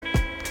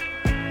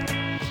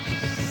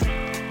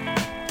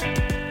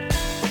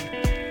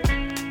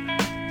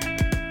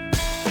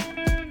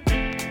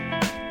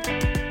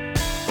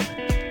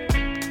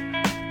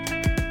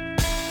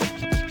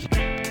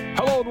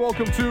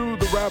Welcome to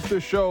the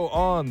Raptors Show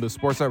on the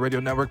Sportsnet Radio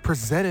Network,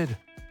 presented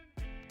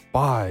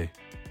by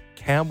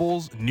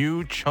Campbell's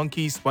new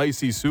chunky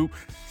spicy soup.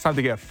 It's time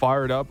to get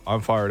fired up.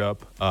 I'm fired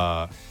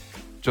up.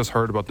 Just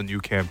heard about the new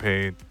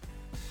campaign.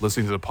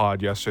 Listening to the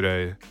pod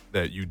yesterday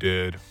that you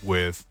did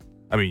with,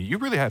 I mean, you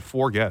really had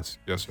 4 guests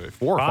yesterday.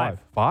 4 or 5?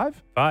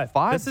 5?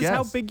 5 This is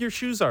how big your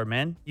shoes are,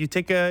 man. You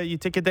take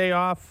a day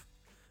off,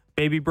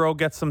 baby bro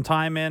gets some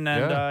time in,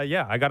 and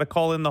I got to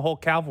call in the whole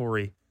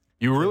cavalry.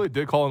 You really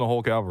did call in the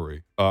whole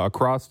cavalry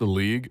across the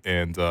league,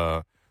 and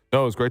no, it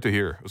was great to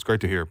hear. It was great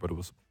to hear, but it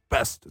was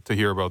best to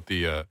hear about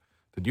the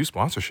new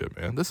sponsorship,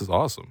 man. This is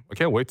awesome. I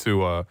can't wait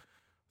to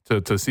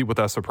see what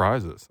that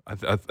surprise is.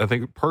 I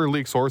think per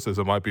league sources,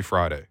 it might be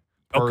Friday.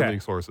 Per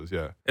league sources,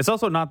 yeah. It's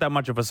also not that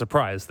much of a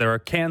surprise. There are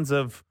cans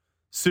of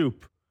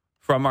soup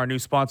from our new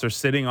sponsor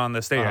sitting on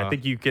the stage. I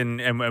think you can,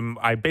 and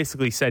I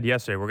basically said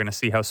yesterday, we're going to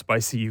see how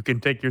spicy you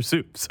can take your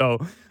soup. So,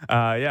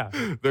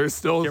 there's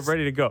still get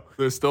ready to go.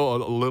 There's still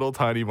a little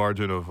tiny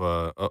margin of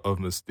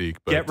mystique.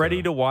 But, get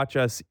ready to watch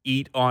us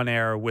eat on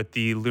air with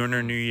the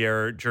Lunar New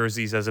Year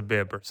jerseys as a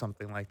bib or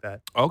something like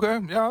that. Okay,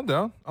 yeah, I'm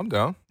down.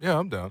 Yeah,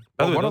 I'm down.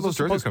 When are those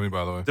jerseys coming,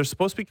 by the way? They're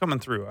supposed to be coming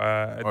through.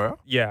 Yeah?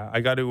 Yeah,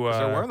 I got to.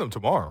 They're wearing them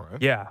tomorrow,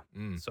 right? Yeah.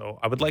 So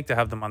I would like to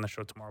have them on the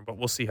show tomorrow, but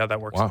we'll see how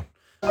that works out.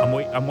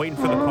 I'm waiting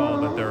for the call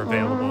that they're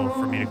available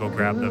for me to go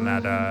grab them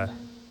at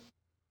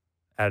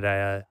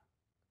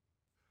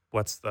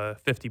what's the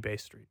 50 Bay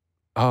Street.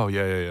 Oh,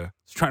 yeah. I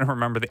was trying to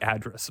remember the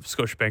address of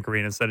Scotiabank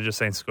Arena instead of just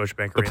saying Scotiabank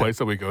Arena. The place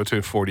that we go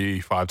to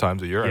 45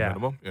 times a year at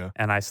minimum. Yeah.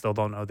 And I still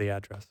don't know the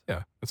address.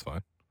 Yeah, that's fine.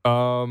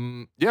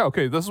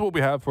 Okay, this is what we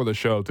have for the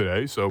show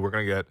today. So we're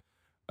going to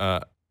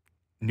get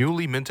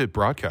newly minted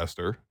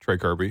broadcaster Trey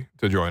Kirby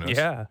to join us.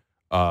 Yeah.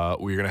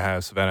 We're going to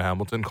have Savannah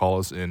Hamilton call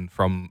us in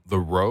from the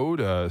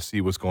road,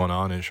 see what's going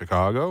on in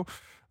Chicago.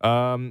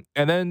 And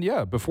then,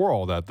 before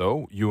all that,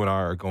 though, you and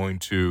I are going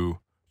to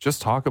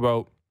just talk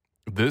about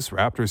this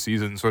Raptors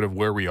season, sort of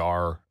where we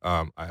are.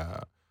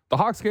 The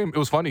Hawks game, it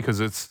was funny because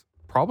it's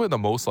probably the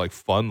most,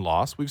 fun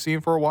loss we've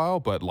seen for a while.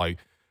 But,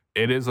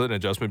 it is an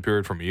adjustment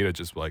period for me to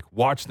just,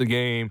 watch the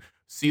game,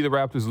 see the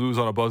Raptors lose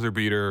on a buzzer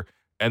beater,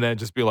 and then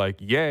just be like,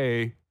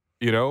 yay.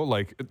 You know,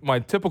 my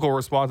typical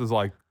response is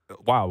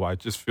wow, I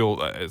just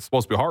feel it's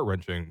supposed to be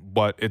heart-wrenching,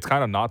 but it's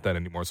kind of not that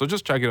anymore. So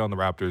just check in on the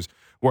Raptors,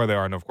 where they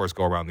are, and, of course,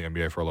 go around the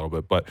NBA for a little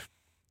bit. But,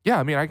 yeah,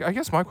 I mean, I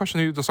guess my question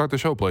to you to start the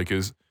show, Blake,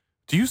 is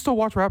do you still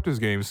watch Raptors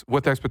games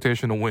with the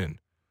expectation to win?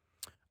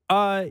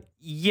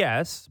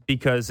 Yes,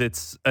 because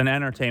it's an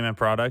entertainment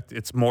product.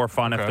 It's more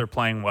fun if they're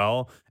playing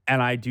well.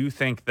 And I do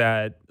think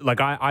that,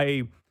 look,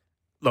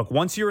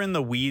 once you're in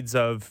the weeds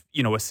of,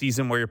 a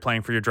season where you're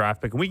playing for your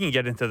draft pick, and we can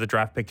get into the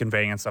draft pick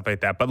conveying and stuff like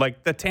that,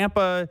 but, the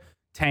Tampa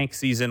tank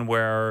season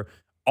where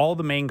all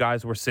the main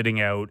guys were sitting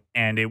out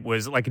and it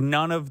was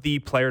none of the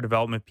player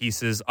development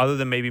pieces other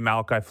than maybe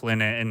Malachi Flynn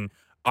and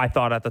I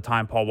thought at the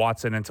time Paul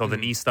Watson until the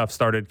knee stuff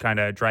started kind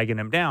of dragging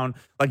him down.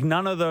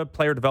 None of the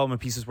player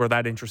development pieces were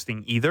that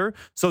interesting either.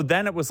 So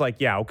then it was I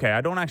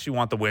don't actually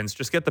want the wins.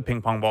 Just get the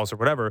ping pong balls or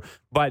whatever.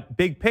 But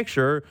big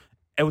picture,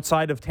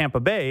 outside of Tampa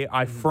Bay,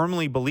 I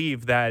firmly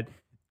believe that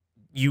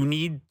you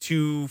need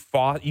to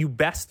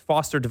best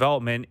foster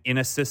development in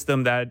a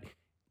system that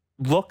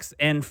looks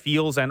and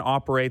feels and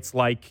operates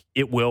like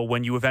it will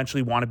when you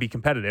eventually want to be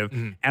competitive.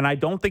 And I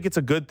don't think it's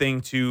a good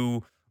thing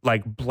to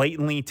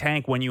blatantly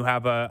tank when you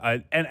have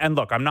and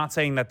look, I'm not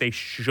saying that they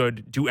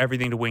should do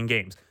everything to win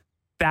games.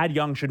 Thad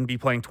Young shouldn't be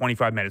playing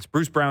 25 minutes.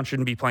 Bruce Brown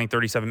shouldn't be playing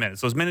 37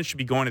 minutes. Those minutes should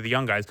be going to the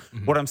young guys.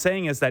 What I'm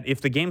saying is that if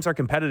the games are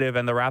competitive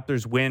and the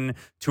Raptors win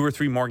 2 or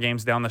 3 more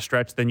games down the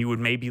stretch than you would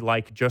maybe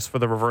just for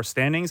the reverse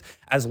standings,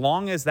 as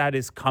long as that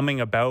is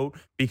coming about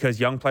because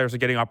young players are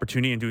getting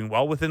opportunity and doing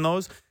well within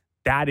those,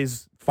 that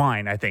is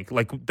fine, I think.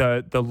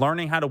 The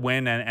learning how to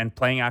win and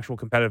playing actual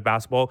competitive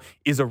basketball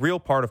is a real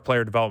part of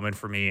player development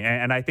for me.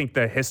 And I think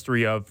the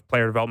history of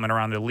player development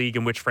around the league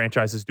in which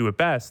franchises do it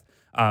best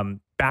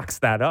backs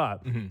that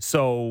up.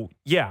 So,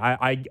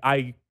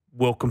 I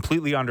will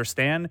completely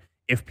understand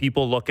if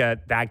people look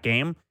at that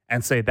game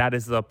and say that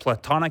is the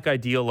platonic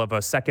ideal of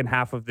a second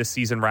half of this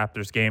season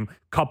Raptors game.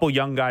 Couple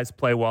young guys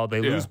play well.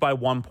 They lose by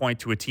 1 point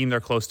to a team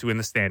they're close to in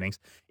the standings.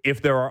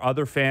 If there are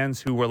other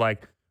fans who were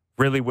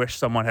really wish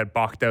someone had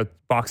boxed out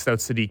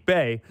Sadiq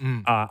Bey,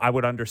 I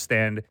would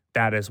understand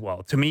that as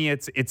well. To me,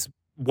 it's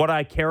what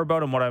I care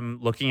about and what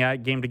I'm looking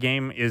at game to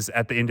game is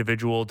at the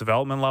individual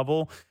development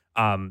level.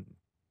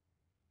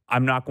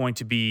 I'm not going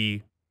to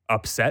be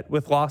upset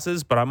with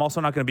losses, but I'm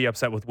also not going to be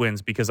upset with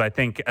wins because I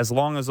think as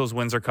long as those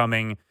wins are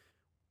coming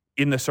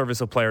in the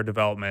service of player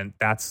development,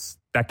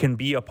 that can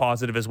be a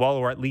positive as well,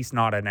 or at least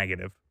not a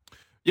negative.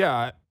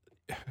 Yeah.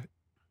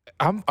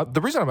 The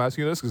reason I'm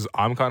asking you this is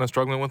I'm kind of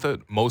struggling with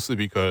it, mostly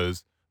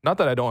because not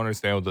that I don't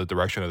understand what the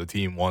direction of the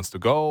team wants to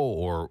go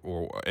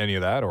or any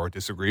of that or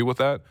disagree with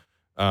that.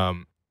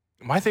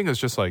 My thing is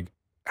just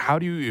how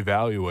do you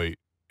evaluate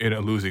in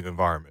a losing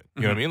environment?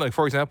 You know what I mean?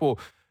 For example,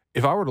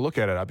 if I were to look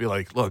at it, I'd be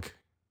look,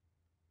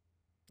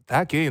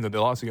 that game that they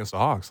lost against the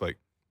Hawks, you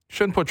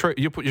shouldn't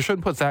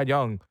put Thad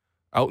Young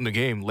out in the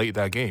game late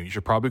that game. You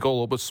should probably go a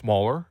little bit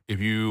smaller if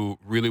you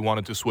really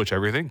wanted to switch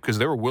everything, because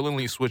they were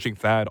willingly switching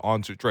Thad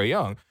onto Trae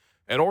Young.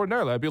 And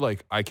ordinarily, I'd be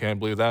like, I can't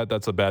believe that.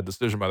 That's a bad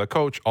decision by the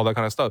coach, all that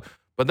kind of stuff.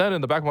 But then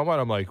in the back of my mind,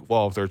 I'm like,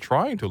 well, if they're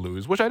trying to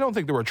lose, which I don't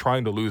think they were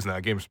trying to lose in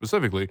that game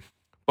specifically,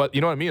 but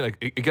you know what I mean? Like,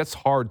 it gets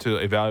hard to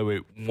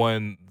evaluate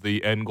when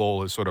the end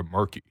goal is sort of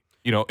murky.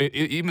 You know,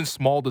 even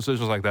small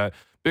decisions like that,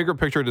 bigger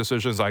picture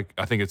decisions, like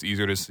I think it's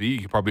easier to see. You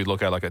can probably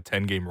look at like a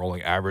 10-game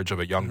rolling average of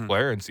a young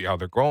player and see how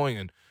they're growing.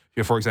 And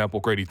for example,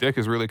 Grady Dick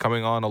is really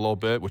coming on a little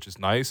bit, which is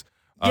nice.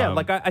 Yeah,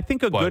 like I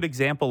think a good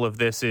example of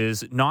this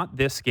is not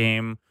this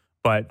game,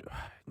 but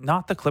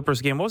not the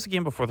Clippers game. What was the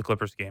game before the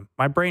Clippers game?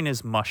 My brain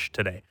is mush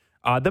today.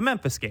 The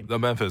Memphis game.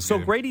 So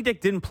Grady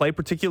Dick didn't play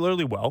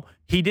particularly well.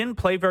 He didn't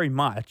play very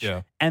much.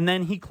 Yeah. And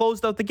then he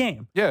closed out the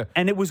game. Yeah.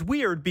 And it was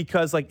weird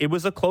because like it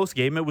was a close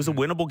game. It was a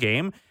winnable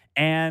game.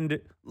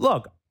 And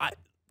look,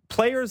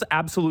 players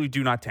absolutely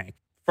do not tank.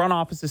 Front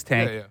offices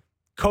tank. Yeah.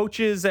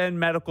 Coaches and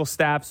medical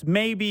staffs,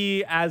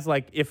 maybe as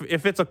like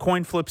if it's a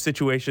coin flip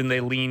situation, they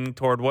lean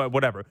toward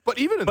whatever. But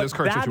even in this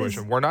current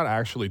situation, we're not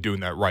actually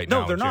doing that right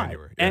now. No, they're not.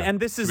 January. Yeah, and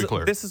this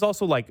is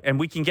also like, and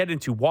we can get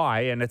into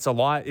why. And it's a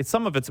lot.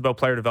 Some of it's about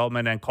player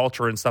development and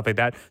culture and stuff like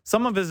that.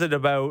 Some of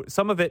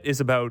it is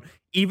about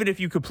even if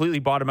you completely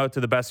bottom out to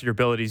the best of your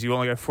abilities, you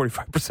only got a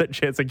 45%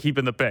 chance of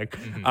keeping the pick.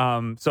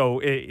 Mm-hmm. So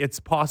it's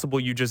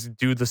possible you just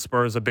do the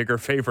Spurs a bigger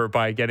favor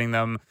by getting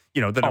them,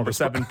 the number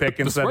 7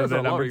 pick instead of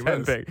the number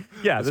 10 pick.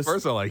 Yeah, the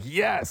Spurs are like,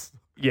 yes.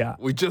 Yeah.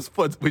 We just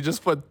put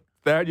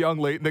Thad Young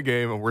late in the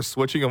game, and we're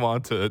switching him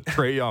on to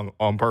Trae Young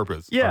on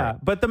purpose. Yeah, right.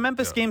 But the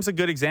Memphis game's a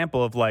good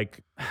example of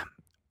like,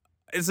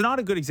 it's not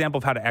a good example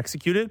of how to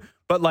execute it,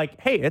 but like,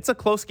 hey, it's a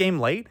close game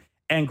late,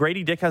 and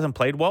Grady Dick hasn't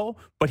played well,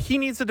 but he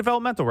needs a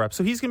developmental rep,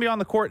 so he's going to be on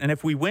the court, and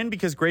if we win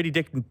because Grady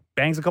Dick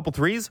bangs a couple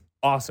threes,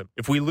 awesome.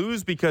 If we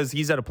lose because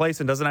he's at a place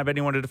and doesn't have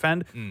anyone to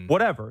defend,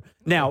 whatever.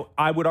 Now,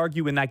 I would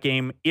argue in that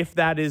game, if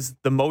that is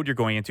the mode you're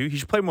going into, he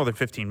should play more than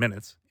 15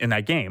 minutes in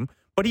that game.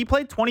 But he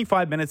played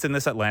 25 minutes in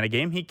this Atlanta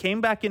game. He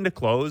came back into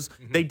close.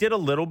 Mm-hmm. They did a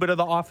little bit of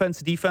the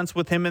offense-defense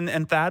with him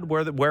and Thad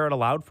where it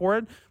allowed for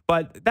it.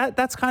 But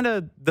that's kind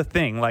of the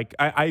thing. Like,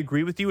 I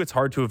agree with you. It's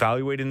hard to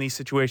evaluate in these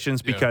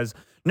situations because,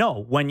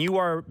 no, when you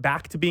are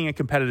back to being a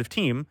competitive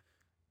team,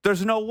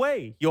 there's no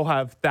way you'll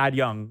have Thad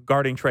Young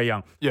guarding Trae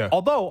Young. Yeah.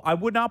 Although, I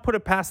would not put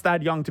it past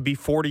Thad Young to be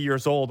 40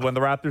 years old when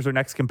the Raptors are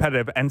next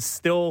competitive and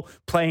still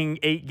playing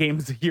 8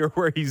 games a year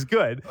where he's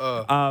good.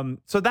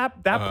 So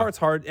that part's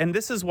hard. And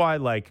this is why,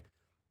 like,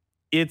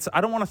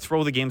 I don't want to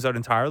throw the games out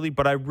entirely,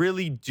 but I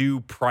really do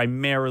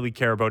primarily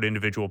care about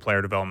individual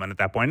player development at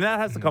that point. And that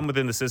has to come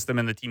within the system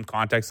and the team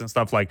context and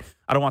stuff. Like,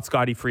 I don't want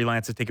Scottie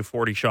freelance to take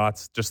 40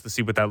 shots just to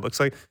see what that looks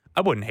like.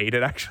 I wouldn't hate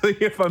it, actually,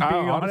 if I'm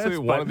being honest.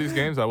 Honestly, one of these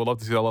games, I would love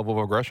to see that level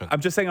of aggression.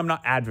 I'm just saying I'm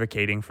not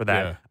advocating for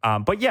that. Yeah.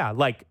 But yeah,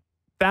 like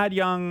Thad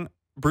Young,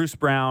 Bruce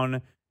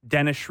Brown,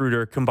 Dennis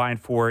Schroeder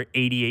combined for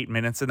 88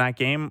 minutes in that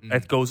game.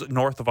 It goes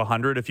north of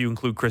 100 if you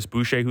include Chris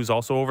Boucher, who's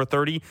also over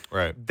 30.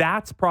 Right.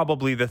 That's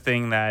probably the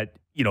thing that,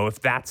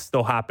 if that's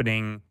still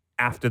happening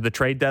after the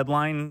trade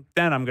deadline,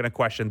 then I'm going to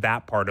question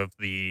that part of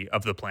the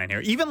plan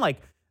here. Even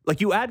like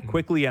you add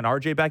Quickly and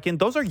RJ back in,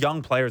 those are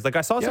young players. Like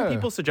I saw some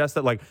people suggest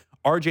that like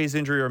RJ's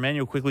injury or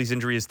Emmanuel Quickly's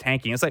injury is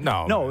tanking. It's like,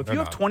 no, if you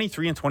have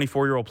 23 and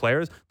 24-year-old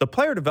players, the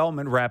player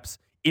development reps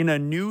in a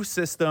new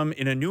system,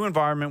 in a new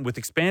environment with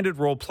expanded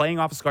role, playing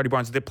off of Scottie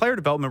Barnes, the player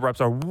development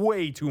reps are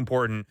way too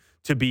important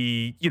to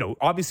be,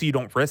 obviously you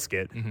don't risk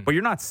it, but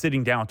you're not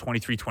sitting down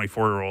 23,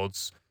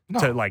 24-year-olds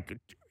to like,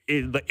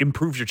 it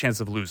improves your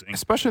chance of losing.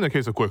 Especially in the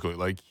case of Quickly.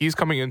 Like, he's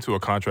coming into a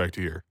contract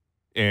year,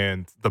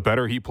 and the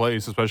better he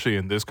plays, especially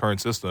in this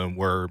current system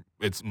where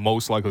it's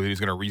most likely that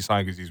he's going to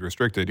re-sign because he's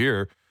restricted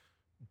here,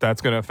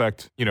 that's going to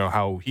affect,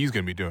 how he's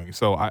going to be doing.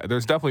 So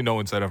there's definitely no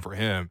incentive for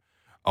him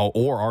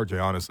or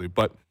RJ, honestly.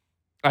 But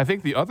I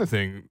think the other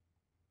thing,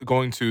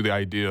 going to the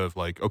idea of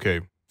like,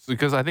 okay,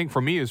 because I think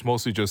for me it's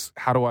mostly just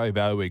how do I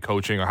evaluate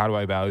coaching or how do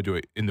I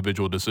evaluate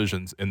individual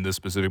decisions in this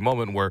specific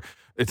moment where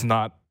it's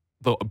not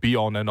the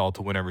be-all and end-all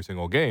to win every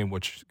single game,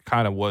 which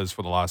kind of was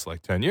for the last,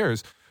 10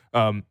 years.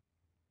 Do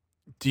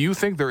you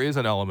think there is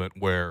an element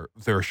where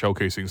they're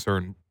showcasing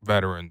certain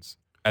veterans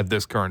at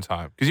this current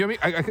time? Because,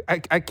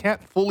 I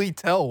can't fully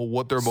tell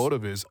what their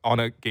motive is on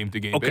a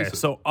game-to-game basis. Okay,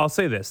 so I'll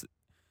say this.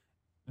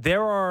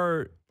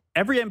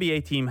 Every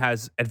NBA team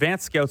has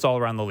advanced scouts all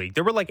around the league.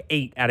 There were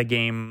 8 at a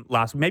game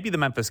maybe the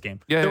Memphis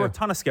game. There were a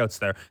ton of scouts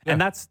there. Yeah. And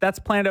that's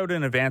planned out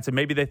in advance, and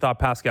maybe they thought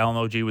Pascal and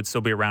OG would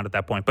still be around at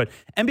that point. But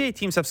NBA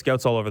teams have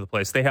scouts all over the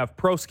place. They have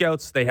pro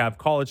scouts. They have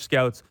college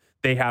scouts.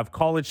 They have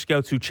college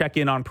scouts who check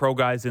in on pro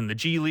guys in the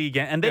G League.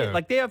 And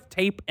they have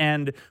tape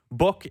and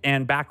book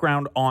and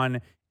background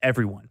on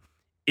everyone.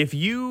 If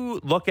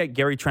you look at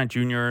Gary Trent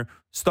Jr.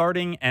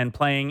 starting and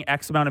playing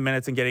X amount of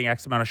minutes and getting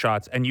X amount of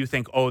shots, and you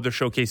think, oh, they're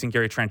showcasing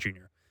Gary Trent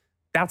Jr.,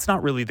 that's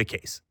not really the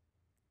case.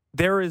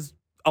 There is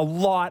a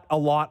lot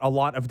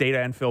of data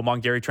and film on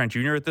Gary Trent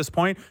Jr. at this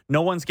point.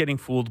 No one's getting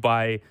fooled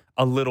by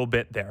a little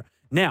bit there.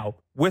 Now,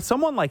 with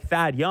someone like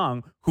Thad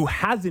Young, who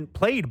hasn't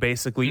played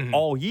basically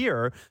all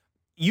year,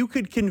 you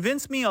could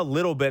convince me a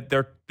little bit.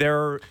 They're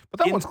but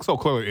that one's so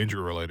clearly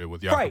injury related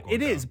with Jakob. Right,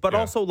 it is, but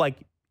also like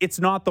it's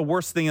not the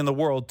worst thing in the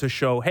world to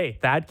show, hey,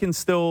 Thad can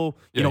still,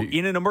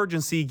 in an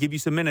emergency, give you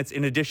some minutes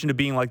in addition to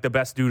being like the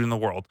best dude in the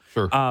world.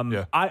 Sure.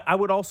 I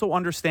would also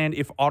understand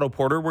if Otto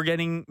Porter were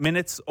getting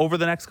minutes over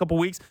the next couple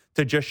weeks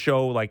to just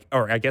show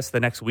or I guess the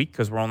next week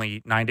because we're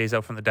only 9 days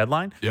out from the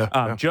deadline.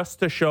 Just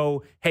to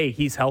show, hey,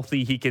 he's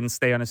healthy, he can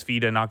stay on his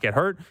feet and not get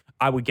hurt.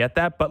 I would get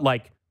that, but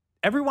like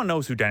everyone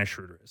knows who Dennis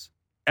Schroeder is.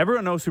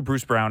 Everyone knows who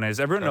Bruce Brown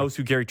is. Everyone knows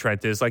who Gary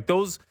Trent is. Like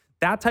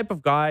that type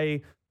of guy.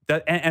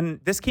 And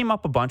this came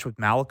up a bunch with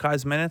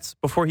Malachi's minutes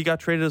before he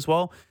got traded as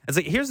well. It's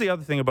like, here's the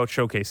other thing about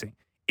showcasing.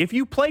 If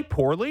you play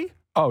poorly...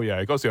 Oh, yeah,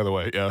 it goes the other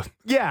way, yeah.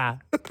 Yeah,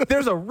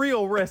 there's a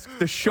real risk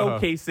to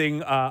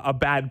showcasing a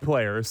bad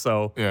player.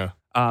 So,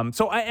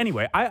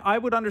 I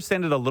would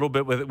understand it a little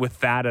bit with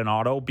Thad and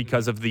Otto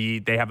because of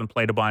they haven't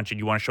played a bunch and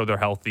you want to show they're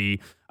healthy.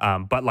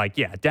 But,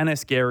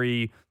 Dennis,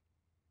 Gary,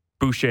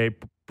 Boucher,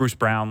 Bruce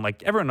Brown,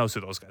 everyone knows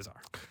who those guys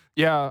are.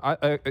 Yeah,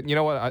 I you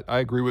know what? I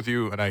agree with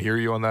you, and I hear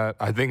you on that.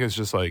 I think it's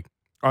just like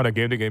on a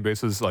game-to-game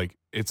basis,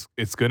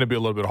 it's going to be a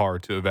little bit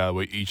hard to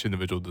evaluate each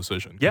individual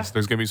decision. Yes,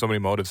 there's going to be so many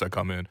motives that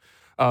come in.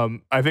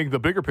 I think the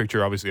bigger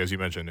picture, obviously, as you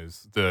mentioned,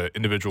 is the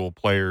individual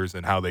players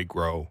and how they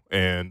grow.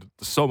 And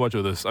so much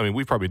of this, I mean,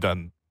 we've probably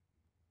done,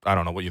 I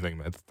don't know what you think,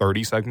 man,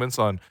 30 segments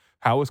on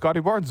how is Scottie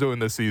Barnes doing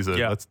this season?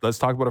 Yeah. Let's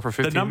talk about it for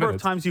 15 minutes. The number of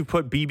times you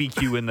put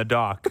BBQ in the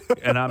dock,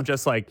 and I'm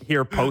just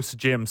here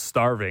post-gym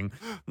starving.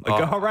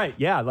 All right,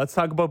 yeah, let's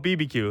talk about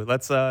BBQ.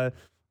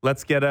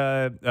 Let's get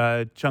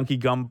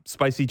a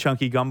spicy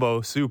chunky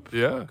gumbo soup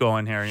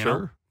going here. You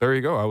know? There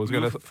you go. I was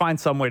going to find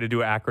some way to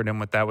do an acronym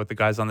with that with the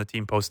guys on the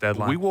team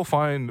post-deadline. We will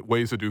find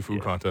ways to do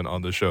food content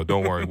on this show.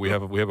 Don't worry. We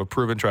have a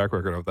proven track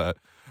record of that.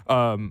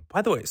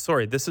 By the way,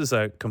 sorry, this is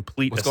a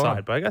complete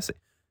aside, but I gotta say,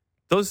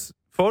 those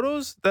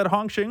photos that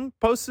Hong Xing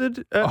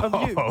posted of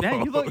you,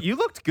 man, you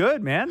looked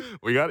good, man.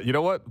 We got, you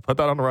know what? Put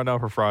that on the rundown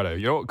for Friday.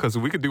 You know, because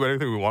we can do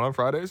anything we want on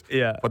Fridays.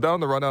 Yeah, put that on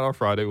the rundown on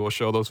Friday. We'll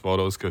show those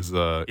photos because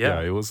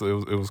it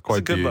was quite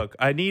a good look.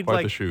 I need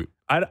the shoot.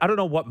 I don't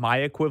know what my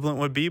equivalent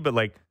would be, but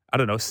I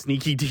don't know,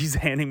 Sneaky D's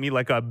handing me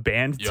a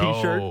band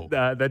T-shirt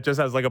that just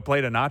has a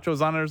plate of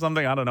nachos on it or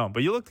something. I don't know,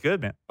 but you looked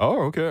good, man.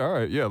 Oh, okay, all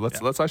right, yeah.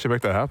 Let's actually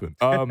make that happen.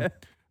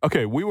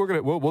 Okay,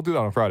 we'll do that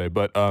on Friday,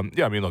 but I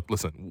mean, look,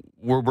 listen,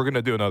 we're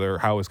gonna do another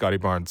 "How is Scottie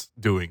Barnes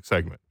doing"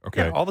 segment,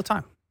 okay? Yeah, all the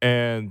time.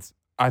 And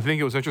I think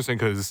it was interesting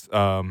because,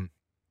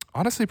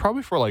 honestly,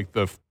 probably for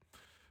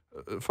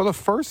the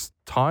first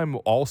time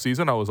all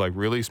season, I was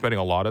really spending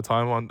a lot of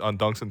time on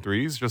dunks and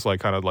threes, just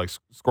kind of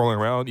scrolling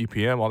around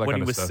EPM, all that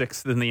kind of stuff. When he was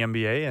 6th in the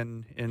NBA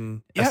and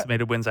in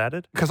estimated wins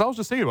added? Because I was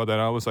just thinking about that,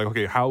 and I was like,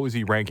 okay, how is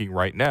he ranking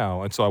right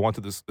now? And so I went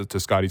to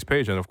Scottie's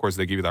page, and of course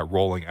they give you that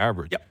rolling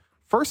average. Yep.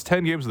 First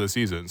 10 games of the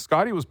season,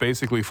 Scottie was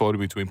basically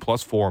floating between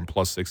 +4 and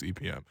 +6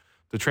 EPM.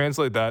 To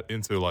translate that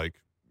into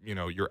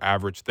your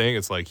average thing,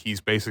 it's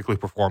he's basically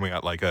performing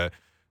at a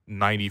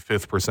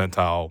 95th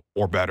percentile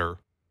or better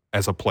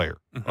as a player.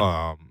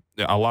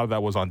 Mm-hmm. A lot of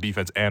that was on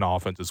defense and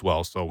offense as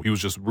well. So he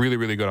was just really,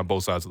 really good on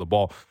both sides of the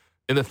ball.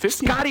 In the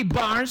 15, Scottie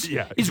Barnes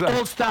is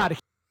all-star.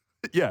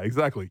 Yeah,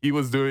 exactly. He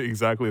was doing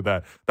exactly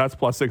that. That's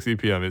 +6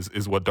 EPM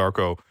is what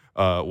Darko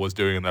was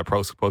doing in that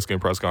post-game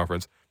press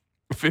conference.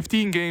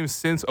 15 games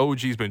since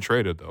OG's been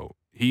traded, though,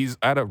 he's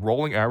at a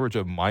rolling average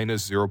of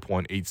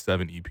 -0.87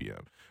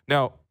 EPM.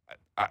 Now,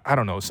 I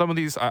don't know. Some of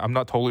these, I'm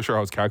not totally sure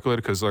how it's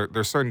calculated because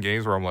there's certain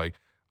games where I'm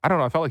I don't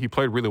know. I felt like he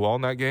played really well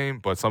in that game,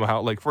 but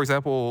somehow, for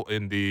example,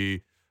 in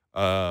the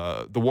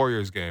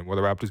Warriors game where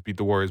the Raptors beat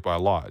the Warriors by a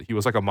lot, he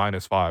was a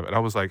 -5, and I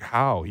was like,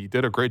 how? He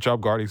did a great job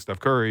guarding Steph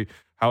Curry.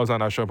 How is that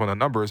not showing up on the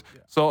numbers?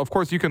 Yeah. So, of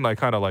course, you can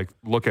kind of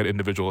look at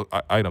individual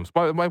items.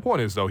 But my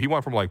point is, though, he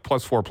went from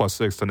 +4,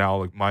 +6 to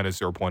now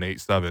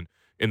 -0.87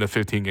 in the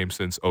 15 games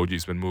since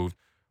OG's been moved.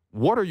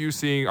 What are you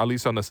seeing, at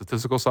least on the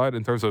statistical side,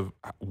 in terms of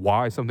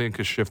why something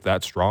could shift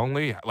that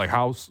strongly?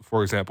 How,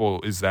 for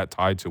example, is that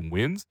tied to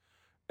wins?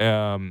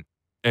 And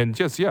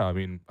just, I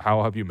mean,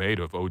 how have you made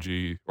of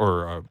OG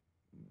or,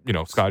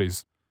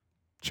 Scottie's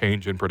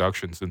change in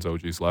production since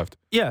OG's left?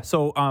 Yeah,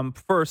 so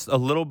first, a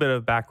little bit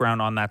of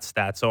background on that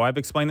stat. So I've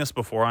explained this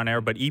before on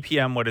air, but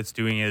EPM, what it's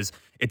doing is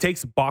it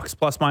takes box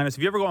plus minus.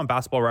 If you ever go on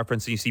Basketball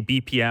Reference and you see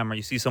BPM or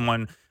you see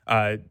someone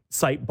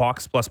cite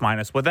box plus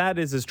minus, what that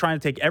is trying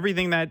to take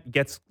everything that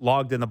gets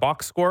logged in the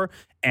box score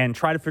and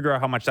try to figure out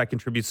how much that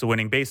contributes to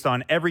winning based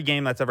on every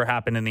game that's ever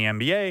happened in the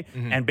NBA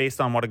and based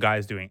on what a guy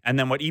is doing. And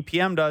then what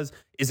EPM does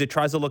is it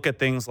tries to look at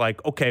things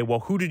like, okay, well,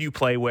 who did you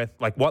play with?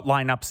 What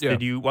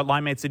lineups what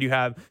line mates did you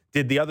have?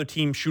 Did the other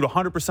team shoot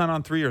 100%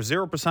 on 3 or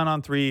 0%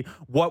 on 3?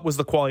 What was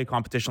the quality of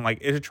competition like?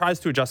 It tries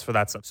to adjust for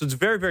that stuff. So it's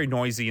very, very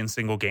noisy in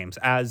single games,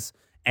 as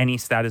any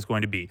stat is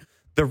going to be.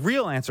 The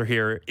real answer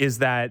here is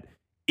that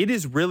it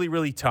is really,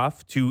 really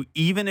tough to,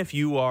 even if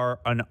you are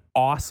an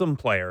awesome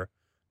player,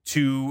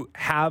 to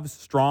have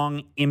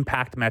strong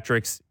impact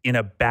metrics in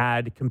a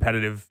bad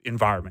competitive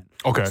environment.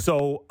 Okay.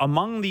 So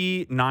among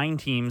the 9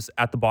 teams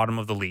at the bottom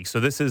of the league, so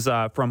this is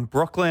from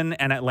Brooklyn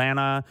and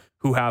Atlanta,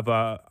 who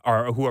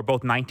are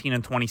both 19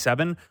 and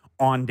 27.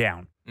 on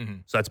down.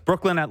 So that's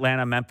Brooklyn,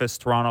 Atlanta, Memphis,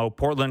 Toronto,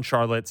 Portland,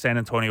 Charlotte, San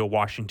Antonio,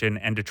 Washington,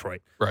 and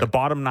Detroit. Right. The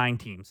bottom 9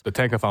 teams. The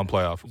tankathon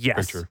playoff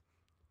picture.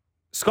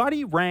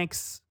 Scottie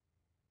ranks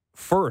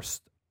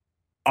first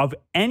of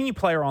any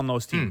player on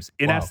those teams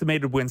in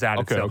estimated wins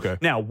added. Okay.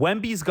 Now,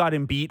 Wemby's got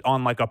him beat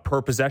on like a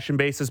per possession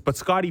basis, but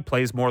Scottie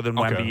plays more than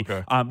Wemby.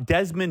 Okay.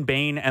 Desmond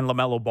Bane and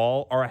LaMelo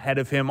Ball are ahead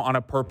of him on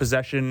a per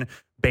possession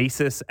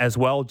basis as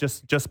well,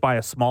 just by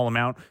a small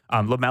amount.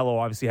 LaMelo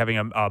obviously having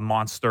a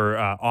monster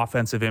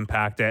offensive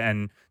impact,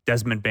 and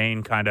Desmond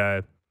Bane kind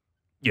of,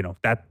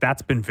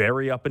 that's been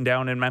very up and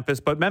down in Memphis,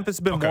 but Memphis has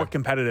been more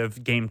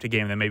competitive game to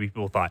game than maybe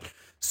people thought.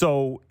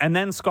 So, and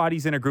then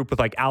Scottie's in a group with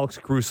like Alex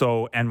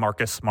Caruso and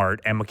Marcus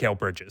Smart and Mikal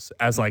Bridges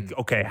as like,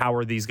 okay, how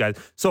are these guys?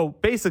 So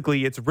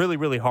basically it's really,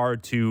 really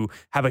hard to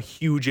have a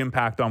huge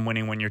impact on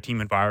winning when your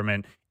team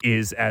environment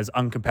is as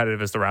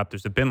uncompetitive as the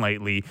Raptors have been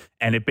lately.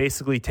 And it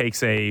basically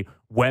takes a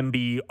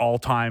Wemby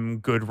all-time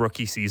good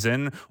rookie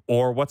season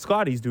or what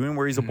Scottie's doing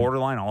where he's a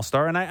borderline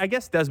all-star. And I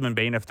guess Desmond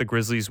Bane, if the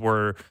Grizzlies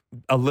were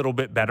a little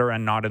bit better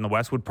and not in the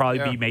West, would probably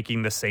be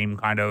making the same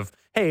kind of,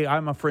 hey,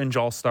 I'm a fringe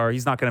all-star.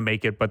 He's not going to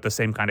make it, but the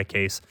same kind of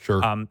case.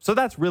 Sure. So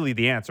that's really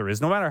the answer is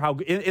no matter how,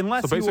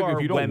 unless so you are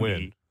if you don't Wemby.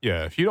 win,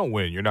 if you don't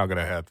win, you're not going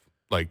to have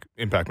like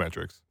impact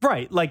metrics.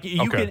 Right. Like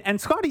you can,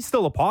 and Scottie's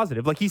still a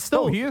positive. Like he is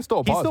still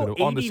a positive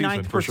on the season.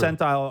 89th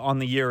percentile on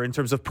the year in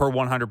terms of per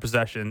 100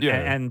 possession. Yeah.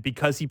 And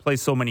because he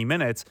plays so many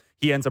minutes,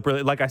 he ends up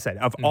really, like I said,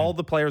 of all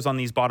the players on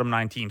these bottom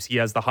 9 teams, he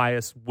has the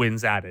highest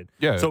wins added.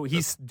 Yeah. So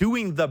he's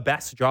doing the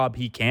best job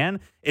he can.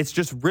 It's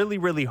just really,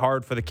 really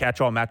hard for the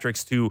catch-all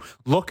metrics to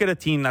look at a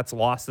team that's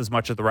lost as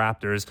much as the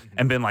Raptors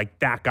and been like,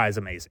 that guy's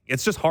amazing.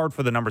 It's just hard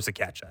for the numbers to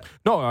catch that.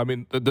 No, I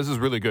mean, this is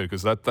really good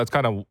because that's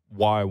kind of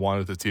why I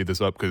wanted to tee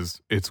this up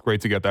because it's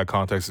great to get that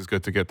context. It's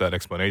good to get that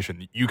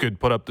explanation. You could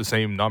put up the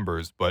same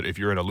numbers, but if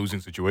you're in a losing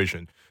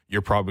situation,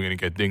 you're probably going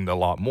to get dinged a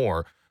lot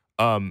more.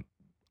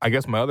 I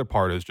guess my other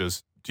part is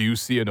just, do you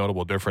see a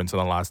notable difference in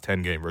the last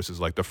 10 games versus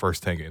like the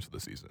first 10 games of the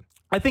season?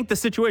 I think the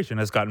situation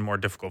has gotten more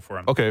difficult for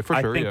him. Okay, for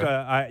sure.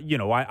 I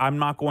think, I'm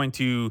not going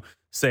to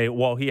say,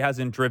 well, he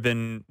hasn't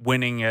driven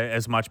winning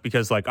as much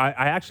because like, I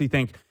actually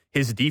think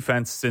his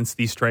defense since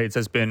these trades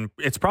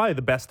it's probably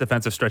the best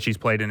defensive stretch he's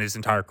played in his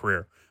entire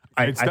career.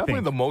 It's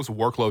definitely the most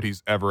workload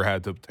he's ever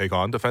had to take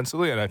on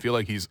defensively, and I feel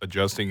like he's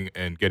adjusting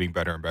and getting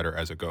better and better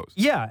as it goes.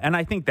 Yeah, and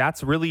I think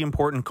that's really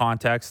important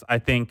context. I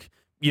think,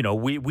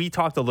 we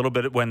talked a little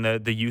bit when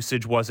the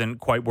usage wasn't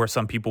quite where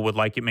some people would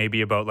like it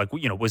maybe about like,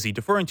 was he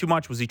deferring too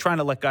much? Was he trying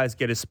to let guys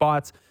get his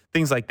spots?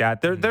 Things like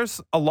that.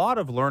 There's a lot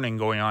of learning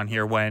going on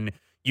here when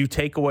you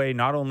take away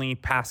not only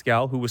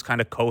Pascal, who was kind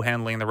of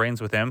co-handling the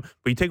reins with him,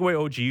 but you take away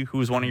OG, who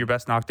was one of your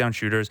best knockdown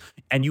shooters,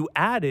 and you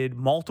added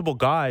multiple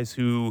guys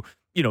who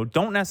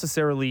don't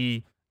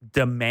necessarily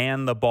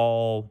demand the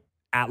ball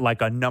at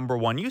like a number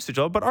one usage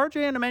level, but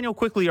RJ and Emmanuel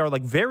Quickley are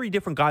like very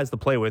different guys to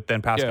play with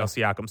than Pascal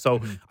Siakam. So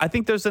I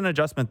think there's an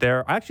adjustment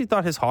there. I actually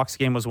thought his Hawks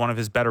game was one of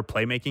his better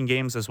playmaking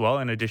games as well,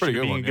 in addition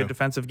to being a good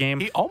defensive game.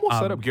 He almost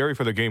set up Gary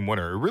for the game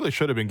winner. It really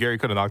should have been Gary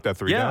could have knocked that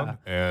 3 down,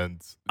 and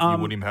you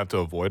wouldn't even have to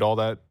avoid all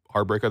that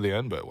heartbreak at the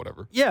end, but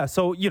whatever. Yeah,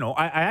 so,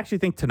 I actually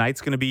think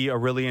tonight's going to be a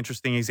really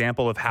interesting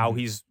example of how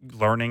he's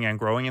learning and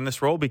growing in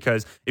this role,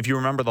 because if you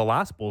remember the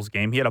last Bulls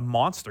game, he had a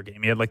monster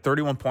game. He had like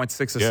 31.6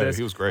 assists. Yeah,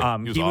 he was great.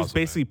 He was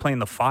basically playing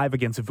the 5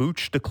 against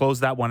Vooch to close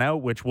that one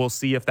out, which we'll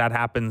see if that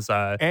happens.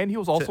 And he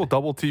was also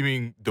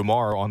double-teaming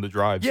DeMar on the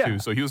drives, too,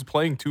 so he was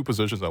playing 2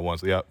 positions at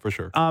once. Yeah, for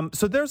sure.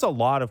 So there's a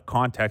lot of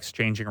context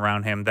changing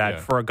around him that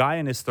for a guy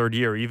in his third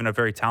year, even a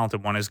very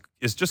talented one, is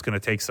just going to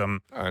take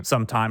some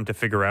time to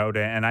figure out.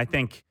 And I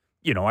think,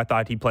 I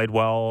thought he played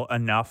well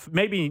enough,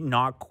 maybe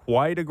not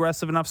quite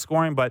aggressive enough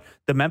scoring, but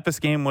the Memphis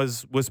game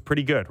was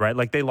pretty good, right?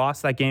 Like they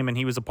lost that game and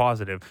he was a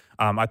positive.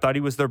 I thought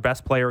he was their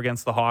best player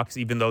against the Hawks,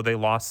 even though they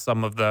lost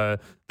some of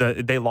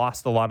they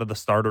lost a lot of the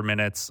starter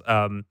minutes.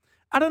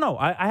 I don't know.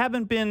 I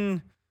haven't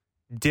been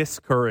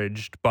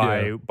discouraged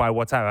by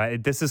what's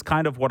happening. This is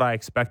kind of what I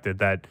expected,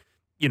 that,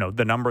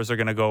 the numbers are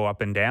going to go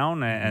up and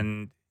down,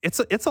 and it's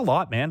a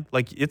lot, man.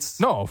 Like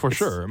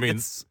sure. I mean,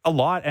 it's a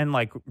lot. And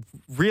like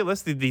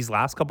realistically, these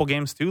last couple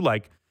games too,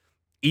 like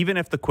even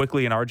if the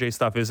Quickley and RJ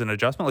stuff is an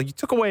adjustment, like you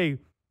took away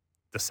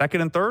the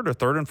second and third or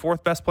third and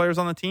fourth best players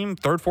on the team,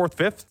 third, fourth,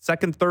 fifth,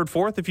 second, third,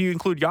 fourth, if you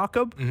include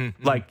Jakob.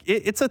 Like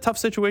it's a tough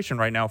situation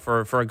right now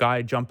for a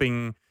guy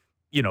jumping,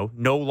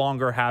 no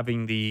longer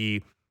having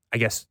the, I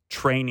guess,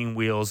 training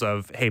wheels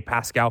of, hey,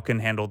 Pascal can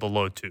handle the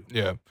load too.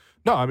 Yeah.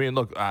 No, I mean,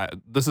 look,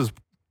 this is,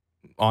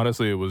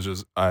 honestly, it was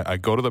just I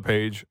go to the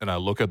page and I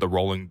look at the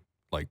rolling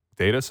like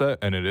data set,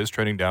 and it is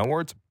trending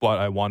downwards. But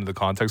I wanted the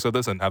context of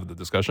this and have the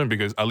discussion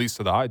because, at least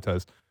to the eye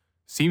test,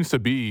 seems to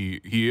be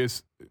he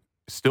is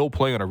still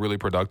playing at a really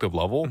productive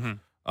level.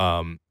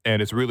 And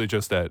it's really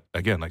just that,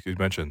 again, like you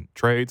mentioned,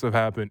 trades have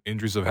happened,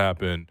 injuries have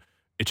happened.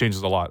 It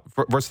changes a lot.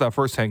 Versus that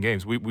first 10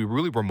 games, we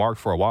really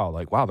remarked for a while,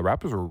 like, wow, the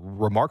Raptors were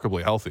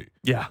remarkably healthy.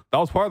 Yeah. That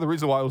was part of the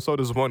reason why I was so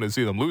disappointed to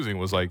see them losing,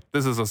 was like,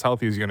 this is as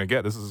healthy as you're going to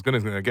get. This is as good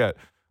as you're going to get.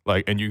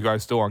 Like, and you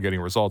guys still aren't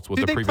getting results with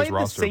the previous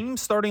roster. They played the same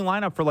starting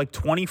lineup for like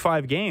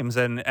 25 games,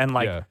 and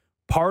like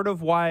part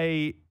of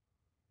why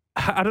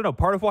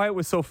it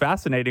was so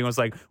fascinating was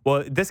like,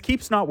 well, this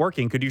keeps not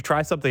working. Could you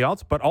try something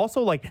else? But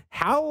also, like,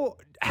 how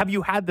have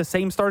you had the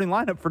same starting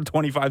lineup for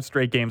 25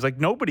 straight games? Like,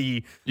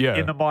 nobody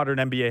in the modern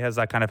NBA has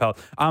that kind of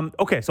health.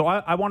 Okay, so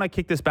I want to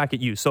kick this back at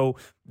you. So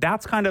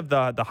that's kind of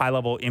the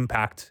high-level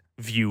impact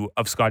view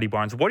of Scottie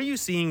Barnes. What are you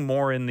seeing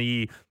more in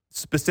the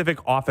specific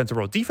offensive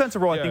role?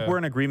 Defensive role, I think we're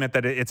in agreement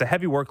that it's a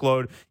heavy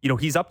workload.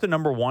 He's up to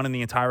number 1 in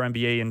the entire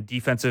NBA in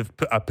defensive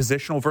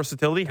positional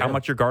versatility, how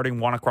much you're guarding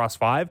 1 across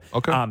 5.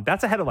 Okay.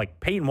 That's ahead of like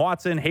Peyton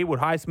Watson, Haywood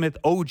Highsmith,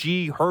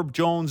 OG, Herb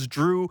Jones,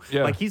 Drew.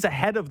 Yeah. Like, he's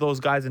ahead of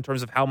those guys in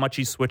terms of how much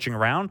he's switching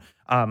around.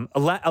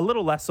 A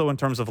little less so in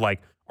terms of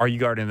like, are you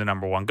guarding the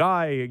number 1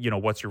 guy?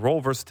 What's your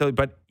role versatility?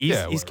 But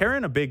he's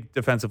carrying a big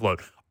defensive load.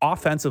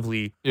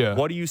 Offensively,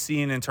 what are you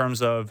seeing in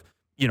terms of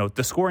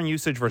the scoring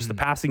usage versus the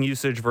passing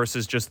usage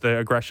versus just the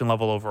aggression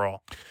level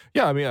overall?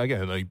 Yeah, I mean,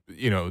 again, like,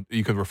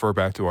 you could refer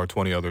back to our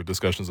 20 other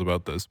discussions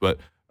about this, but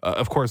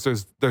of course,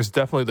 there's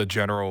definitely the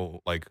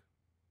general like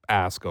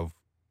ask of,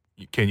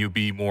 can you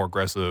be more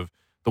aggressive?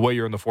 The way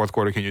you're in the fourth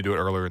quarter, can you do it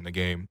earlier in the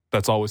game?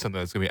 That's always something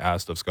that's going to be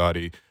asked of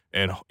Scottie,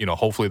 and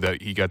hopefully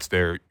that he gets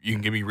there. You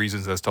can give me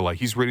reasons as to like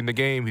he's reading the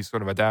game, he's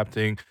sort of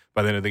adapting.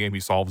 By the end of the game,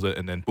 he solves it,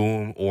 and then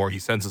boom, or he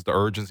senses the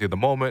urgency of the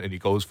moment and he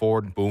goes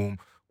forward and boom.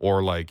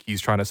 Or like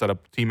he's trying to set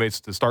up teammates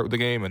to start the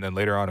game, and then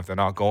later on, if they're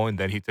not going,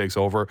 then he takes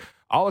over.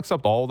 I'll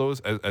accept all of those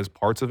as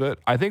parts of it.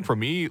 I think for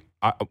me,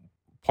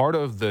 part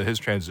of his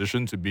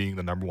transition to being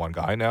the number 1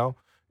 guy now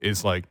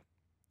is like,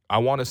 I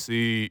want to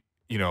see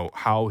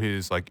how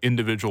his like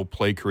individual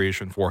play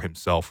creation for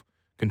himself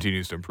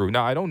continues to improve.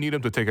 Now, I don't need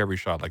him to take every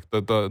shot. Like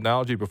the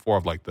analogy before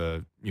of like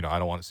I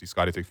don't want to see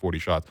Scottie take 40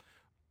 shots.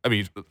 I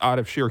mean, out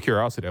of sheer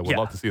curiosity, I would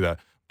love to see that.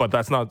 But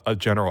that's not a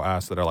general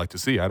ask that I like to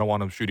see. I don't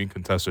want him shooting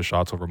contested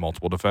shots over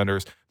multiple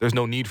defenders. There's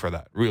no need for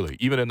that, really.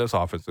 Even in this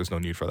offense, there's no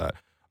need for that.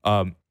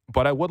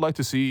 But I would like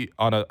to see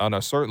on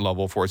a certain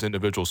level for his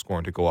individual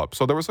scoring to go up.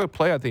 So there was a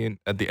play at the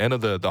end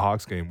of the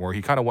Hawks game where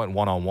he kind of went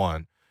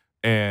one-on-one,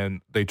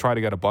 and they tried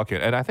to get a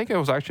bucket. And I think it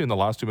was actually in the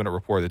last 2-minute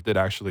report that did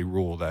actually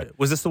rule that.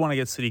 Was this the one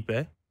against Sadiq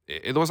Bey?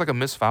 There was like a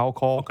missed foul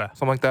call,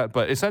 something like that.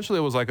 But essentially,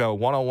 it was like a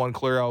one-on-one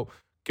clear out,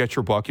 get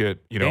your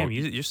bucket. Damn,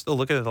 you're still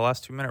looking at the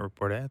last 2-minute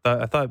report, eh?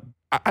 I thought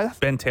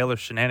Ben Taylor's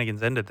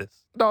shenanigans ended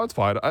this. No, it's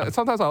fine.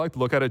 Sometimes I like to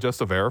look at it just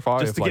to verify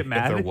just to get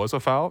mad. If there was a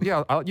foul.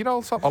 Yeah,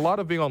 a lot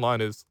of being online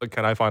is like,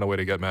 can I find a way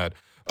to get mad?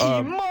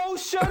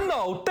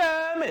 Emotional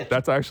damage.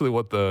 That's actually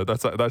what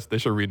that's they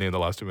should rename the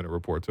last 2-minute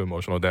report to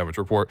emotional damage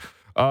report.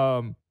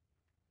 But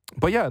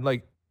yeah,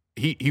 like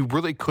he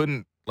really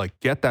couldn't like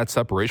get that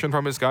separation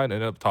from his guy and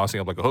ended up tossing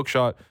up like a hook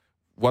shot.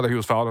 Whether he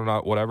was fouled or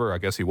not, whatever, I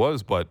guess he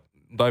was. But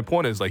my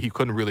point is, like, he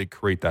couldn't really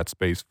create that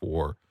space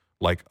for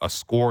like a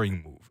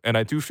scoring move. And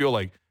I do feel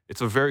like it's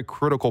a very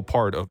critical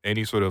part of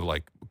any sort of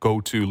like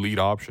go-to lead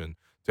option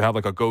to have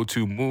like a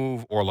go-to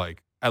move or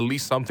like at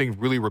least something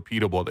really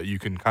repeatable that you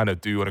can kind of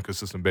do on a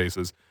consistent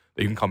basis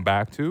that you can come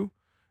back to.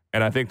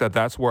 And I think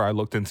that's where I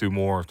looked into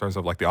more in terms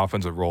of like the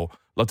offensive role.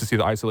 Love to see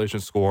the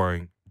isolation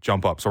scoring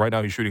jump up. So right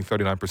now he's shooting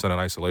 39% in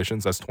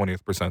isolations. That's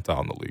 20th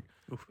percentile in the league.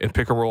 Oof. In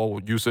pick and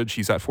roll usage,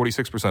 he's at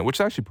 46%, which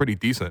is actually pretty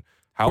decent.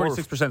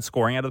 46%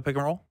 scoring out of the pick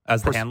and roll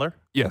as the handler?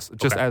 Yes,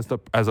 just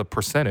as a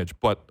percentage.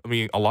 But, I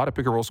mean, a lot of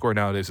pick and roll scoring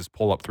nowadays is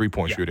pull-up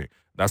three-point shooting.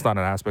 That's not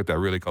an aspect that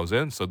really goes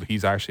in. So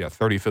he's actually at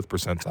 35th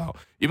percentile.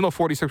 Even though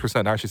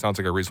 46% actually sounds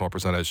like a reasonable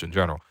percentage in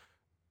general.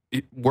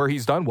 Where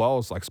he's done well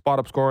is like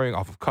spot-up scoring,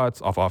 off of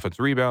cuts, off offensive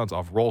rebounds,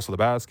 off rolls to the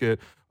basket,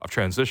 off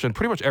transition.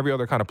 Pretty much every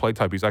other kind of play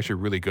type he's actually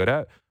really good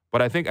at.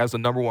 But I think as the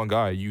number 1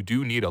 guy, you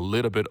do need a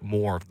little bit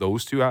more of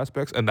those two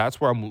aspects. And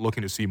that's where I'm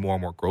looking to see more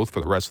and more growth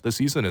for the rest of the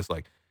season is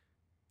like,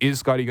 is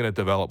Scottie going to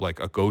develop like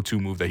a go-to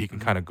move that he can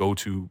kind of go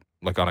to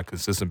like on a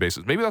consistent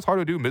basis? Maybe that's hard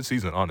to do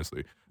mid-season,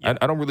 honestly. Yeah.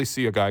 I don't really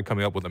see a guy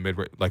coming up with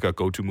a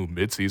go-to move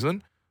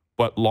mid-season,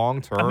 but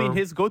long-term. I mean,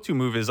 his go-to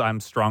move is I'm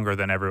stronger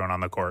than everyone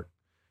on the court.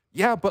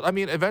 Yeah, but I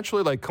mean,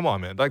 eventually, like, come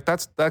on, man. Like,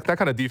 that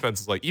kind of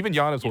defense is like, even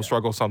Giannis will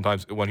struggle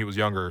sometimes when he was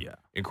younger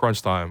in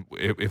crunch time,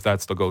 if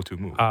that's the go-to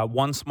move.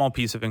 One small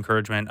piece of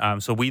encouragement.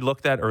 So we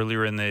looked at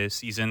earlier in the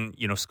season,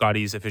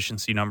 Scottie's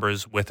efficiency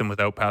numbers with and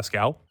without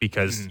Pascal,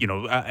 because,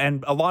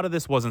 and a lot of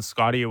this wasn't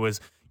Scottie. It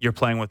was you're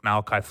playing with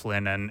Malachi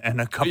Flynn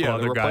and a couple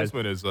other guys. The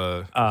replacement is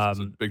a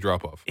big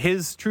drop-off.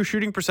 His true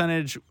shooting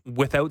percentage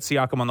without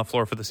Siakam on the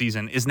floor for the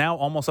season is now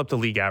almost up to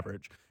league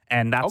average.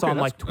 And that's on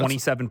like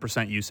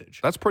 27% usage.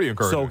 That's pretty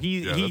encouraging. So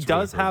he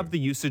does have the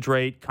usage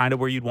rate kind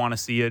of where you'd want to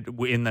see it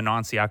in the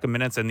non-Siakam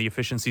minutes, and the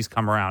efficiencies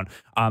come around.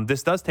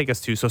 This does take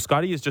us to, so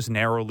Scottie is just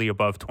narrowly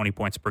above 20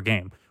 points per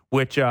game,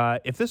 which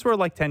if this were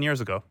like 10 years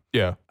ago,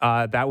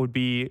 that would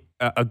be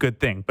a good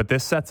thing. But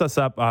this sets us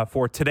up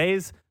for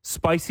today's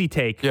spicy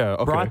take,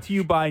 brought to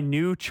you by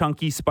New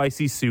Chunky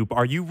Spicy Soup.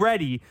 Are you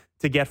ready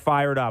to get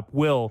fired up?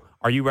 Will,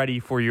 are you ready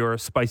for your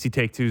Spicy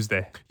Take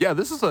Tuesday? Yeah,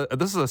 this is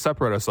a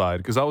separate aside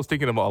because I was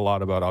thinking a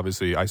lot about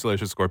obviously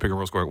isolation score, pick and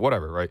roll scoring,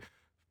 whatever, right?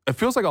 It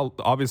feels like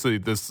obviously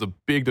this is a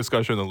big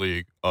discussion in the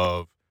league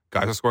of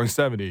guys are scoring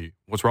 70.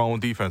 What's wrong with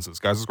defenses?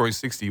 Guys are scoring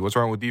 60. What's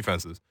wrong with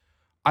defenses?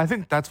 I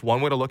think that's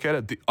one way to look at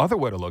it. The other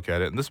way to look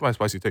at it, and this is my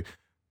spicy take,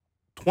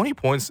 20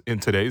 points in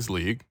today's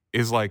league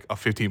is like a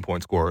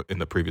 15-point score in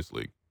the previous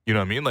league. You know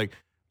what I mean? Like,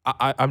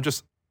 I'm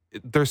just,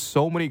 there's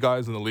so many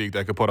guys in the league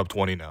that could put up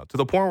 20 now, to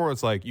the point where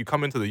it's like you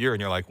come into the year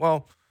and you're like,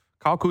 well,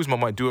 Kyle Kuzma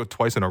might do it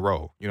twice in a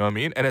row. You know what I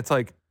mean? And it's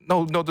like,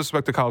 no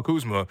disrespect to Kyle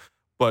Kuzma,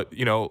 but,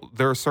 you know,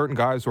 there are certain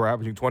guys who are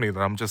averaging 20 that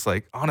I'm just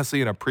like,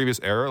 honestly, in a previous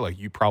era, like,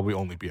 you probably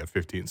only be at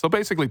 15. So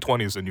basically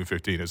 20 is the new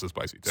 15 is a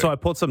spicy take. So I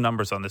pulled some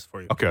numbers on this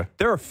for you. Okay.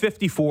 There are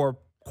 54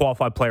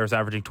 qualified players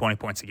averaging 20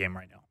 points a game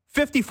right now.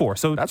 54.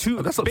 So that's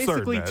basically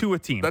absurd, man. 2 a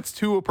team. That's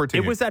 2 per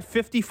team. It was at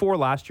 54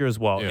 last year as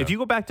well. Yeah. If you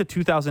go back to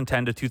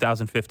 2010 to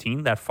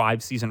 2015, that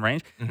 5-season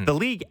range, the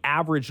league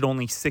averaged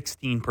only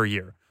 16 per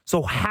year.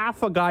 So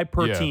half a guy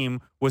per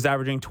team was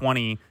averaging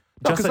 20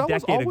 just a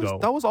decade ago.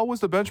 That was always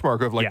the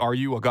benchmark of, like, are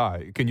you a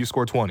guy? Can you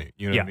score 20?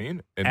 You know what I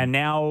mean? And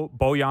now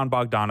Bojan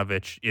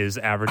Bogdanovic is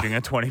averaging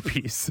a 20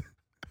 piece.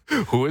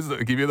 Who is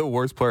give you the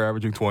worst player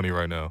averaging 20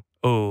 right now?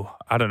 Oh,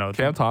 I don't know.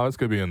 Cam Thomas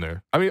could be in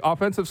there. I mean,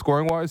 offensive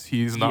scoring wise,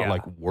 he's not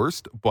like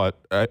worst, but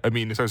I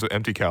mean, in terms of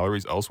empty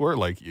calories elsewhere,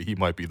 like, he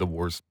might be the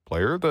worst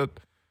player that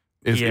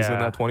is in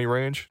that 20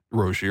 range.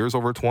 Rozier's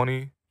over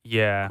 20.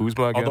 Yeah.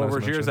 Kuzma again, although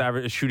Rozier's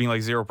average is shooting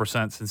like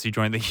 0% since he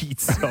joined the Heat,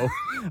 so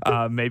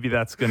maybe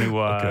that's going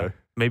to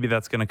maybe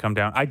that's going to come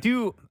down.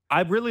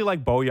 I really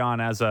like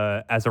Bojan as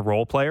a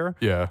role player.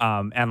 Yeah.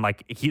 And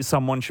like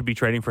someone should be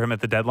trading for him at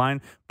the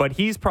deadline, but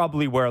he's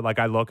probably where, like,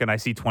 I look and I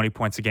see 20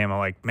 points a game. I'm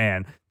like,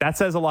 man, that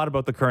says a lot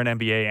about the current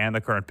NBA and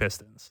the current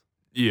Pistons.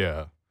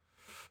 Yeah.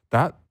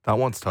 That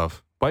one's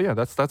tough. But yeah,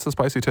 that's a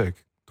spicy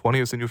take. 20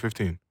 is the new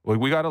 15. Like,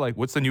 we got to, like,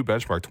 what's the new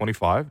benchmark?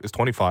 25? Is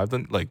 25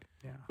 then, like,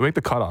 we make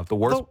the cutoff. The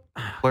worst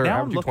player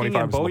averaging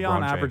 25 is LeBron James.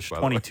 Bojan averaged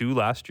 22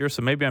 last year,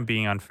 so maybe I'm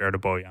being unfair to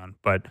Bojan,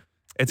 but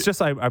it's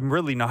just I'm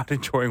really not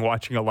enjoying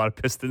watching a lot of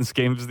Pistons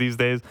games these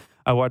days.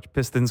 I watched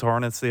Pistons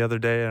Hornets the other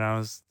day, and I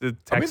was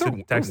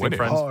texting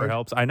friends for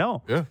helps. I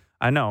know. Yeah.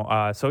 I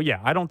know. So,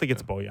 yeah, I don't think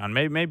it's Bojan.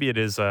 Maybe it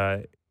is.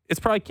 It's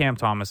probably Cam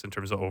Thomas in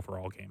terms of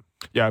overall game.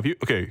 Yeah.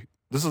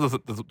 This is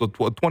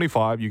the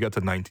 25, you get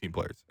to 19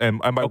 players. And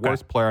by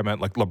worst player, I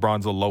meant, like,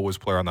 LeBron's the lowest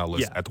player on that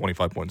list at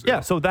 25 points. Yeah,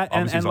 so that,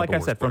 and like I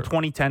said, from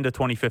 2010 to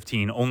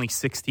 2015, only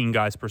 16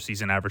 guys per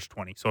season averaged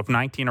 20. So if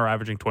 19 are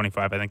averaging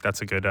 25, I think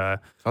that's a good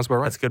sounds about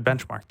right. That's a good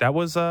benchmark. That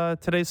was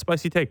today's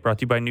Spicy Take, brought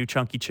to you by new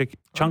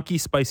Chunky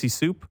Spicy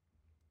Soup.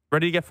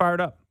 Ready to get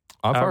fired up?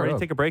 Ready to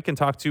take a break and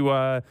talk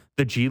to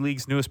the G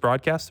League's newest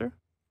broadcaster?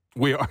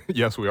 We are.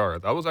 Yes, we are.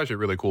 That was actually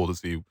really cool to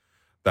see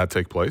that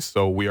take place.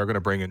 So we are going to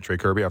bring in Trey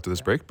Kirby after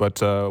this break,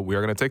 but we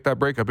are going to take that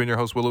break. I've been your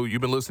host, Willow.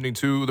 You've been listening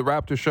to The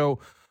Raptor Show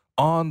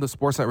on the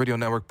Sportsnet Radio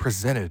Network,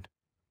 presented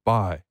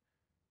by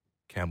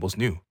Campbell's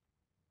new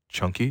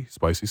Chunky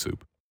Spicy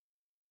Soup.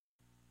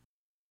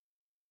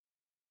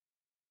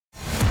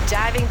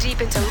 Diving deep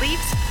into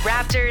Leafs,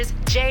 Raptors,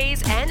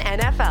 Jays, and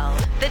NFL.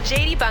 The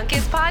JD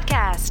Bunkus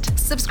Podcast.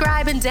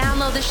 Subscribe and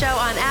download the show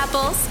on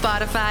Apple,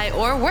 Spotify,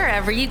 or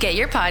wherever you get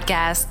your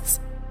podcasts.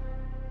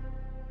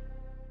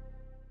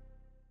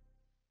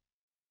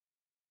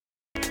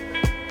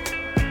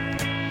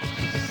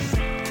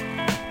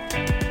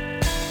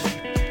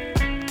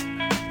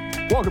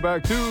 Welcome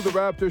back to the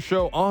Raptor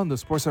Show on the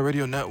Sportsnet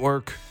Radio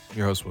Network. I'm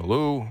your host,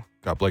 Willow.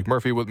 Got Blake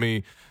Murphy with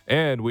me,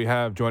 and we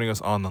have joining us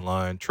on the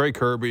line Trey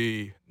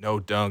Kirby, No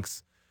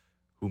Dunks,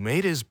 who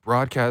made his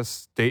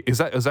broadcast. Is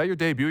that your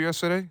debut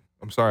yesterday?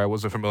 I'm sorry, I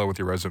wasn't familiar with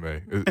your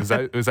resume. Is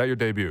that your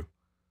debut?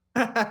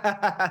 That's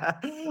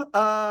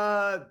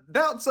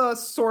a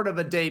sort of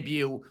a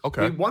debut.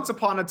 Okay. We once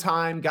upon a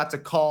time got to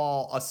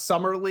call a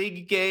summer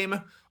league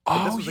game.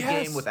 But this was a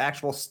game with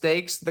actual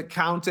stakes that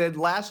counted.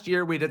 Last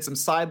year, we did some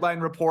sideline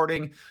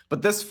reporting,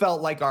 but this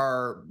felt like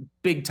our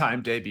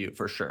big-time debut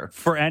for sure.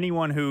 For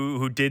anyone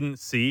who didn't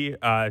see,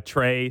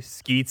 Trey,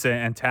 Skeets,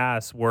 and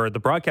Tass were the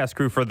broadcast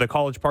crew for the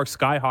College Park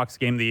Skyhawks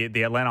game,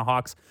 the Atlanta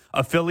Hawks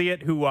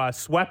affiliate who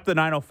swept the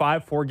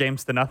 905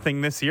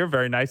 4-0 this year.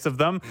 Very nice of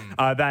them.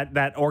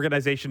 That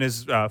organization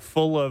is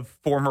full of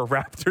former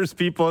Raptors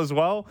people as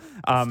well.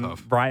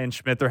 Brian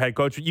Schmidt, their head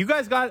coach. You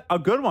guys got a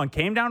good one.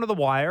 Came down to the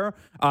wire.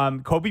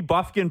 Kobe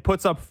Buffkin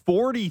puts up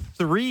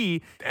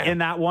 43 in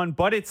that one,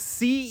 but it's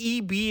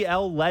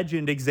CEBL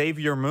legend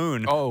Xavier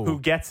Moon who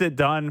gets it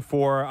done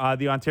for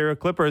the Ontario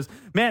Clippers.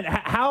 Man,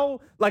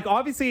 how, like,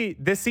 obviously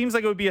this seems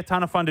like it would be a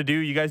ton of fun to do.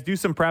 You guys do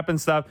some prep and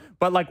stuff,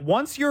 but like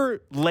once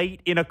you're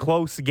late in a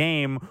close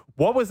game,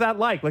 what was that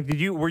like? Like,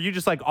 were you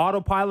just like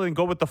autopilot and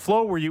go with the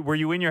flow? Were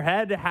you in your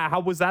head?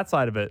 How was that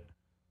side of it?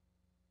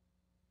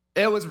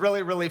 It was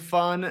really, really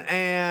fun.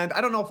 And I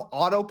don't know if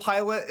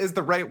autopilot is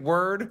the right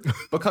word,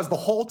 because the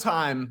whole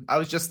time I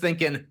was just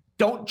thinking,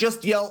 don't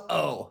just yell,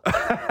 oh.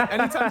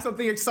 Anytime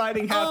something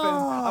exciting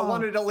happens, I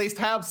wanted to at least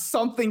have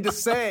something to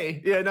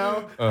say, you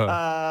know?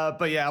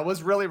 But yeah, it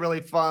was really,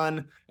 really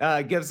fun.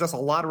 Gives us a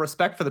lot of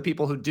respect for the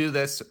people who do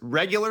this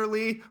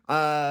regularly.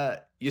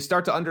 You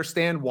start to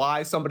understand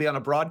why somebody on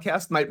a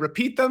broadcast might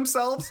repeat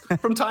themselves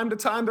from time to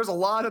time. There's a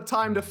lot of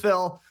time to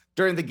fill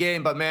during the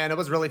game, but man, it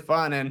was really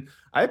fun. And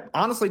I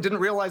honestly didn't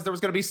realize there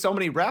was going to be so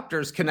many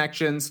Raptors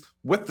connections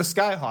with the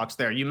Skyhawks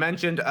there. You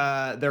mentioned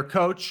their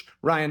coach,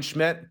 Ryan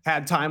Schmidt,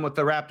 had time with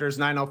the Raptors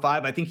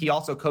 905. I think he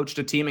also coached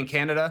a team in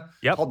Canada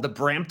called the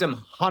Brampton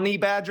Honey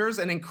Badgers,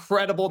 an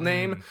incredible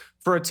name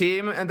for a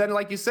team. And then,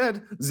 like you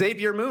said,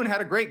 Xavier Moon had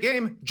a great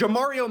game.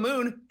 Jamario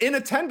Moon in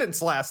attendance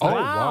last night.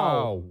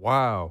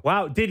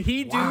 Wow. Did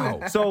he do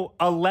so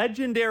a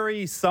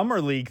legendary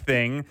summer league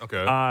thing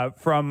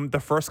from the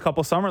first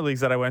couple summer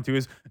leagues that I went to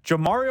is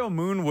Jamario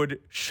Moon would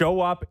show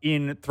up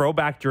in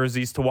throwback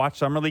jerseys to watch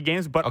summer league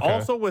games, but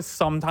also was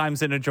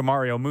sometimes in a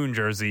Jamario Moon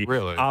jersey.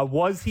 Really?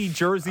 Was he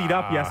jerseyed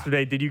up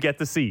yesterday? Did you get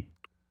to see?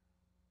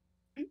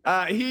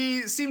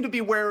 He seemed to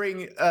be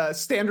wearing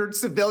standard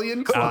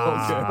civilian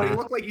clothes, but he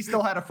looked like he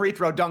still had a free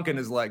throw dunk in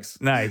his legs.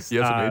 Nice. He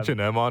has an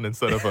H&M on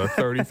instead of a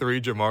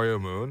 33 Jamario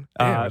Moon.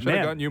 Damn, I should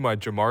have gotten you my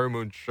Jamario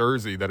Moon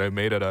jersey that I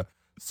made at a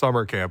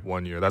summer camp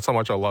one year. That's how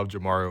much I love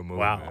Jamario Moon,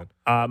 man.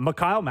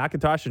 Mikhail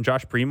McIntosh and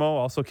Josh Primo,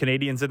 also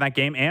Canadians in that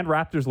game, and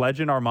Raptors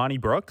legend Armani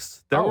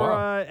Brooks.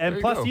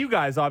 Plus you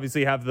guys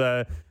obviously have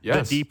the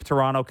deep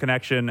Toronto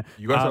connection.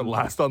 You guys are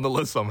last on the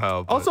list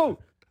somehow. But. Also,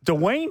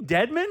 Dwayne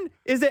Dedman?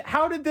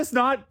 How did this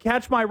not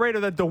catch my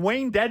radar that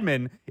Dwayne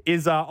Dedman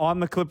is on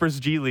the Clippers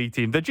G League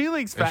team? The G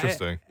League's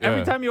interesting.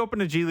 Every time you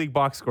open a G League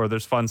box score,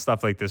 there's fun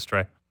stuff like this,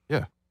 Trey.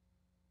 Yeah.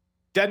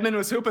 Dedman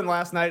was hooping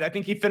last night. I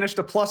think he finished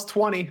a plus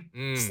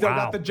 20. Still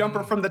got the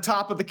jumper from the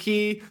top of the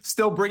key.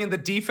 Still bringing the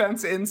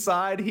defense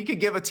inside. He could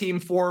give a team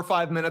 4 or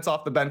 5 minutes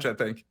off the bench, I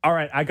think. All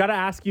right. I got to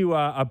ask you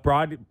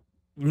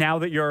now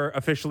that you're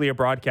officially a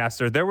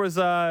broadcaster, there was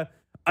an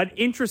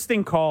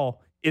interesting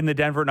call in the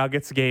Denver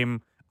Nuggets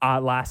game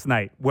last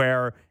night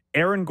where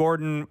Aaron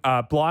Gordon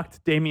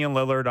blocked Damian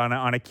Lillard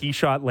on a key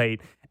shot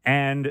late,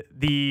 and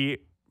the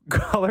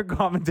color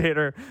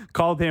commentator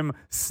called him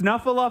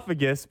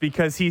Snuffleupagus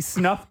because he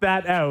snuffed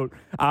that out.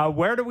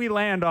 Where do we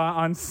land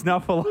on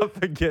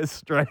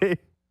Snuffleupagus, Trey?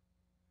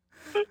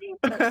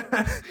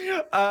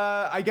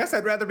 I guess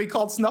I'd rather be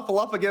called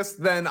Snuffleupagus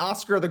than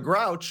Oscar the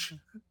Grouch,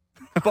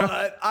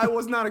 but I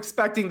was not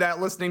expecting that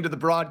listening to the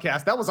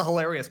broadcast. That was a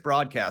hilarious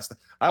broadcast.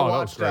 I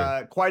watched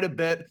quite a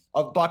bit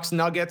of Bucks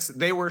Nuggets.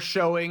 They were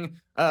showing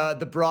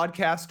the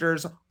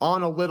broadcasters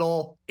on a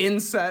little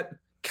inset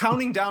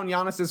counting down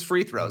Giannis's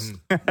free throws.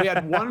 We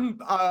had one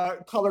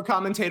color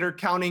commentator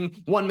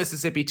counting 1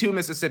 Mississippi, 2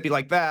 Mississippi,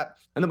 like that.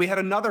 And then we had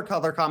another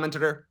color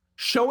commentator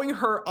showing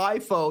her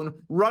iPhone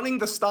running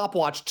the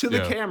stopwatch to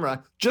the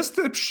camera just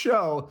to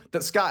show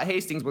that Scott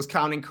Hastings was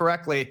counting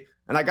correctly.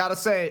 And I got to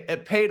say,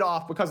 it paid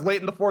off because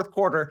late in the fourth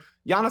quarter,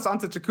 Giannis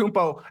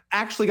Antetokounmpo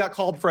actually got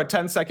called for a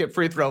 10-second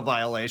free throw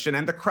violation,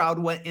 and the crowd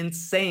went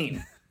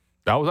insane.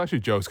 That was actually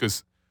jokes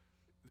because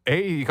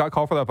he got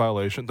called for that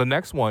violation. The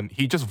next one,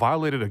 he just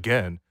violated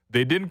again.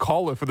 They didn't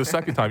call it for the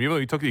second time, even though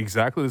he took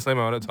exactly the same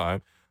amount of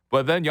time.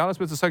 But then Giannis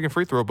missed the second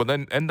free throw, but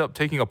then ended up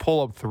taking a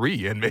pull-up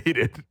 3 and made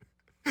it.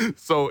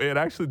 So it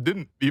actually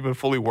didn't even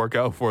fully work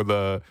out for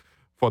the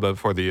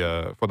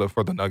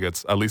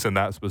Nuggets, at least in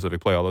that specific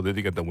play. Although they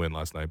did get the win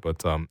last night.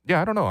 But I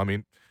don't know. I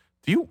mean,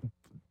 do you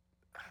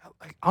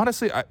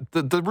honestly?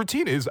 The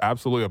routine is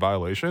absolutely a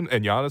violation,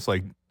 and Giannis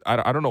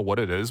I don't know what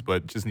it is,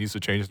 but just needs to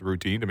change the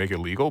routine to make it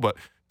legal. But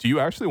do you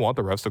actually want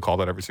the refs to call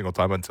that every single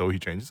time until he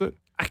changes it?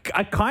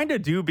 I kind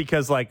of do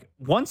because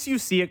once you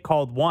see it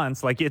called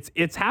once,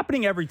 it's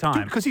happening every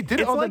time. Because he did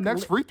it on the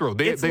next free throw.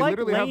 They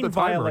literally have the timer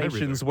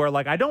violations where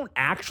I don't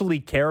actually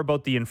care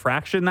about the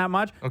infraction that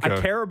much. Okay. I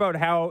care about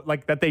how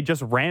that they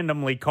just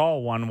randomly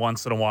call one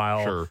once in a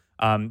while. Sure.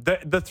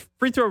 The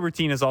free throw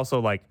routine is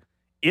also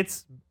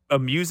it's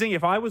amusing.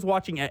 If I was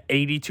watching an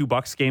 82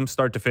 Bucks game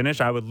start to finish,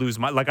 I would lose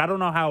my I don't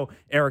know how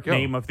Eric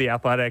Name of The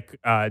Athletic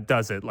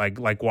does it,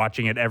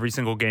 watching it every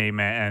single game,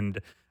 and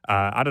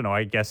I don't know,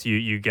 I guess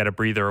you get a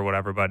breather or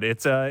whatever, but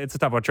it's a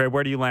tough one. Trey,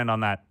 where do you land on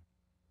that?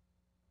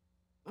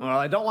 Well,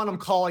 I don't want them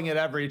calling it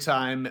every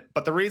time,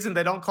 but the reason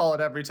they don't call it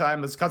every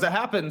time is because it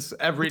happens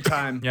every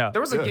time.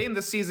 There was a game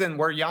this season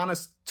where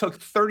Giannis took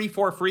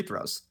 34 free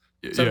throws.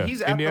 So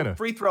he's at the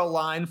free throw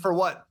line for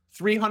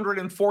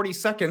 340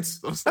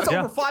 seconds. That's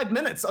over 5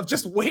 minutes of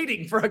just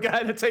waiting for a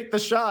guy to take the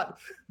shot.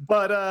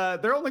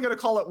 But they're only going to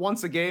call it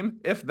once a game,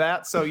 if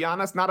that. So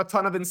Giannis, not a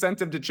ton of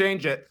incentive to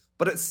change it,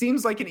 but it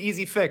seems like an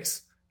easy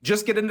fix.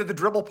 Just get into the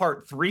dribble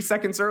part 3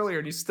 seconds earlier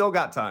and you still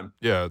got time.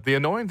 Yeah, the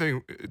annoying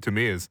thing to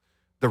me is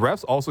the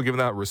refs also give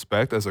that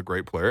respect as a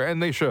great player,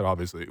 and they should,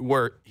 obviously,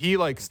 where he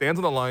stands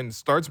on the line,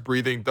 starts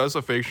breathing, does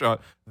a fake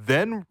shot,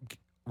 then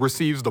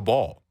receives the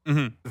ball.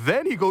 Mm-hmm.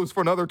 Then he goes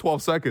for another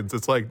 12 seconds.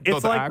 It's how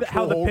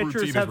the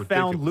pitchers have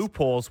found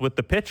loopholes with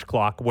the pitch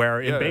clock, where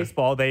in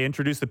baseball they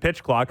introduce the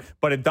pitch clock,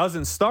 but it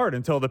doesn't start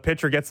until the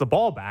pitcher gets the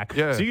ball back.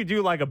 Yeah. So you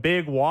do a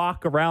big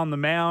walk around the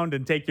mound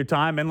and take your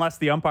time, unless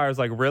the umpire's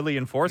really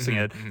enforcing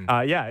it.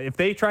 If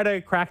they try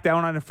to crack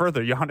down on it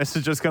further, Giannis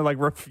is just going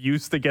to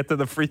refuse to get to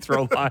the free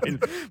throw line,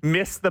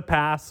 miss the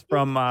pass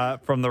from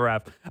the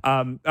ref.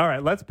 All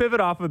right, let's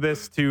pivot off of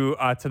this to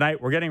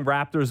tonight. We're getting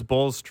Raptors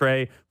Bulls,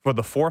 Trey, for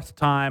the fourth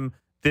time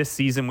this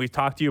season. We've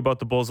talked to you about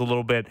the Bulls a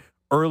little bit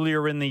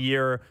earlier in the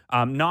year.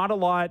 Not a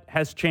lot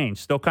has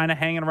changed. Still kind of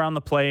hanging around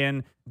the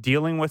play-in,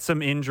 dealing with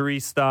some injury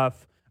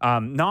stuff.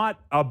 Not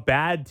a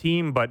bad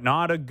team, but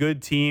not a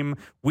good team.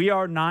 We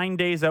are 9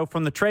 days out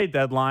from the trade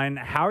deadline.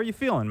 How are you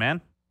feeling,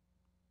 man?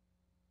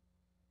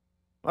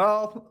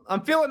 Well,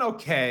 I'm feeling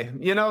okay.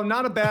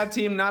 Not a bad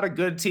team, not a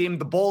good team.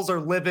 The Bulls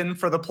are living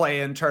for the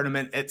play-in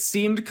tournament. It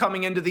seemed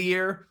coming into the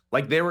year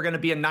like they were going to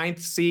be a 9th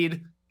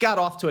seed. Got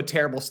off to a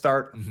terrible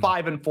start,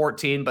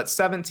 5-14, but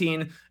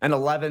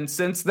 17-11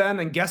 since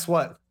then. And guess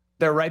what?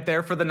 They're right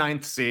there for the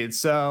 9th seed.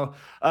 So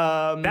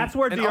that's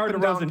where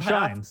DeRozan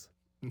shines.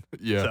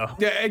 Yeah.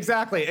 Yeah,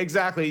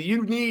 exactly.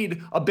 You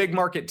need a big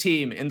market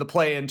team in the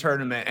play-in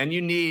tournament, and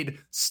you need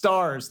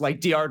stars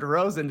like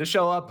DeRozan to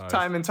show up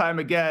time and time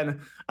again.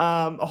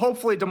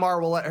 Hopefully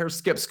DeMar will let her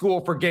skip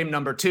school for game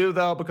number 2,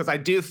 though, because I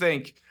do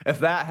think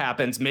if that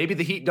happens, maybe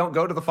the Heat don't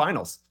go to the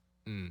finals.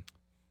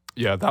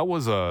 Yeah, that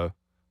was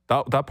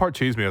that part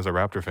chased me as a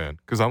Raptor fan,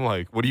 because I'm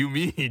like, what do you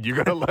mean? You're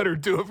going to let her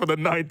do it for the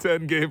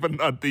 9-10 game, but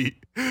not the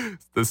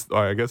the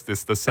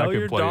second Tell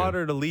your play-in.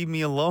 daughter to leave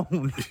me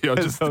alone. Yeah,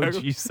 as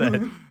OG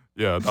said.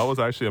 Yeah, that was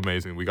actually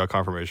amazing. We got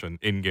confirmation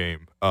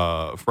in-game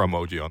from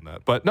OG on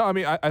that. But no, I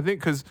mean, I think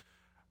because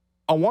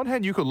on one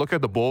hand, you could look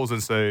at the Bulls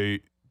and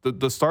say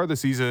the start of the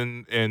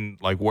season and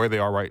like where they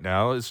are right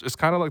now is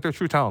kind of like their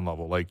true talent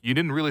level. Like, you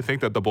didn't really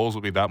think that the Bulls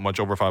would be that much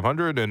over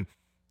 500, and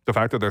the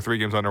fact that they're 3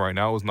 games under right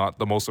now is not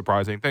the most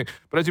surprising thing.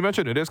 But as you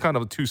mentioned, it is kind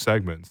of 2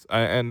 segments.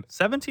 And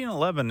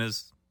 17-11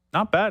 is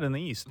not bad in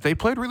the East. they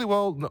played really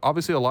well.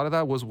 Obviously, a lot of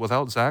that was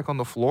without Zach on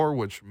the floor,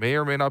 which may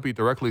or may not be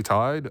directly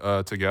tied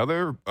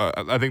together.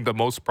 I think the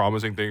most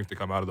promising thing to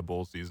come out of the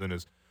Bulls season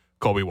is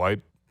Kobe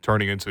White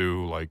turning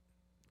into, like,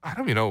 I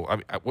don't even know. I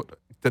mean,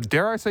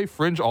 dare I say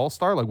fringe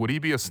all-star? Like, would he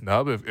be a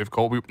snub if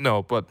Kobe?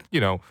 No, but,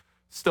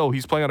 still,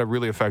 he's playing at a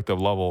really effective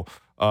level.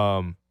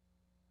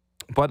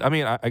 But, I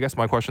mean, I guess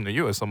my question to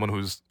you as someone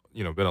who's,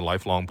 been a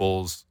lifelong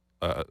Bulls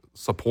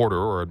supporter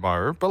or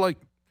admirer, but, like,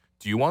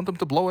 do you want them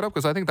to blow it up?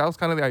 Because I think that was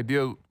kind of the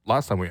idea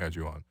last time we had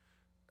you on.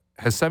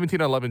 Has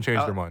 17-11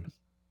 changed your mind?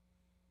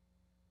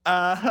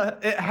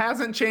 It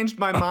hasn't changed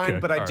my mind,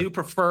 but I do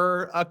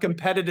prefer a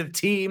competitive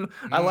team.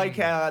 I like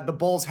the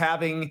Bulls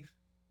having,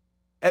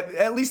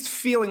 at least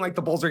feeling like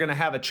the Bulls are going to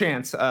have a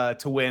chance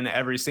to win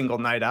every single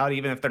night out,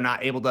 even if they're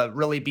not able to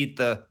really beat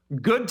the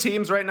good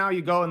teams right now.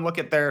 You go and look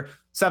at their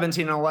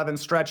 17-11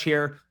 stretch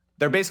here.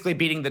 They're basically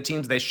beating the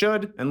teams they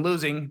should and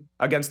losing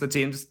against the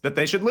teams that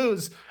they should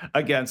lose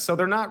against. So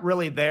they're not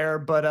really there,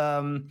 but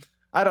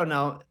I don't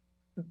know.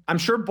 I'm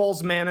sure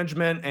Bulls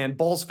management and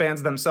Bulls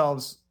fans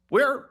themselves,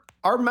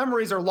 our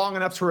memories are long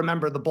enough to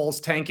remember the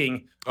Bulls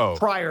tanking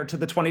prior to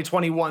the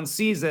 2021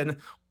 season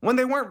when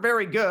they weren't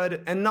very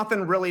good and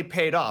nothing really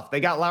paid off. They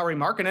got Lauri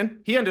Markkanen.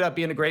 He ended up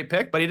being a great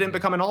pick, but he didn't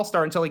become an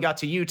all-star until he got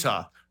to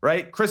Utah,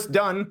 right? Chris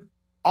Dunn,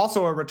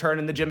 also a return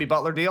in the Jimmy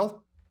Butler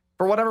deal.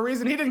 For whatever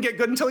reason, he didn't get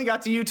good until he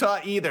got to Utah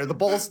either. The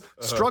Bulls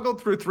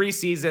struggled through 3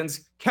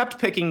 seasons, kept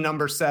picking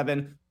number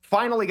 7,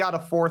 finally got a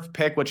 4th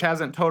pick, which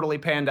hasn't totally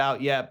panned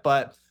out yet,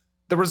 but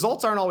the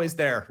results aren't always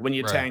there when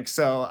you tank.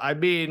 So, I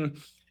mean,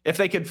 if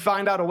they could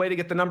find out a way to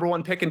get the number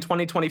 1 pick in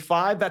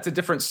 2025, that's a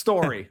different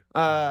story.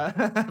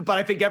 But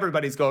I think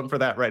everybody's going for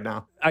that right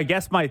now. I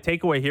guess my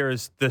takeaway here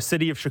is the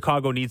city of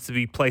Chicago needs to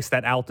be placed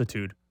at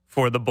altitude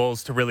for the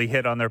Bulls to really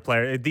hit on their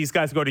player. These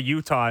guys go to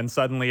Utah and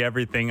suddenly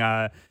everything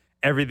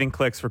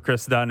clicks for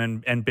Chris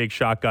Dunn and Big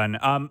Shotgun.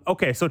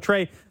 Okay, so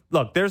Trey,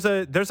 look, there's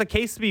a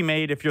case to be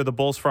made if you're the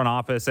Bulls front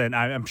office, and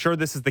I'm sure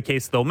this is the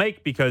case they'll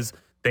make because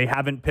they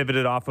haven't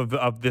pivoted off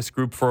of this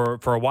group for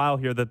a while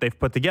here that they've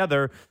put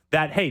together,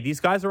 that, hey, these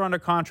guys are under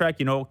contract,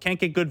 can't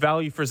get good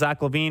value for Zach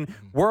LaVine.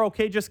 We're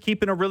okay just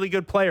keeping a really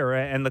good player,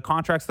 and the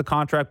contract's the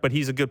contract, but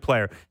he's a good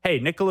player. Hey,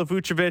 Nikola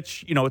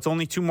Vucevic, it's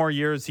only 2 more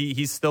years.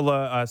 He's still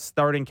a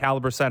starting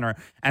caliber center,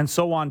 and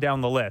so on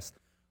down the list.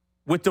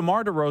 With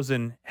DeMar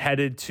DeRozan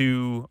headed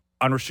to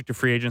unrestricted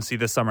free agency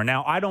this summer.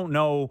 Now, I don't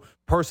know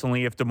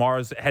personally if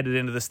DeMar's headed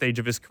into the stage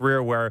of his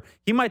career where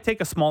he might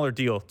take a smaller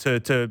deal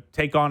to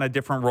take on a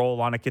different role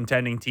on a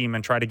contending team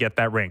and try to get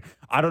that ring.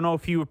 I don't know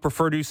if he would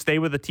prefer to stay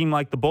with a team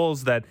like the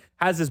Bulls that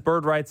has his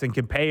bird rights and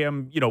can pay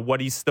him,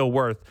 what he's still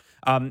worth.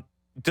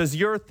 Does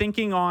your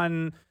thinking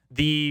on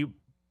the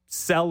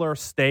sell or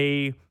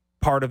stay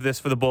part of this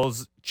for the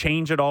Bulls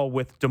change at all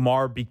with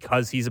DeMar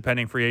because he's a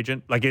pending free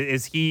agent? Like,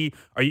 do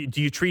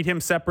you treat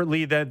him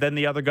separately than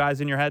the other guys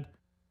in your head?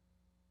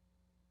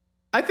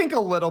 I think a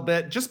little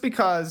bit, just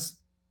because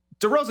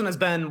DeRozan has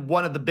been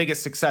one of the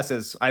biggest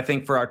successes, I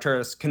think, for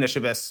Arturas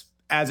Karnisovas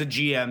as a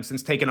GM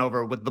since taking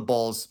over with the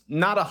Bulls.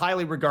 Not a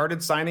highly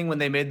regarded signing when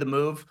they made the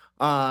move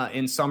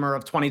in summer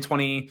of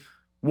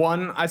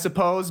 2021, I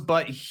suppose,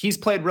 but he's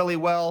played really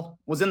well,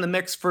 was in the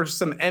mix for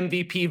some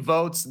MVP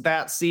votes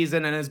that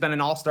season, and has been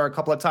an all-star a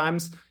couple of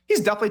times.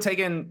 He's definitely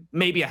taken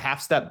maybe a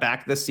half step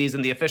back this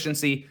season. The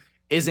efficiency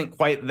isn't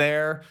quite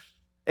there.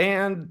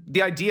 And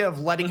the idea of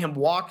letting him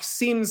walk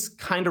seems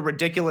kind of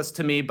ridiculous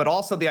to me, but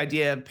also the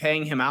idea of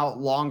paying him out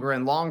longer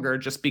and longer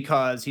just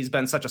because he's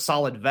been such a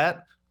solid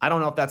vet. I don't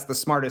know if that's the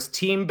smartest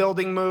team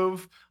building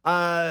move.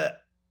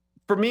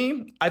 For for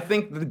me, I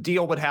think the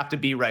deal would have to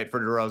be right for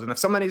DeRozan. If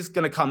somebody's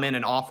going to come in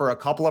and offer a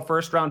couple of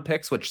first-round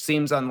picks, which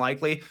seems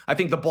unlikely, I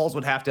think the Bulls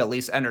would have to at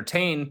least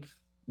entertain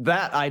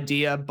that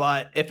idea.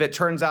 But if it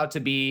turns out to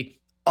be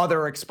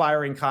other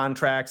expiring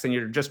contracts and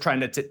you're just trying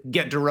to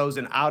get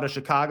DeRozan out of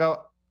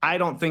Chicago, I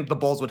don't think the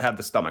Bulls would have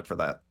the stomach for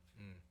that.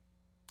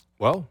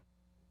 Well,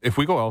 if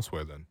we go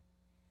elsewhere then,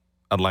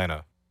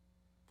 Atlanta.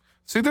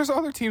 See, there's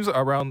other teams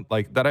around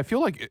like that. I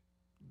feel like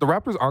the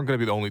Raptors aren't going to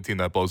be the only team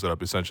that blows it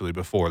up essentially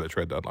before the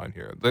trade deadline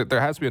here. There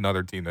has to be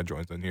another team that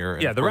joins in here.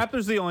 Yeah, the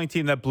Raptors are the only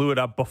team that blew it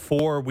up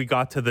before we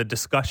got to the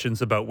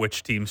discussions about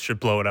which teams should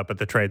blow it up at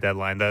the trade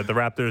deadline. The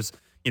Raptors,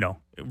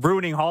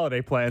 ruining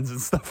holiday plans and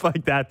stuff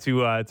like that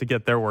to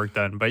get their work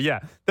done. But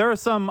yeah, there are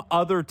some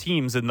other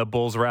teams in the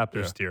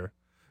Bulls-Raptors tier.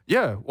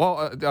 Yeah,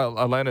 well,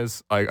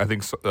 Atlanta's, I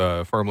think,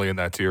 firmly in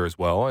that tier as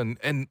well.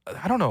 And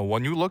I don't know,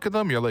 when you look at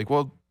them, you're like,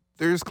 well,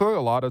 there's clearly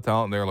a lot of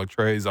talent there. Like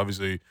Trey's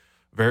obviously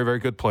very, very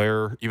good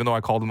player, even though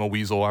I called him a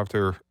weasel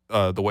after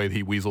the way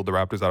he weaseled the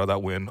Raptors out of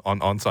that win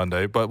on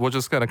Sunday. But we'll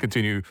just kind of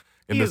continue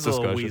in this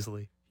discussion. He is a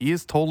little Weasley. He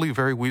is totally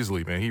very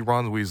Weasley, man. He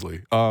runs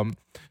Weasley.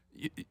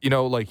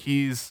 Like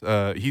he's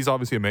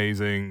obviously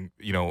amazing,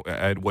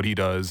 at what he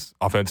does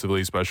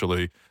offensively,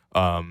 especially.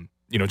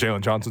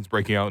 Jalen Johnson's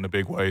breaking out in a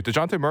big way.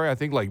 DeJounte Murray, I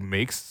think, like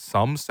makes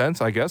some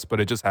sense, I guess, but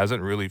it just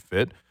hasn't really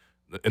fit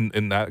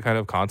in that kind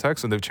of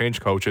context. And they've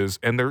changed coaches,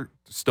 and they're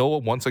still,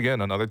 once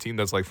again, another team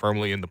that's like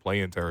firmly in the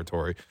play-in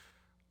territory.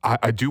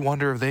 I do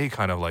wonder if they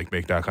kind of like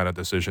make that kind of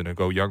decision and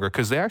go younger,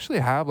 because they actually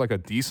have like a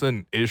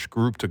decent-ish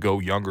group to go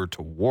younger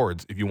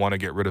towards if you want to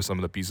get rid of some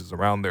of the pieces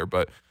around there.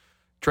 But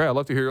Trey, I'd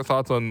love to hear your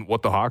thoughts on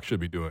what the Hawks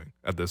should be doing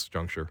at this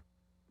juncture.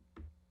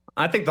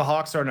 I think the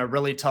Hawks are in a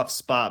really tough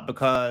spot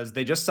because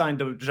they just signed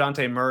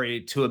DeJounte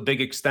Murray to a big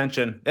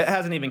extension. It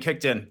hasn't even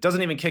kicked in.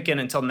 Doesn't even kick in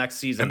until next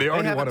season. And they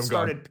already want him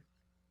gone.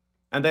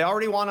 And they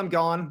already want him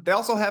gone. They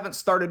also haven't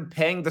started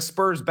paying the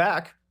Spurs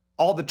back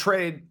all the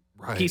trade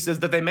pieces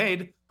that they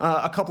made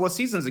a couple of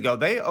seasons ago.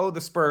 They owe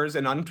the Spurs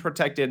an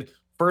unprotected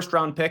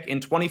first-round pick in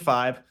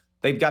 25.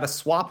 They've got a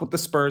swap with the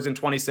Spurs in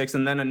 26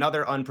 and then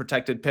another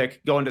unprotected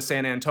pick going to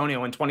San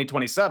Antonio in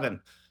 2027.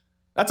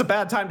 That's a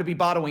bad time to be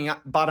bottoming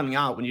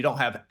out when you don't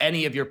have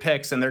any of your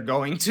picks and they're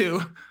going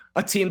to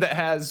a team that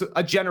has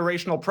a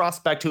generational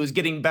prospect who is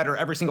getting better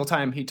every single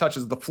time he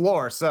touches the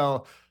floor.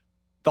 So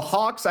the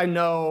Hawks, I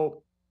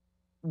know,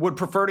 would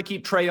prefer to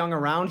keep Trae Young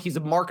around. He's a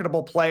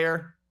marketable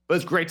player. It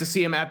was great to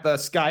see him at the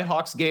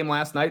Skyhawks game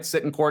last night,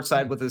 sitting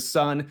courtside with his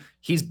son.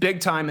 He's big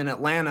time in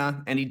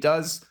Atlanta, and he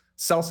does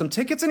sell some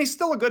tickets, and he's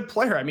still a good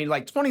player. I mean,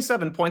 like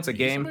 27 points a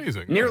game,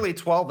 amazing, nearly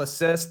 12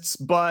 assists,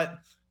 but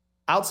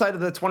outside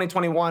of the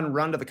 2021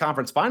 run to the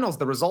conference finals,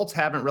 the results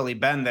haven't really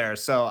been there.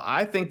 So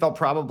I think they'll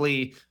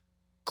probably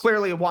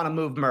clearly want to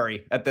move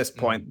Murray at this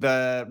point.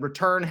 The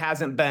return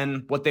hasn't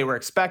been what they were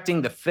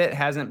expecting. The fit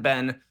hasn't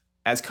been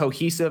as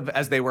cohesive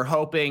as they were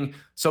hoping.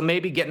 So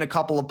maybe getting a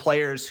couple of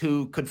players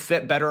who could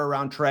fit better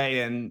around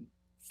Trae and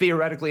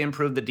theoretically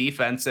improve the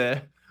defense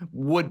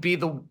would be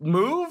the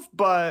move,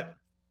 but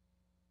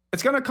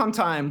it's going to come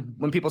time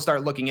when people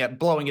start looking at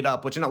blowing it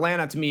up, which in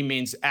Atlanta to me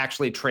means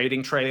actually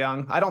trading Trae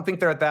Young. I don't think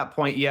they're at that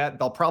point yet.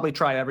 They'll probably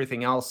try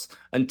everything else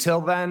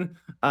until then.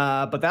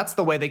 But that's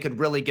the way they could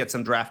really get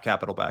some draft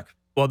capital back.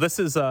 Well, this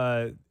is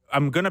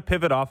I'm going to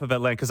pivot off of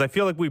Atlanta because I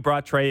feel like we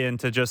brought Trae in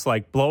to just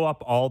like blow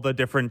up all the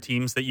different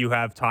teams that you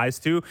have ties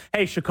to.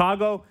 Hey,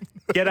 Chicago,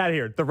 get out of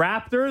here. The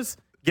Raptors,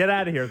 get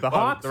out of here. The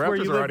Hawks, the Raptors where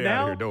you are live already now,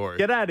 out of here, don't worry.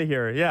 get out of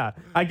here. Yeah.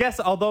 I guess,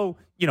 although,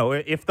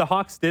 if the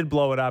Hawks did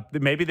blow it up,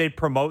 maybe they'd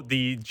promote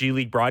the G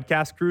League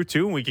broadcast crew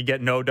too, and we could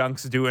get No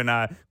Dunks doing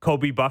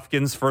Kobe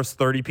Buffkin's first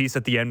 30 piece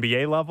at the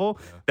NBA level.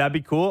 Yeah. That'd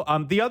be cool.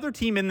 The other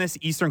team in this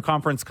Eastern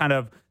Conference kind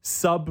of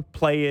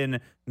sub-play-in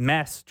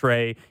mess,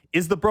 Trey,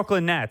 is the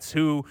Brooklyn Nets,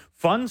 who,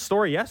 fun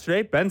story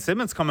yesterday, Ben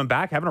Simmons coming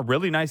back, having a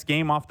really nice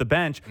game off the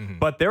bench,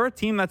 but they're a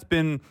team that's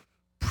been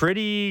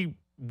pretty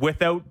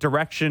without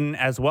direction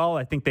as well.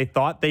 I think they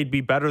thought they'd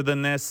be better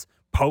than this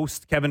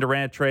post Kevin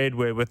Durant trade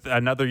with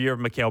another year of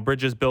Mikal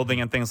Bridges building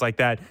and things like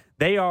that.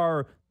 They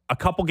are a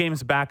couple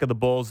games back of the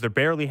Bulls. They're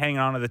barely hanging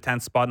on to the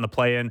 10th spot in the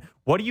play-in.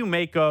 What do you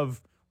make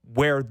of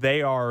where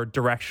they are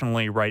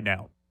directionally right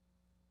now?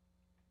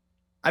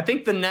 I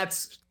think the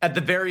Nets, at the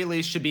very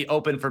least, should be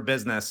open for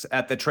business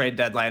at the trade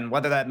deadline,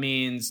 whether that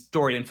means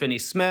Dorian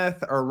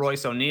Finney-Smith or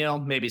Royce O'Neal.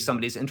 Maybe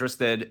somebody's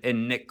interested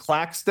in Nick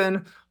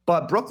Claxton.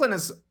 But Brooklyn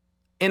is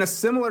in a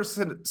similar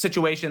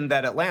situation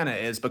that Atlanta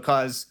is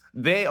because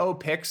they owe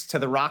picks to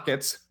the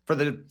Rockets for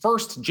the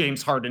first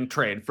James Harden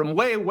trade from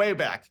way, way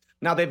back.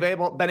 Now, they've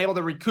been able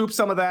to recoup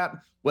some of that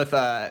with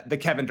the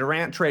Kevin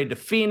Durant trade to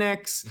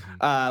Phoenix,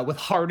 with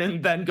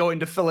Harden then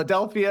going to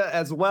Philadelphia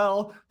as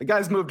well. The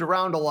guy's moved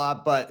around a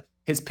lot, but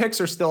his picks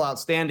are still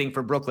outstanding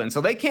for Brooklyn.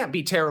 So they can't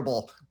be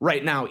terrible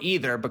right now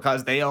either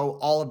because they owe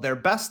all of their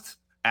best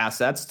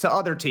assets to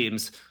other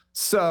teams.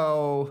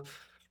 So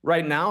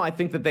right now, I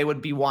think that they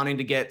would be wanting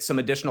to get some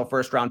additional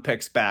first-round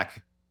picks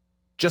back,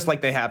 just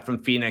like they have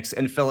from Phoenix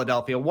and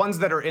Philadelphia, ones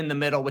that are in the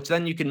middle, which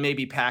then you can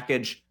maybe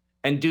package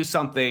and do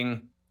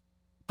something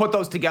put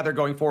those together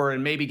going forward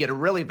and maybe get a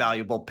really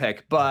valuable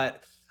pick.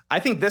 But I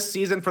think this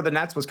season for the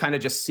Nets was kind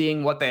of just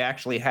seeing what they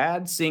actually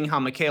had, seeing how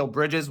Mikal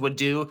Bridges would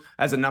do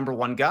as a number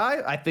one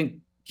guy. I think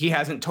he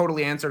hasn't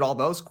totally answered all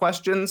those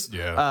questions,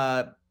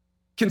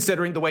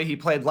 considering the way he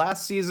played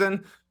last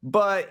season.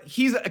 But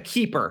he's a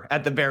keeper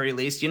at the very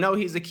least.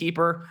 He's a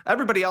keeper.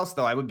 Everybody else,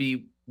 though, I would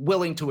be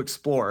willing to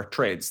explore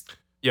trades.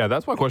 Yeah,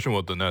 that's my question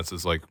with the Nets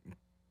is, like,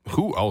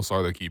 who else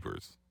are the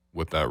keepers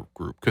with that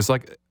group? Because,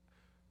 like,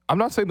 I'm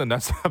not saying the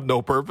Nets have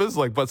no purpose,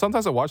 like, but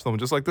sometimes I watch them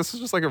just like, this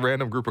is just like a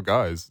random group of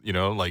guys,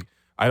 like,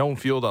 I don't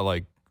feel that,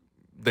 like,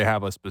 they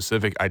have a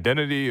specific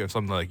identity or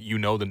something like,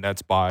 the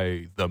Nets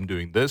by them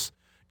doing this.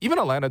 Even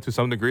Atlanta to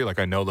some degree, like,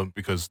 I know them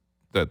because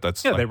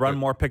that's they run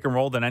more pick and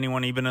roll than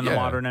anyone even in the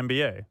modern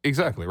NBA.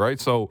 Exactly, right?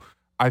 So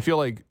I feel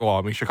like,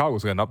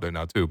 Chicago's getting up there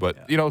now too, but,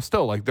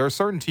 still, like, there are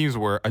certain teams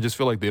where I just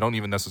feel like they don't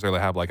even necessarily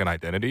have, like, an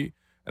identity.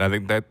 And I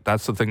think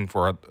that's the thing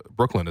for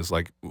Brooklyn is,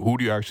 like, who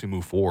do you actually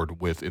move forward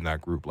with in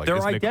that group? Like, their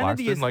is Nick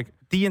identity Claxton, is like,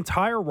 the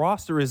entire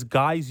roster is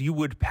guys you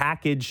would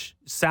package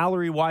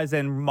salary-wise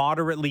and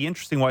moderately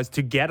interesting-wise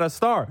to get a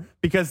star,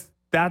 because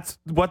that's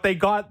what they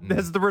got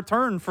as the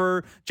return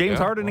for James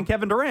Harden and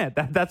Kevin Durant.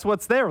 That's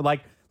what's there.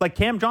 Like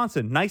Cam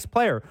Johnson, nice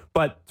player,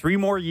 but 3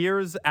 more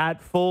years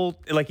at full,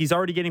 like, he's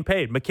already getting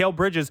paid. Mikal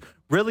Bridges,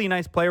 really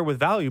nice player with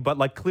value, but,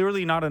 like,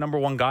 clearly not a number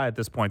one guy at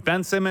this point.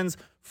 Ben Simmons,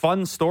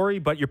 fun story,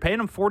 but you're paying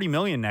him $40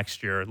 million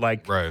next year.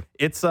 Like, right.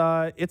 It's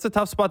a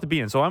tough spot to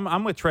be in. So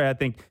I'm with Trey. I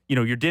think,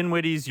 your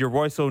Dinwiddies, your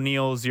Royce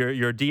O'Neals,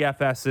 your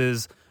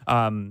DFSs,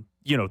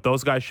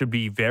 those guys should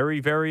be very,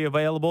 very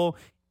available.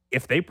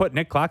 If they put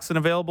Nick Claxton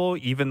available,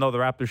 even though the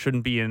Raptors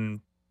shouldn't be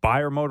in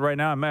buyer mode right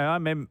now, I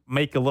may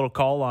make a little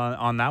call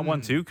on that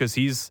one too, because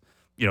he's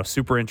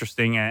super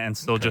interesting and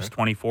still just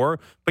 24.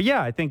 But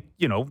yeah, I think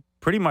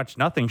pretty much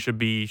nothing should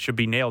be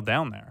nailed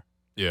down there.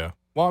 Yeah.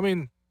 Well, I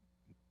mean,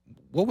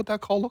 what would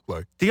that call look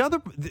like?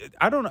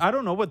 I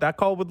don't know what that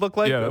call would look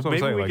like. Yeah, that's what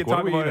maybe I'm saying. we Like, could what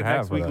talk do we about it even next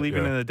have week, for that?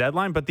 leaving in the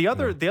deadline. But the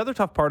other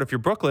tough part, if you're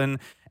Brooklyn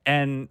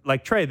and,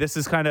 like, Trey, this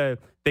is kind of,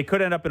 they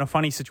could end up in a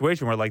funny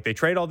situation where, like, they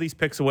trade all these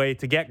picks away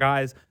to get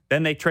guys,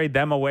 then they trade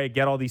them away,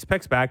 get all these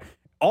picks back.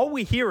 All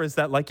we hear is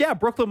that, like,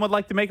 Brooklyn would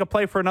like to make a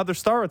play for another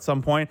star at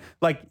some point.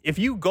 Like, if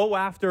you go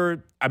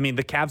after,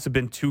 the Cavs have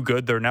been too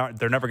good. They're never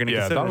going to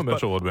consider Donovan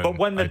Mitchell would have been But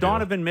when the ideal.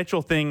 Donovan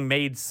Mitchell thing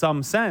made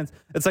some sense,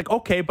 it's like,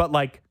 okay, but,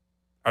 like,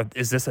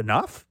 is this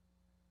enough?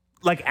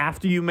 Like,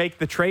 after you make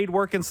the trade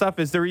work and stuff,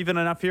 is there even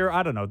enough here?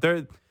 I don't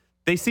know.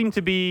 They seem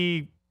to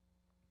be,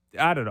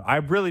 I don't know. I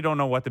really don't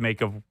know what to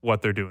make of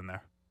what they're doing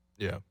there.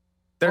 Yeah.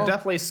 They're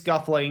definitely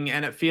scuffling,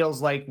 and it feels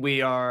like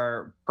we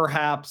are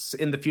perhaps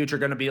in the future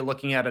going to be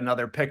looking at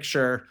another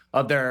picture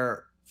of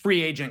their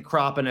free agent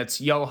crop, and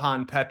it's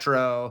Johan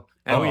Petro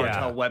and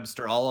Martell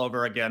Webster all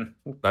over again.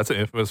 That's an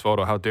infamous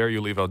photo. How dare you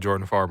leave out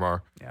Jordan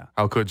Farmar? Yeah.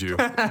 How could you?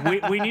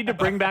 We need to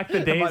bring back the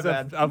days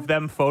of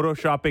them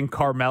photoshopping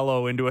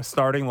Carmelo into a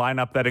starting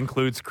lineup that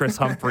includes Chris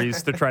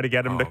Humphries to try to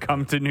get him to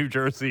come to New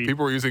Jersey.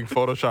 People were using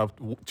Photoshop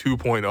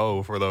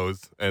 2.0 for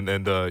those. And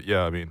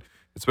I mean,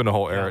 it's been a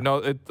whole era. No,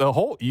 the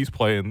whole East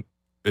play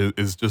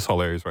is just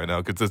hilarious right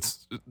now because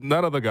it's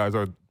none of the guys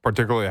are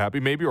particularly happy.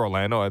 Maybe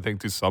Orlando, I think,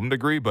 to some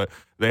degree, but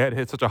they had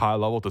hit such a high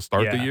level to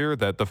start the year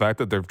that the fact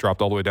that they've dropped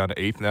all the way down to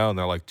 8th now and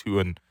they're like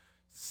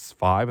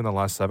 2-5 in the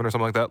last 7 or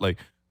something like that. Like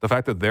the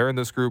fact that they're in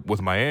this group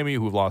with Miami,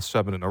 who've lost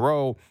 7 in a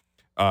row,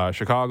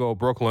 Chicago,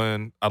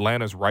 Brooklyn,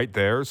 Atlanta's right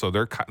there, so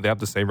they have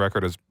the same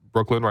record as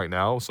Brooklyn right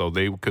now, so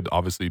they could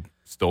obviously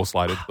still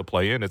slide into the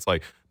play-in. It's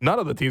like none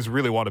of the teams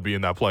really want to be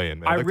in that play-in,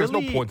 man. Like, there's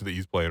no point to the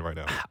East play-in right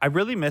now. I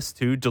really miss,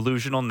 too,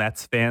 delusional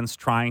Nets fans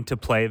trying to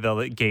play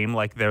the game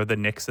like they're the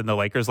Knicks and the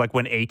Lakers. Like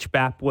when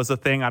HBAP was a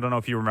thing. I don't know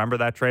if you remember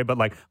that, Trey, but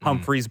like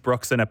Humphries,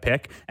 Brooks, and a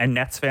pick, and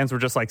Nets fans were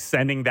just like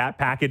sending that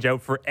package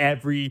out for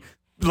every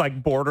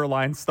like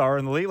borderline star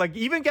in the league. Like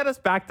even get us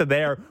back to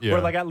there where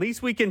like at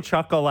least we can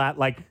chuckle at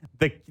like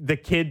the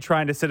kid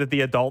trying to sit at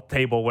the adult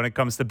table when it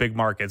comes to big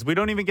markets. We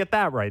don't even get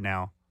that right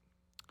now.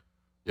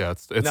 Yeah,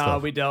 it's no,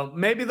 tough. we don't.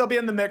 Maybe they'll be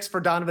in the mix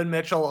for Donovan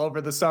Mitchell over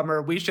the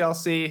summer. We shall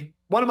see.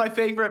 One of my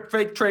favorite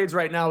fake trades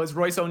right now is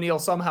Royce O'Neal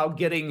somehow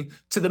getting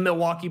to the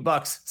Milwaukee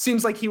Bucks.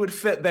 Seems like he would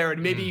fit there,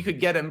 and maybe you could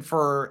get him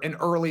for an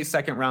early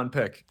 2nd-round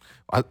pick.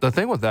 The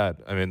thing with that,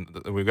 I mean,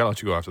 we've got to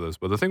let you go after this,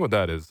 but the thing with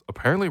that is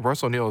apparently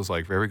Royce O'Neal is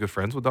like very good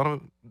friends with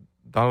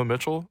Donovan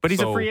Mitchell. But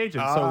he's a free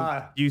agent,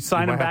 so you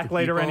sign him back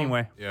later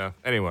anyway. Yeah,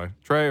 anyway.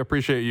 Trey,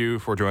 appreciate you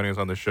for joining us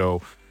on the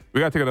show. We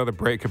got to take another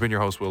break. I've been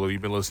your host, Willow.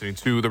 You've been listening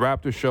to The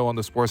Raptors Show on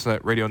the Sportsnet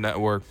Radio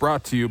Network,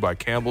 brought to you by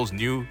Campbell's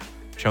new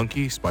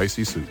Chunky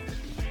Spicy Soup.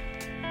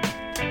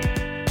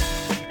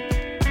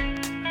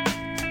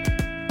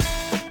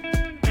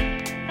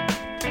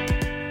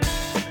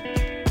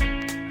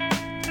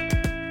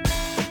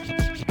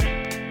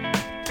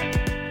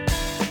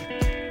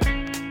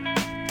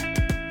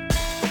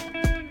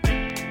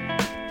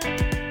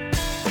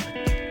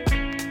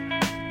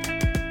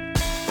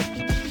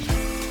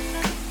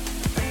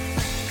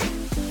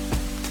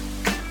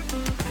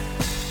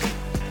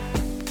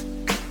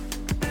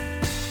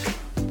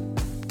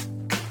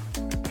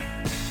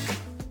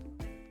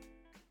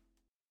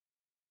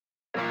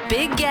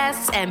 big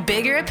guests and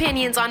bigger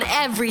opinions on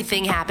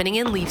everything happening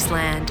in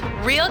Leafsland.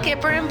 Real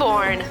Kipper and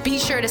Bourne. Be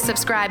sure to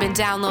subscribe and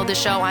download the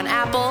show on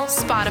Apple,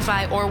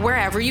 Spotify, or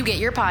wherever you get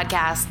your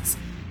podcasts.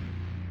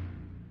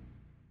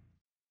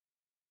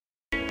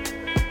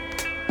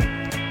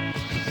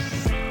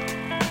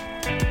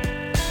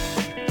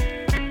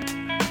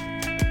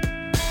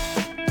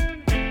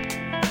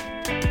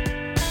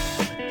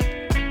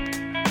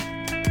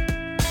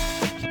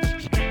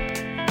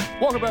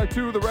 Welcome back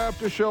to the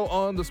Raptor Show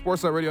on the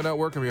Sportsnet Radio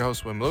Network. I'm your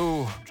host, Wim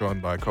Lou,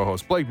 joined by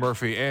co-host Blake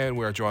Murphy, and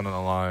we are joined on the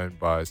line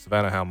by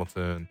Savannah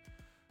Hamilton.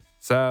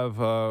 Sav,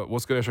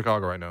 what's good in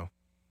Chicago right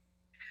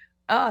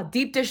now?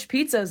 Deep dish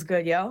pizza is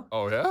good, yo.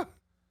 Oh, yeah?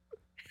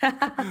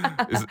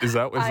 Is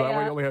that why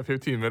you only have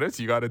 15 minutes?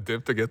 You got a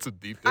dip to get some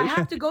deep dish? I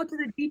have to go to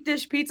the deep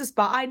dish pizza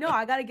spot. I know.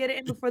 I got to get it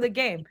in before the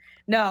game.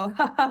 No,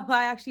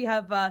 I actually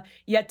have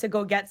yet to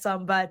go get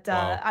some, but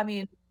Wow. I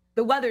mean,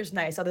 the weather's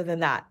nice other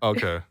than that.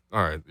 Okay.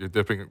 All right. You're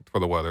dipping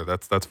for the weather.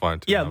 That's fine,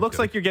 too. Yeah, No, it looks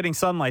like you're getting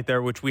sunlight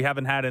there, which we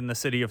haven't had in the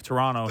city of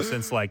Toronto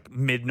since like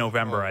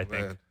mid-November, Oh, I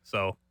think. man.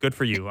 So good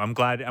for you. I'm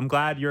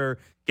glad you're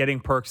getting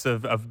perks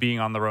of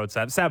being on the road.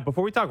 Sav,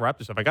 before we talk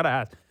Raptor stuff, I got to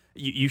ask.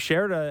 You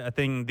shared a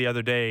thing the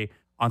other day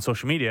on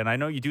social media, and I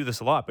know you do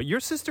this a lot, but your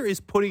sister is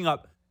putting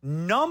up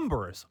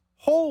numbers.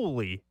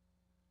 Holy.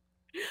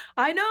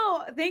 I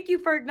know. Thank you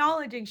for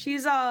acknowledging.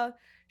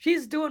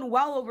 She's doing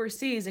well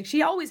overseas. Like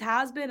she always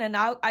has been, and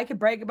I could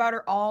brag about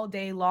her all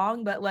day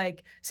long. But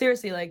like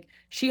seriously, like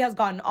she has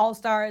gotten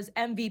all-stars,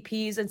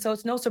 MVPs, and so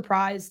it's no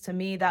surprise to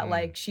me that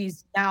like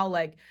she's now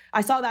like I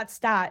saw that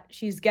stat.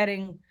 She's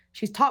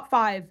top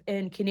 5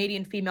 in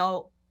Canadian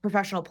female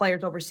professional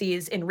players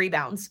overseas in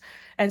rebounds,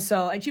 and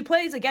she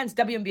plays against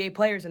WNBA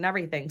players and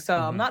everything. So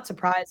I'm not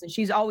surprised, and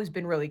she's always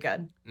been really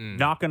good.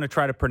 Not going to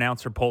try to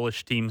pronounce her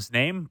Polish team's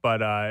name,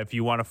 but if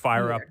you want to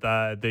fire up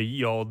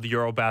the old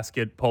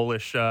Eurobasket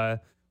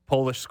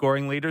Polish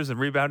scoring leaders and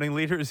rebounding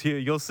leaders,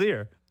 you'll see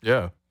her.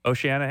 Yeah.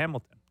 Oceana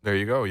Hamilton. There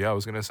you go. Yeah, I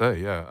was going to say,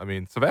 yeah. I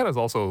mean, Savannah's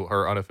also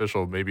her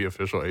unofficial, maybe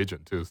official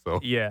agent, too. So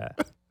Yeah.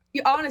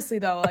 Honestly,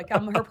 though, like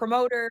I'm her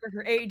promoter,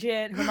 her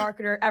agent, her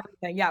marketer,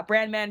 everything. Yeah,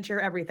 brand manager,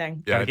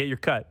 everything. yeah, Gotta get your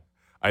cut.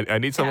 I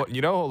need someone,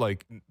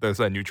 like there's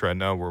that new trend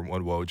now where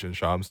when Woj and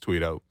Shams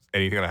tweet out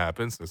anything that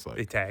happens, it's like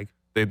They tag.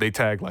 they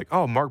tag like,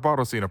 oh, Mark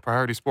Bartlestein of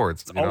Priority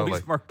Sports. It's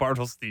always Mark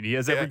Bartlestein. He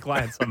has every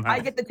client somehow. I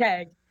get the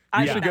tag.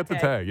 You should get the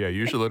tag. Yeah,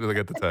 you should literally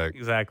get the tag.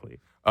 Exactly.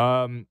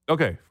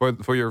 Okay,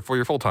 for your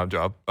full-time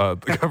job to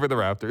cover the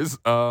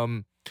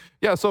Raptors.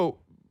 Yeah, so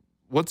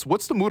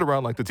what's the mood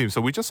around like the team? So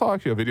we just saw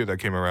actually a video that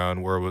came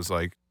around where it was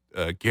like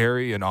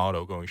Gary and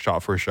Otto going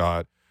shot for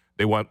shot.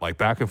 They went like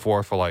back and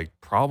forth for like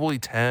probably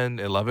 10,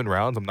 11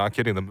 rounds. I'm not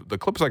kidding. The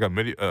clip's like a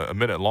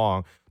minute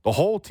long. The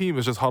whole team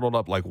is just huddled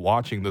up like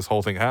watching this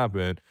whole thing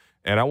happen.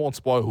 And I won't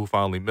spoil who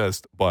finally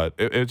missed, but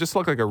it just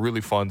looked like a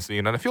really fun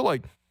scene. And I feel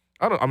like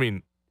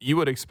you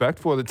would expect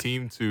for the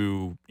team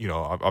to,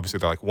 obviously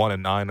they're like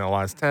 1-9 in the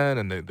last 10,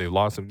 and they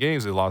lost some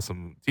games, they lost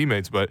some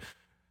teammates, but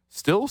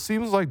still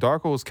seems like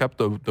Darko has kept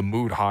the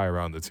mood high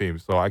around the team.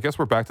 So I guess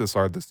we're back to the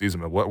start of the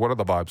season. What are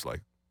the vibes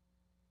like?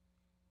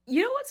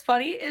 You know what's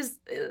funny is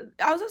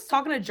I was just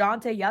talking to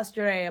Jonte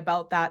yesterday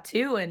about that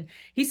too, and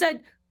he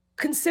said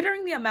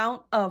considering the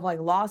amount of like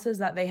losses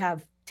that they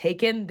have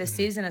taken this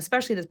season,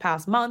 especially this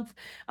past month,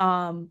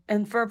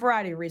 and for a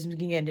variety of reasons, we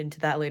can get into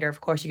that later. Of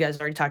course, you guys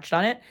already touched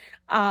on it.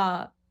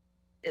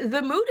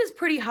 The mood is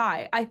pretty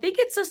high. I think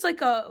it's just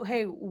like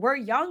hey, we're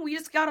young, we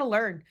just gotta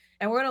learn,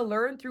 and we're gonna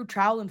learn through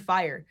trial and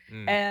fire.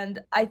 And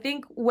I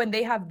think when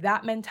they have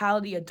that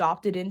mentality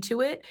adopted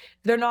into it,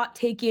 they're not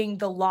taking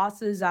the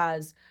losses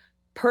as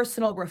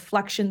personal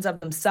reflections of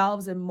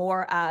themselves and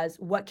more as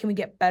what can we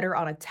get better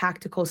on a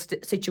tactical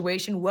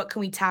situation? What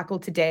can we tackle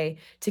today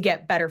to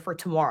get better for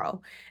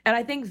tomorrow? And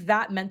I think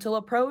that mental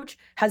approach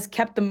has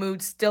kept the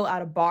mood still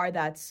at a bar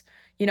that's,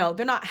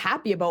 they're not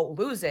happy about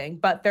losing,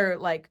 but they're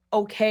like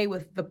okay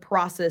with the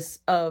process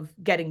of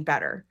getting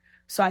better.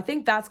 So I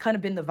think that's kind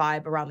of been the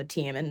vibe around the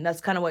team. And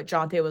that's kind of what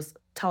Jonte was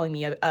telling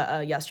me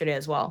yesterday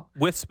as well.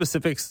 With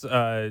specifics,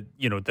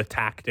 the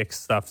tactics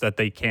stuff that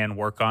they can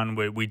work on.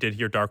 We did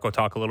hear Darko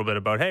talk a little bit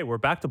about, hey, we're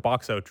back to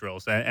box out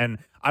drills. And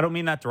I don't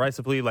mean that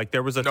derisively. Like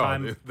there was a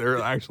time. They're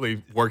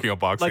actually working on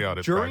boxing out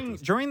at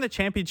practice. During the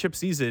championship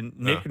season,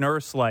 Nick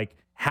Nurse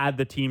had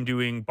the team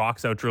doing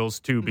box out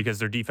drills too because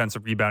their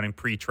defensive rebounding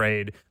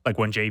pre-trade, like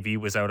when JV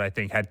was out, I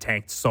think had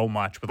tanked so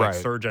much with like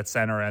Serge at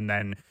center and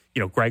then,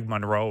 Greg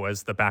Monroe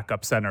as the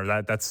backup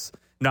center. That's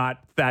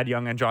not Thad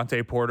Young and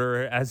Jonte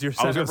Porter as your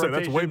center. I was going to say,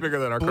 that's way bigger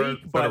than our current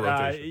center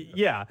rotation.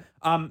 Yeah.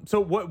 So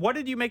what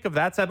did you make of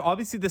that, Seb?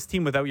 Obviously, this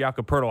team without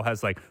Jakob Poeltl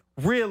has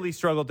really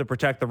struggled to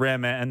protect the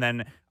rim, and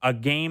then a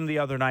game the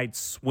other night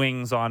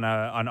swings on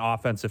an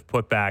offensive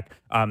putback.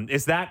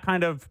 Is that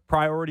kind of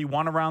priority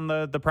one around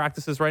the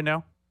practices right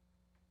now?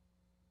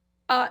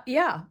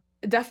 Yeah,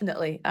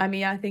 definitely. I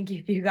mean, I think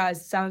if you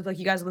guys sounds like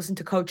you guys listened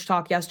to Coach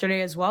talk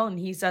yesterday as well, and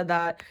he said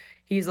that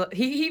he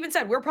even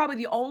said we're probably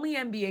the only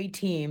NBA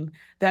team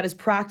that is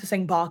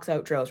practicing box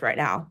out drills right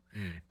now.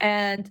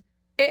 And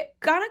it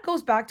kind of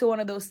goes back to one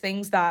of those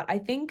things that I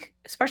think,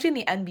 especially in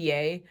the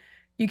NBA,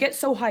 you get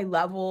so high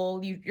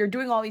level, you're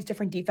doing all these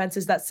different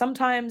defenses that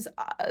sometimes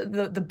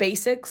the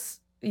basics,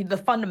 the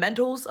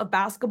fundamentals of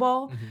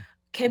basketball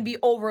can be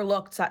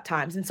overlooked at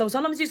times. And so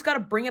sometimes you just got to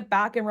bring it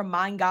back and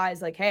remind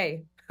guys like,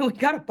 hey, we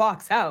got to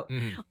box out.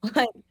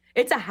 Like,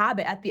 it's a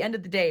habit at the end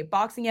of the day.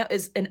 Boxing out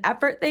is an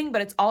effort thing,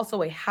 but it's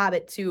also a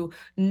habit to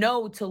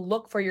know to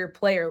look for your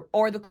player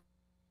or the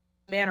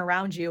man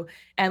around you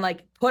and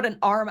like put an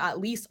arm at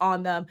least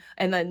on them.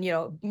 And then,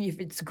 if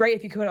it's great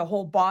if you put a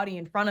whole body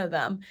in front of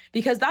them,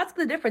 because that's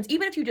the difference.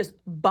 Even if you just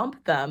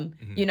bump them,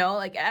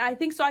 like, I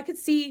think so. I could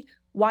see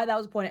why that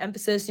was a point of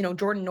emphasis.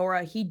 Jordan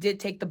Nora, he did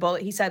take the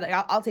bullet. He said,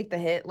 like, I'll take the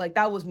hit. Like,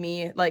 that was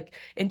me, like,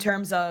 in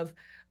terms of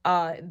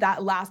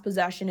that last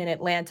possession in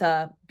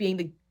Atlanta being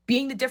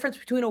the difference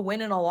between a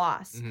win and a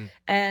loss.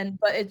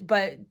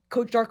 But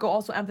Coach Darko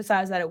also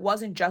emphasized that it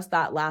wasn't just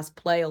that last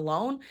play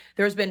alone.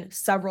 There's been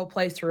several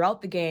plays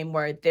throughout the game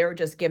where they were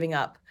just giving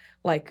up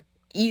like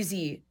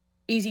easy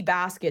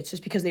baskets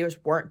just because they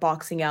just weren't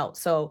boxing out.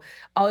 So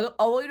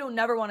although you don't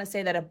never want to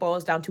say that it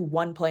boils down to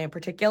one play in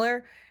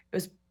particular,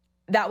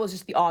 that was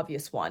just the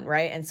obvious one,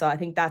 right? And so I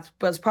think that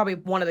was probably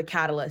one of the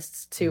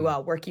catalysts to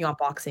working on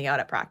boxing out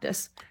at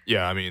practice.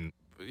 Yeah, I mean,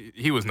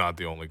 he was not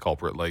the only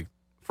culprit. Like,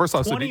 first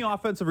off, 20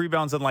 offensive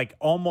rebounds and like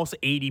almost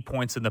 80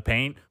 points in the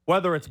paint,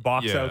 whether it's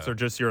box outs or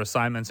just your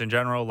assignments in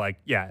general. Like,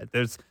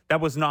 that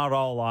was not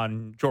all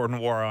on Jordan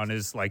Nwora on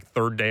his like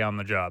third day on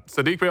the job.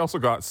 Sadiq Bey also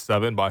got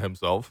 7 by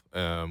himself,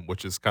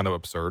 which is kind of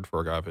absurd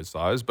for a guy of his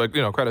size. But,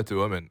 credit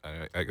to him, and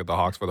I get the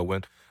Hawks for the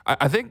win.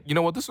 I think,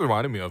 what this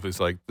reminded me of is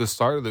like the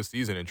start of the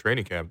season in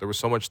training camp. There was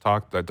so much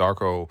talk that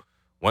Darko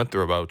went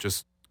through about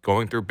just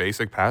going through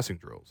basic passing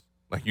drills.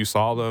 Like, you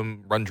saw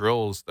them run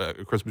drills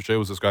that Chris Boucher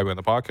was describing on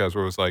the podcast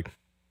where it was like,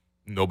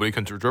 nobody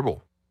can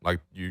dribble.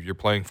 Like, you're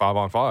playing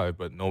 5-on-5,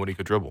 but nobody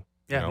could dribble.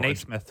 Yeah,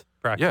 Naismith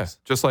practice. Yeah,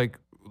 just like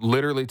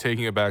literally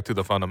taking it back to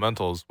the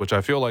fundamentals, which I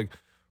feel like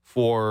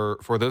for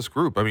this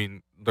group, I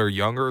mean, they're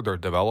younger, they're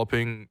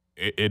developing.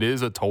 It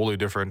is a totally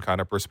different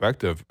kind of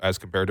perspective as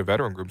compared to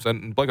veteran groups.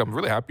 And Blake, I'm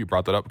really happy you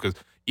brought that up because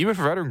even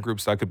for veteran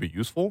groups, that could be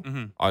useful.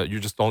 You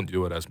just don't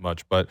do it as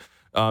much. But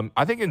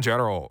I think in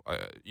general,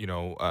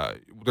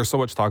 there's so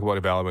much talk about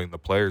evaluating the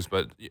players,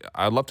 but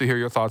I'd love to hear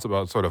your thoughts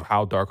about sort of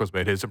how Darko's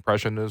made his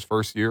impression in his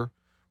first year,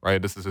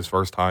 right? This is his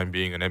first time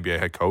being an NBA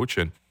head coach,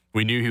 and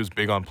we knew he was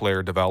big on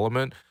player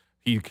development.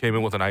 He came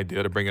in with an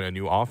idea to bring in a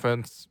new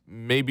offense,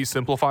 maybe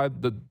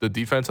simplified the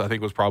defense, I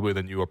think was probably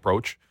the new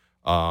approach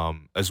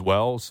as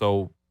well.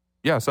 So,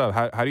 yeah, so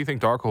how do you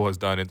think Darko has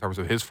done in terms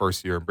of his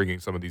first year and bringing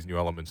some of these new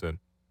elements in?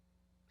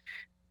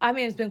 I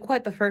mean, it's been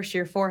quite the first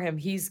year for him.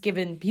 He's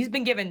been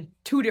given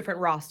 2 different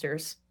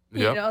rosters.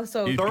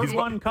 So third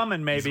one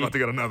coming, maybe. He's about to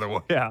get another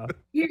one. Yeah.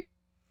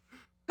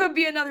 Could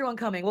be another one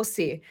coming. We'll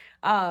see.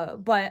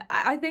 But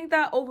I think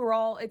that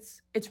overall,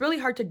 it's really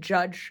hard to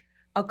judge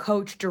a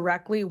coach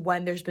directly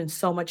when there's been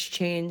so much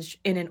change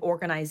in an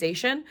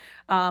organization.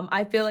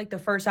 I feel like the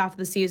first half of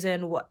the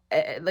season,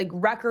 like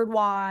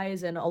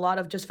record-wise, and a lot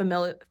of just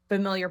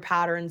familiar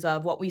patterns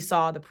of what we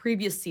saw the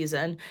previous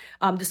season,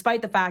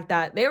 despite the fact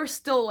that they were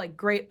still like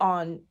great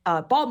on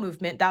ball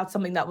movement. That's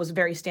something that was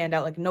very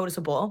standout, like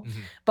noticeable,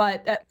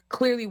 but that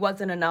clearly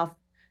wasn't enough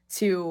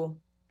to,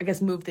 I guess,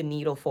 move the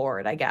needle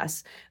forward, I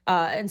guess.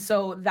 And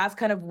so that's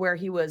kind of where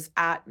he was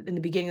at in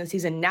the beginning of the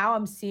season. Now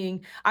I'm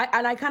seeing,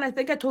 I kind of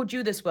think I told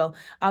you this, Will.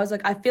 I was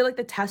like, I feel like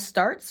the test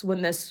starts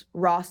when this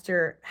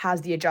roster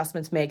has the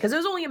adjustments made, because it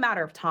was only a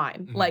matter of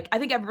time. Like, I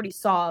think everybody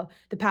saw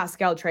the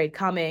Pascal trade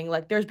coming.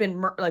 Like, there's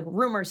been like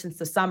rumors since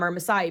the summer.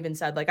 Masai even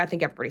said, like, I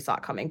think everybody saw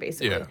it coming,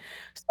 basically. Yeah.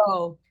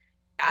 So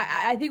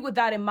I think with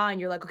that in mind,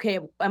 you're like, okay,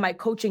 am I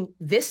coaching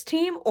this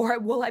team or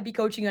will I be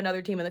coaching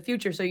another team in the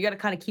future? So you got to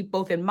kind of keep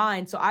both in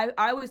mind. So I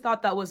always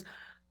thought that was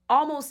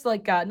almost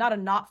like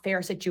not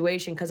fair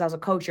situation, because as a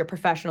coach, you're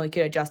professional, you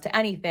could adjust to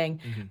anything.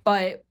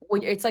 But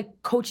when it's like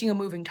coaching a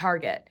moving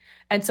target.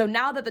 And so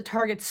now that the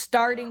target's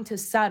starting to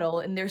settle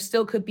and there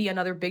still could be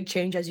another big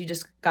change, as you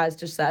guys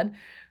just said,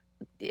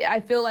 I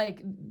feel like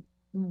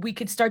we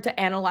could start to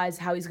analyze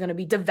how he's going to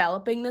be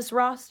developing this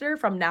roster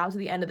from now to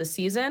the end of the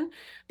season.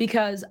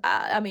 Because,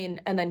 I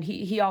mean, and then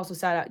he also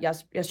said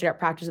yesterday at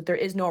practice that there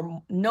is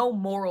no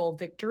moral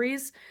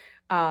victories.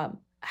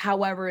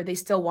 However, they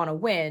still want to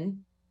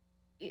win.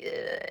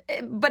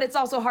 But it's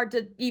also hard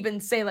to even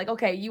say, like,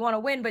 okay, you want to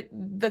win, but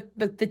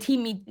the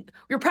team,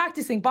 you're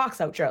practicing box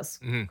out drills.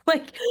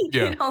 Like,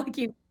 like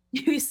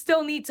you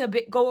still need to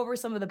go over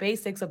some of the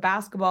basics of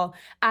basketball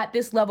at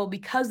this level,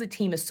 because the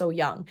team is so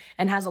young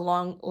and has a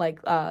long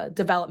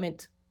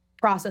development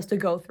process to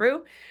go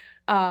through.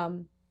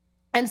 And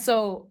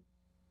so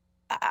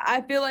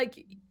I feel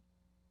like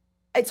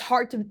it's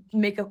hard to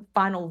make a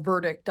final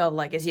verdict of,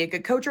 like, is he a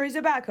good coach or is he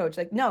a bad coach?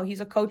 Like, no,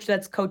 he's a coach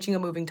that's coaching a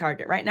moving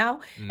target right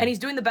now. And he's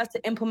doing the best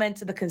to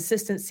implement the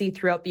consistency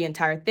throughout the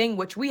entire thing,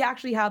 which we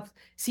actually have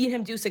seen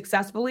him do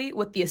successfully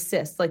with the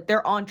assists. Like,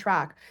 they're on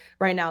track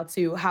right now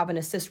to have an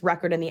assist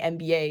record in the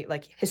NBA,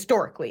 like,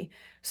 historically.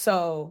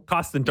 So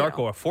costing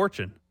Darko a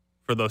fortune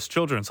for those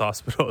children's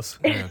hospitals.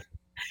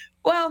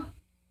 Well,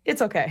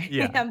 it's okay.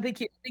 Yeah. I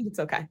think it's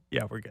okay.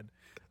 Yeah, we're good.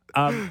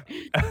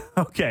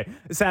 Okay,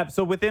 Sab.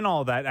 So within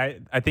all that,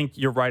 I think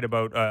you're right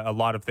about a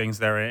lot of things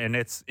there, and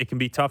it can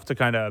be tough to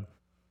kind of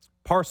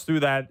parse through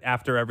that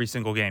after every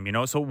single game.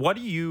 So what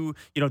do you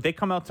they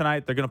come out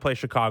tonight, they're going to play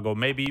Chicago.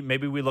 Maybe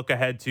we look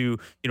ahead to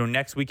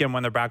next weekend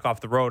when they're back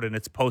off the road and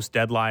it's post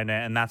deadline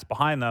and that's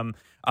behind them.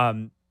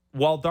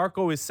 While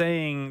Darko is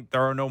saying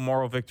there are no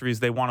moral victories,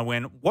 they want to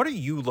win. What are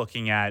you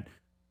looking at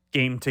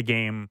game to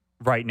game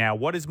right now?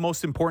 What is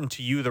most important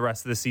to you the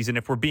rest of the season,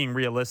 if we're being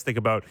realistic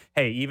about,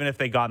 hey, even if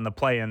they got in the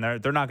play in there,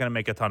 they're not going to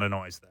make a ton of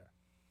noise there?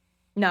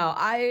 No,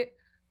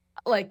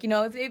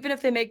 even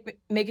if they make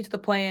it to the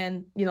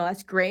play-in,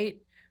 that's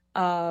great.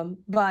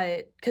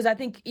 But because I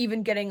think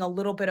even getting a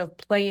little bit of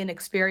play-in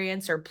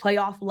experience or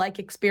playoff-like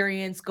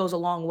experience goes a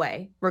long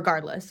way,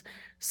 regardless.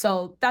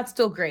 So that's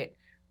still great.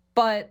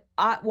 But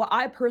what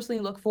I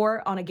personally look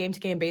for on a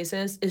game-to-game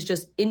basis is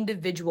just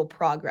individual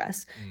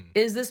progress.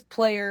 Is this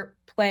player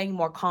playing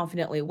more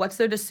confidently? What's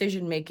their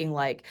decision-making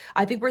like?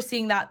 I think we're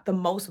seeing that the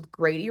most with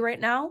Grady right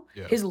now.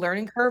 Yeah. His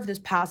learning curve this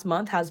past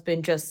month has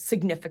been just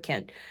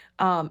significant.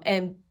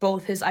 And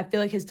both I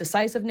feel like his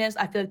decisiveness,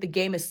 I feel like the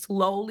game is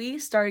slowly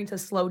starting to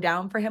slow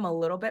down for him a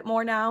little bit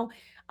more now.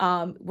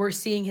 We're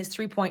seeing his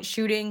three-point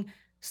shooting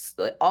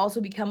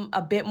also become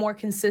a bit more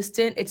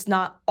consistent. It's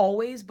not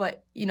always,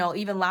 but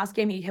even last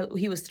game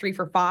he was 3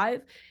 for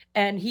 5,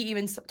 and he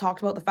even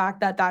talked about the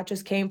fact that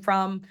just came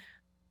from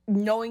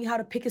knowing how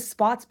to pick his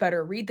spots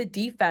better, read the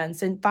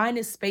defense, and find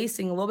his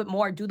spacing a little bit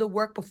more, do the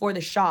work before the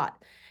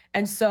shot.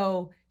 And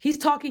so he's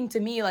talking to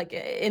me like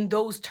in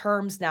those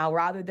terms now,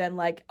 rather than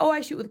like, oh,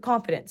 I shoot with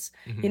confidence.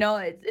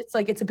 It's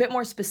like it's a bit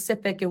more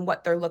specific in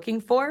what they're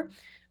looking for,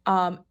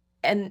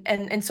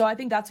 and so I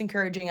think that's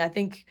encouraging. I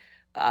think.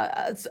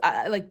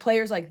 Like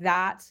players like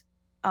that.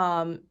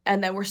 And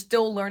then we're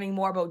still learning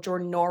more about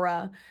Jordan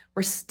Nora.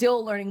 We're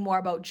still learning more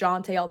about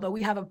Jonte, although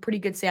we have a pretty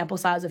good sample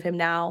size of him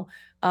now.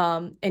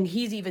 And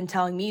he's even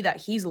telling me that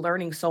he's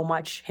learning so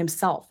much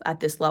himself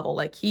at this level.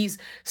 Like he's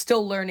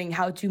still learning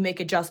how to make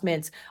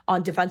adjustments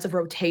on defensive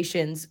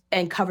rotations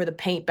and cover the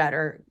paint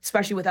better,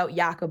 especially without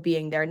Jakob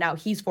being there. Now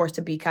he's forced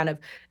to be kind of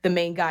the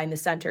main guy in the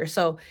center.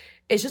 So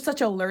it's just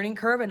such a learning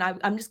curve. And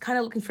I'm just kind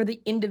of looking for the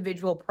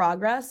individual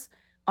progress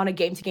on a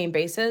game-to-game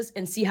basis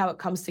and see how it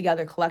comes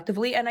together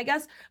collectively. And I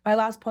guess my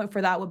last point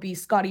for that would be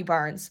Scottie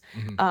Barnes.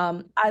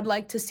 I'd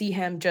like to see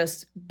him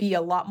just be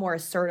a lot more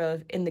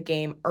assertive in the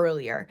game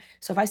earlier.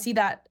 So if I see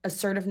that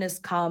assertiveness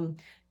come,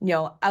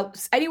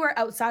 anywhere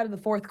outside of the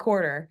fourth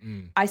quarter,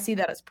 I see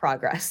that as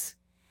progress.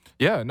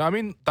 Yeah, no, I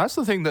mean, that's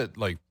the thing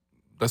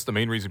that's the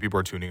main reason people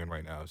are tuning in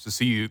right now, is to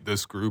see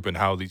this group and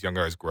how these young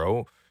guys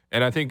grow.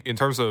 And I think in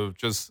terms of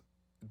just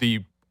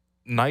the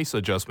nice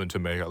adjustment to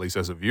make, at least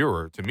as a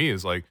viewer, to me,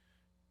 is like,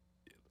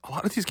 a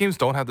lot of these games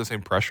don't have the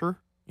same pressure.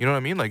 You know what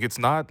I mean? Like, it's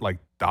not like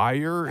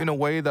dire in a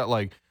way that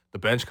like the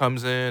bench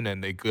comes in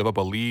and they give up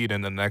a lead,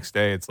 and the next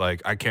day it's like,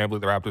 I can't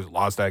believe the Raptors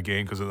lost that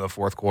game because in the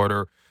fourth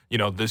quarter,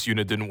 this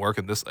unit didn't work,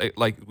 and this,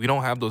 like, we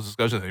don't have those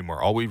discussions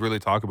anymore. All we really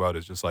talk about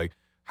is just like,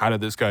 how did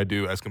this guy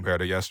do as compared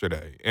to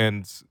yesterday?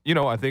 And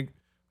I think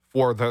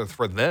for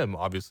them,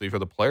 obviously for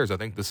the players, I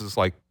think this is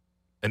like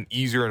an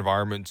easier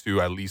environment to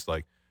at least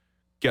like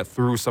get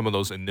through some of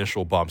those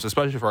initial bumps,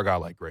 especially for a guy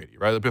like Grady,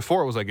 right?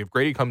 Before it was like, if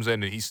Grady comes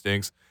in and he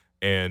stinks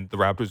and the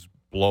Raptors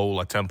blow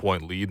a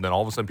 10-point lead, then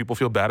all of a sudden people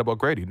feel bad about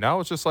Grady. Now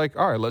it's just like,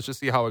 all right, let's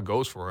just see how it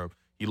goes for him.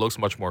 He looks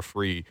much more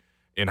free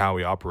in how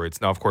he operates.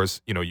 Now, of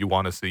course, you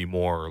want to see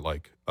more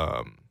like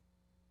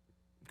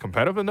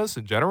competitiveness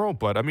in general,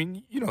 but I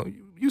mean,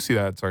 you see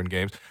that in certain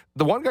games.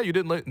 The one guy you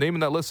didn't name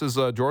in that list is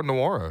Jordan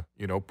Nwora,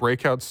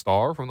 breakout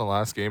star from the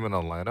last game in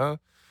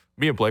Atlanta.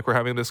 Me and Blake were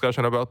having a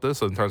discussion about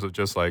this in terms of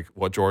just like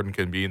what Jordan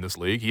can be in this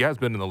league. He has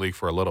been in the league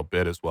for a little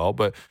bit as well.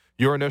 But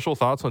your initial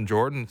thoughts on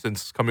Jordan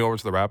since coming over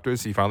to the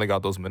Raptors? He finally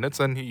got those minutes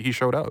and he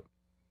showed out.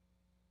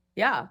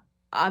 Yeah.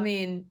 I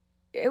mean,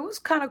 it was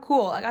kind of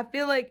cool. Like, I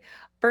feel like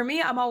for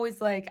me, I'm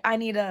always like, I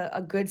need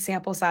a good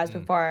sample size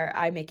before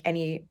I make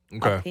any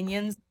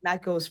opinions.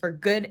 That goes for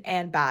good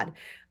and bad.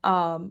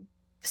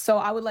 So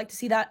I would like to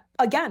see that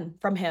again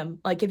from him.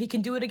 Like, if he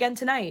can do it again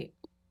tonight.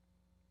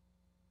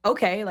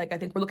 Okay, like I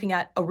think we're looking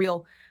at a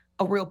real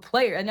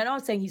player. And I'm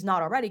not saying he's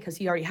not already, because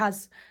he already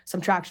has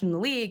some traction in the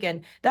league.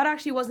 And that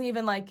actually wasn't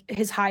even like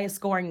his highest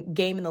scoring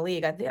game in the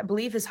league. I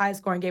believe his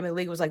highest scoring game in the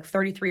league was like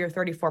 33 or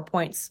 34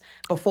 points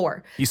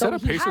before. He set a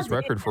Pacers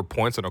record for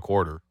points in a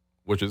quarter,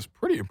 which is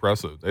pretty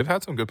impressive. They've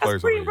had some good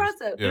players. That's pretty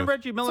impressive. Yeah. Did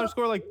Reggie Miller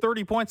score like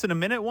 30 points in a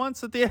minute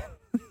once at the end?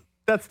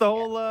 That's the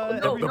whole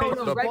no,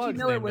 Reggie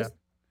Miller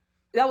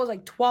that was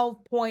like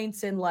 12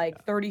 points in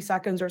like 30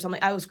 seconds or something.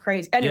 That was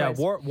crazy. Anyways.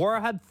 Yeah,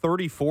 Nwora had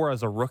 34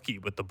 as a rookie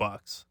with the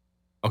Bucks.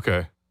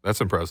 Okay,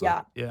 that's impressive.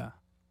 Yeah.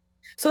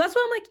 So that's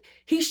why I'm like,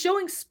 he's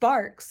showing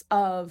sparks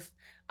of,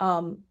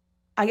 I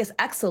guess,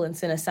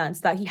 excellence in a sense,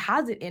 that he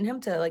has it in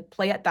him to like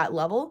play at that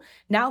level.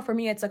 Now for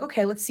me, it's like,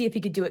 okay, let's see if he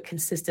could do it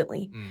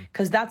consistently,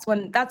 because that's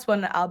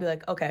when I'll be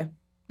like, okay,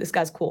 this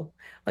guy's cool.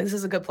 Like, this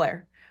is a good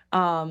player.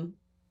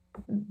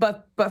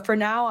 but for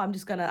now, I'm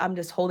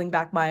just holding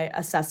back my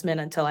assessment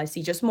until I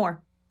see just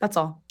more. That's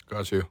all.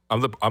 Got you.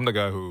 I'm the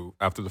guy who,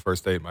 after the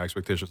first date, my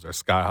expectations are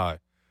sky high.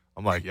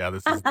 I'm like, yeah,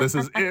 this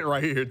is it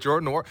right here.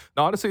 Jordan Nwora.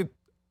 Now, honestly,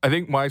 I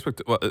think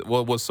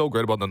what was so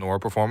great about the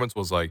Nwora performance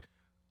was like,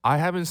 I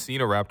haven't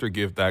seen a Raptor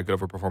give that good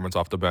of a performance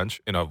off the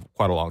bench in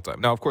quite a long time.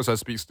 Now, of course, that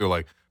speaks to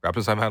like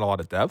Raptors haven't had a lot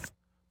of depth,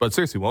 but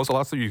seriously, when was the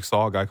last time you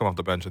saw a guy come off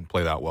the bench and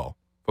play that well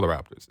for the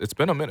Raptors? It's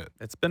been a minute.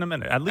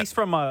 At least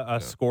from a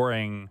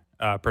scoring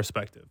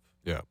perspective.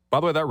 Yeah.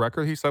 By the way, that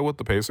record he set with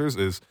the Pacers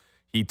is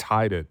he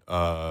tied it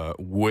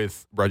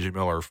with Reggie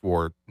Miller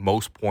for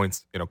most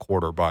points in a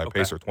quarter by a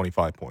Pacer,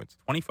 25 points.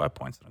 25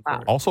 points in a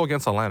quarter. Also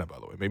against Atlanta, by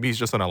the way. Maybe he's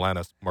just an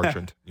Atlanta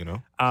merchant,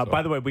 So.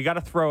 By the way, we got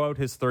to throw out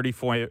his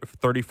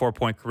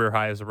 34-point career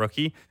high as a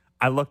rookie.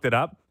 I looked it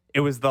up.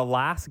 It was the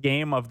last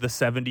game of the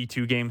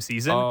 72-game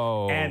season.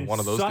 Oh, and one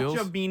of those such deals?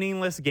 a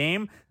meaningless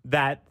game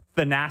that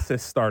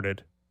Thanasis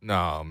started.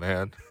 No,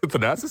 man.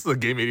 Thanasis is a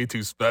Game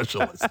 82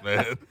 specialist,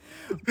 man.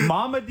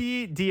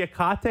 Mamadi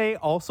Diakate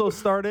also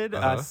started.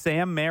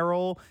 Sam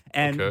Merrill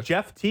and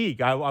Jeff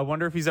Teague. I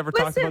wonder if he's ever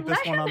talked about this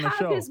one on the show. Let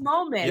him have his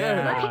moment. Yeah,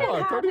 Let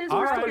him have his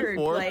record,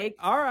 34. Blake.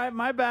 All right,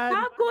 my bad.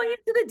 Stop going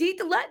into the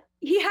detail.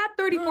 He had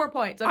 34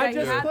 points. Okay? I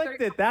just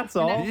clicked it. That's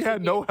all. He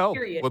had no help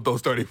with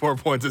those 34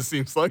 points, it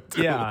seems like,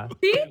 too. Yeah.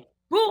 See?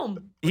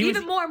 Boom.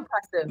 Even more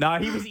impressive. No,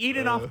 he was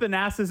eating off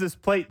Thanasis'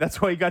 plate.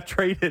 That's why he got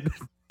traded.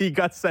 He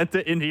got sent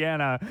to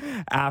Indiana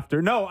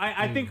after. No,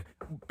 I think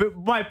but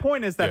my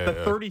point is that the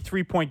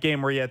 33-point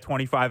game where he had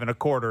 25 and a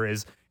quarter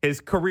is his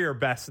career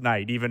best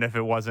night, even if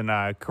it wasn't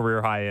a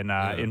career high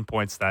in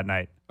points that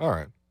night. All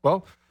right.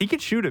 Well, he can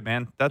shoot it,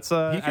 man. That's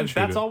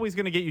always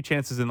going to get you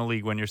chances in the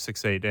league when you're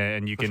 6'8",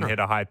 and you can hit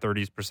a high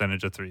 30s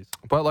percentage of threes.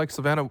 But like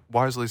Savannah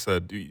wisely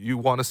said, you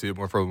want to see it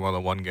more for more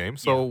than one game.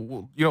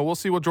 So, we'll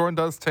see what Jordan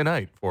does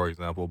tonight, for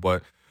example.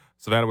 But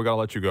Savannah, we got to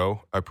let you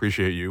go. I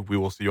appreciate you. We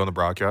will see you on the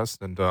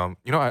broadcast. And,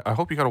 I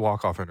hope you got a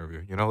walk-off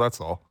interview.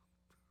 That's all.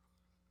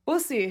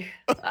 We'll see.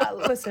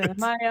 Listen,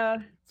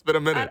 it's been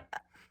a minute.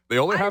 They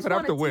only happen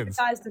after wins.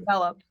 The guys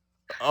develop.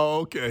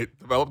 Oh, okay.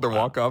 Develop their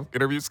walk-off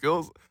interview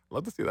skills.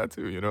 Love to see that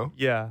too,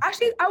 Yeah.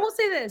 Actually, I will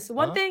say this.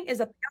 One thing is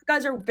that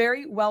guys are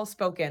very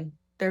well-spoken.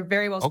 They're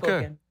very well-spoken.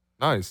 Okay.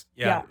 Nice.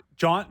 Yeah.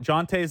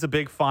 Jonte is a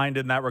big find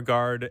in that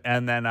regard.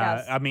 And then,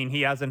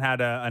 he hasn't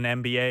had an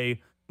NBA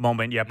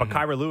moment yet, but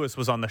Kyra Lewis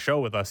was on the show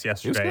with us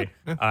yesterday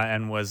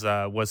and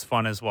was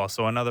fun as well.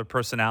 So another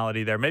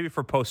personality there, maybe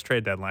for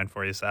post-trade deadline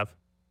for you, Sav.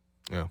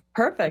 Yeah.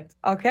 Perfect.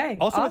 Okay.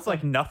 Also, awesome. It's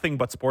like nothing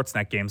but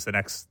Sportsnet games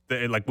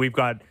we've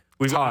got.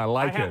 I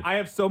like it. I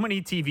have so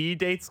many TV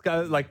dates,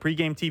 like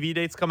pregame TV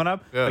dates coming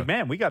up. Yeah. Like,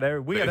 man, we got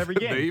every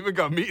game. They even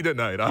got me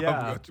tonight.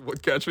 Yeah.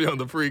 Catch me on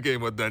the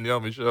pregame with Danielle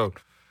Michaud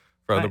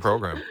from the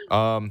program.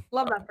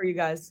 Love that for you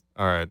guys.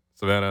 All right,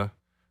 Savannah,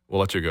 we'll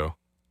let you go.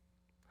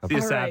 See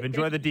you, Sav.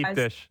 Enjoy the deep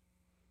dish.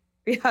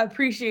 Yeah, I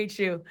appreciate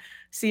you.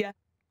 See ya.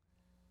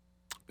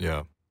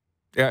 Yeah.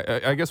 Yeah,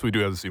 I guess we do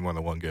have to see more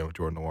than one game of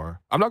Jordan Nwora.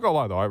 I'm not gonna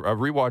lie though, I've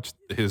rewatched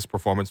his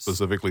performance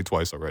specifically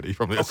twice already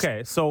from this.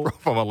 Okay, so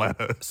from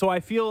Atlanta. So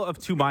I feel of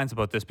two minds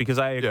about this because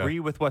I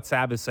agree with what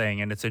Sab is saying,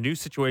 and it's a new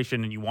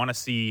situation, and you want to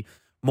see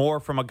more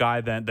from a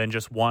guy than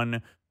just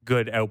one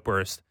good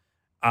outburst.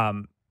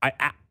 I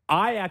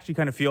actually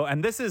kind of feel,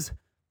 and this is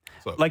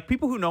like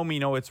people who know me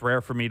know it's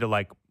rare for me to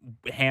like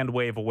hand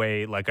wave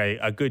away like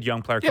a good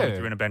young player coming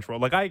through in a bench role.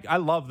 Like I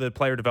love the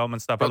player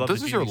development stuff. But I love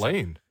this is your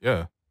lane,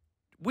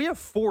 We have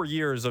 4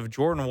 years of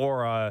Jordan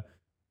Nwora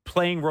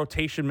playing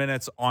rotation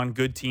minutes on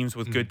good teams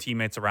with good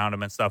teammates around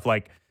him and stuff.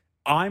 Like,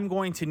 I'm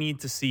going to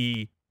need to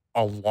see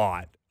a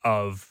lot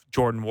of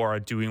Jordan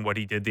Nwora doing what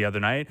he did the other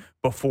night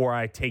before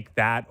I take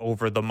that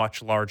over the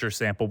much larger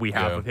sample we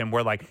have of him,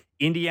 where like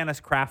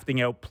Indiana's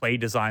crafting out play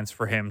designs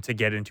for him to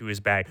get into his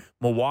bag.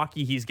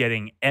 Milwaukee, he's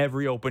getting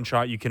every open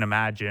shot you can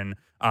imagine,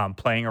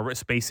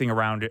 spacing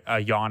around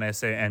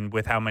Giannis, and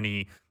with how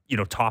many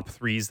top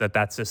threes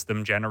that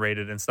system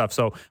generated and stuff.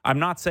 So I'm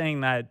not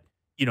saying that,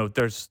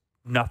 there's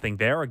nothing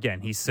there. Again,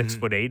 he's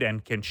 6'8"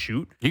 and can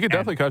shoot. He can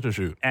definitely catch and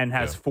shoot. And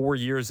has 4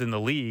 years in the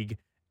league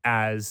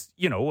as,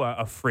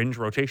 a fringe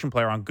rotation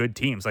player on good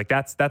teams. Like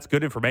that's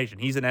good information.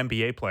 He's an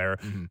NBA player,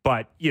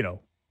 but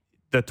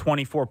the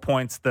 24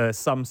 points,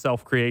 some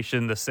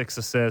self-creation, the 6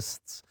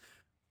 assists,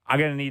 I'm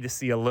going to need to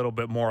see a little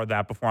bit more of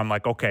that before I'm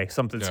like, okay,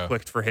 something's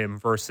clicked for him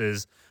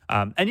versus,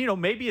 and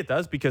maybe it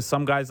does because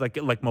some guys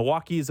like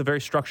Milwaukee is a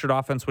very structured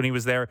offense when he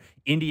was there.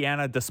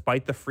 Indiana,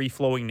 despite the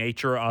free-flowing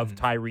nature of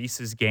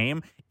Tyrese's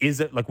game,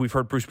 is it, like we've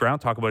heard Bruce Brown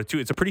talk about it too,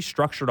 it's a pretty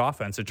structured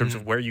offense in terms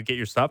of where you get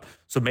your stuff.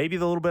 So maybe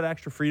the little bit of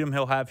extra freedom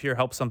he'll have here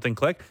helps something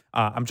click.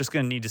 I'm just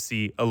going to need to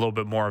see a little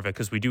bit more of it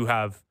because we do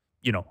have,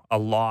 a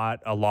lot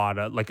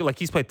of, like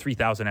he's played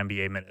 3,000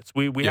 NBA minutes.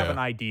 We have an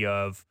idea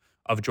of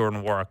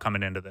Jordan Nwora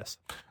coming into this.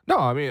 No,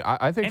 I mean,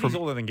 I think he's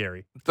older than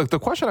Gary. The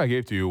question I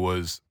gave to you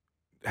was,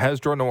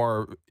 has Jordan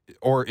Nwora,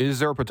 or is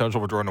there a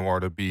potential for Jordan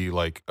Nwora to be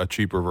like a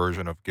cheaper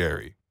version of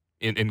Gary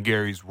in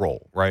Gary's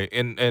role, right?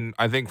 And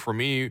I think for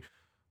me,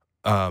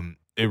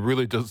 it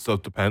really just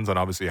depends on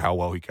obviously how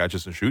well he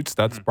catches and shoots.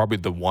 That's probably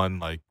the one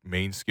like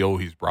main skill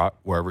he's brought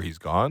wherever he's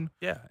gone.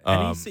 Yeah,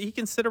 and he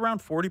can sit around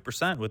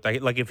 40% with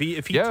that. Like if he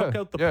took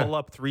out the pull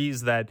up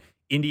threes that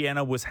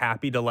Indiana was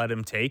happy to let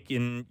him take,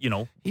 in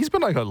he's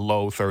been like a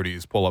low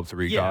 30s pull up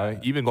three guy,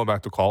 even going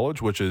back to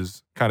college, which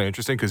is kind of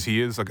interesting because he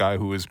is a guy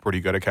who is pretty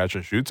good at catch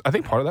and shoots. I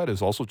think part of that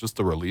is also just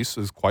the release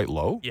is quite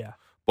low. Yeah,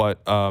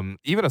 but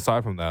even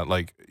aside from that,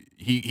 like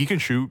he can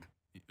shoot.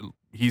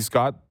 He's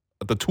got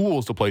the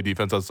tools to play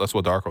defense. That's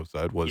what Darko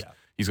said was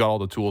he's got all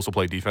the tools to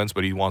play defense,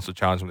 but he wants to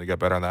challenge them to get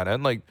better on that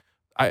end. Like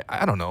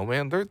I don't know,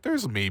 man.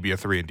 There's maybe a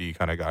 3-and-D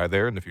kind of guy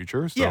there in the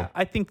future. So. Yeah,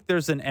 I think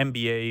there's an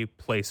NBA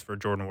place for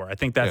Jordan Nwora. I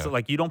think that's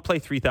like you don't play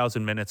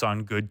 3,000 minutes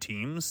on good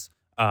teams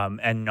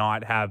and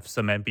not have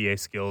some NBA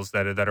skills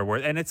that are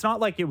worth. And it's not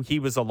like he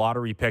was a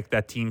lottery pick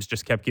that teams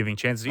just kept giving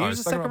chances. He was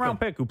a second round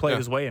pick who played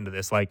his way into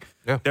this. Like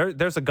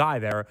there's a guy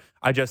there.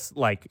 I just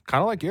like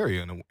kind of like Gary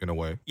in a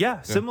way.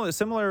 Yeah,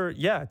 similar.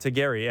 Yeah, to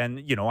Gary.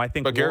 And I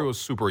think but Gary was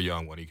super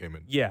young when he came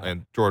in. Yeah,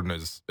 and Jordan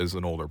is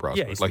an older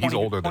prospect. Yeah, he's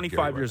older 25 than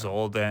Gary years right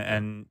old,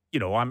 and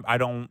I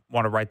don't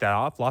want to write that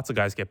off. Lots of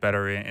guys get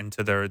better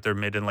into their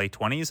mid and late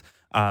 20s.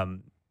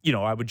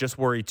 I would just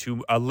worry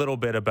a little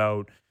bit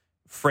about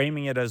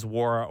framing it as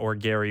Nwora or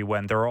Gary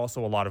when there are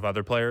also a lot of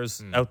other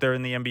players out there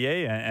in the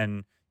NBA.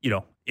 And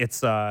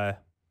it's the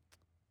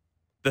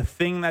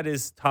thing that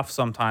is tough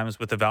sometimes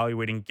with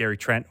evaluating Gary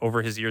Trent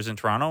over his years in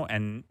Toronto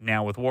and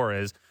now with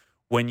Nwora is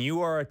when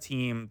you are a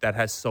team that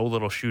has so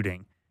little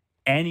shooting,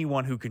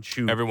 anyone who can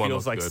shoot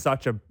feels like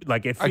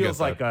good. It feels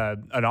like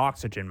an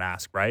oxygen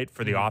mask, right?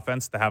 For the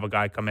offense to have a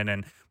guy come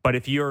in but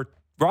if you're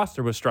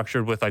roster was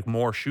structured with like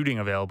more shooting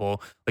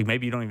available, like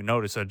maybe you don't even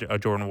notice a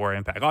Jordan Nwora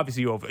impact.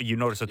 Obviously, you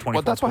notice a 24.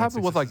 Well, that's what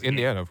happened with like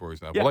Indiana, for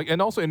example. Like, and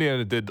also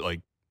Indiana did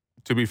like,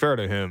 to be fair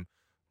to him,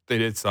 they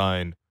did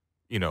sign,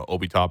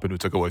 Obi Toppin, who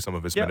took away some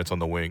of his minutes on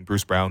the wing.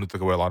 Bruce Brown, who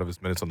took away a lot of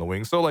his minutes on the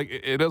wing. So like,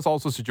 it is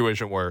also a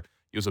situation where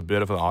he was a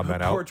bit of an odd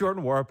man out. Poor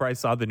Jordan Nwora probably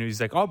saw the news.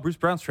 He's like, oh, Bruce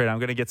Brown's trade. I'm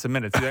going to get some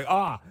minutes. He's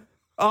like,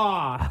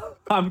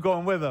 I'm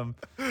going with him.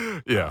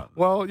 Yeah.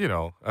 Well,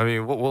 I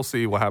mean, we'll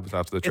see what happens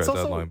after the trade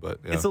deadline.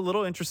 But it's a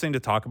little interesting to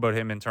talk about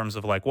him in terms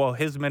of like, well,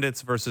 his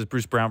minutes versus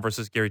Bruce Brown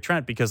versus Gary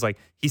Trent, because like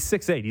he's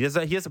 6'8".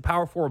 He has a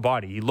power forward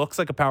body. He looks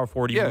like a power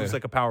forward. He moves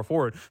like a power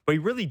forward, but he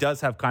really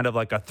does have kind of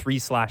like a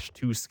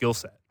 3/2 skill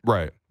set.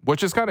 Right.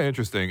 Which is kind of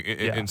interesting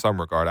in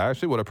some regard. I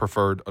actually would have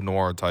preferred a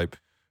Nwora type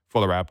for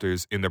the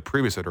Raptors in the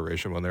previous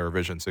iteration when they were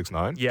Vision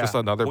 6'9". Yeah. Just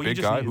another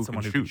big guy who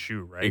can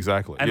shoot. Right?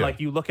 Exactly. And like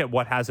you look at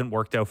what hasn't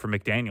worked out for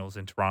McDaniels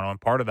in Toronto, and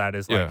part of that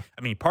is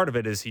part of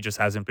it is he just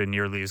hasn't been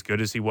nearly as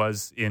good as he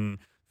was in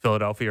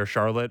Philadelphia or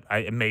Charlotte.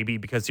 Maybe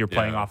because you're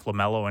playing off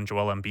LaMelo and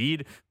Joel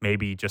Embiid,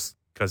 maybe just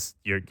because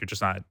you're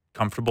just not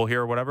comfortable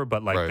here or whatever.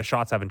 But like the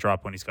shots haven't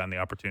dropped when he's gotten the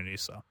opportunity.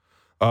 So,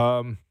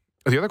 the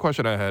other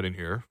question I had in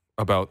here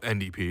about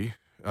NDP,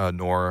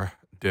 Nwora,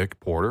 Dick,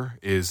 Porter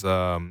is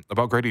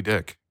about Grady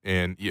Dick.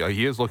 And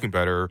he is looking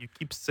better. You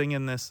keep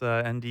singing this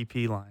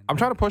NDP line. I'm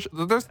trying to push.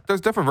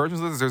 There's different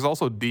versions of this. There's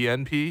also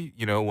DNP,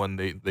 when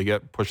they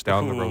get pushed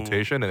down the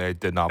rotation and they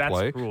did not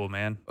play. That's cruel,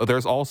 man.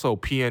 There's also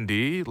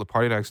PND, the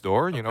party next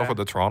door, for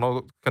the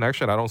Toronto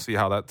connection. I don't see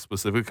how that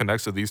specifically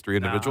connects to these three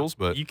individuals,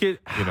 but, you could,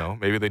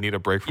 maybe they need a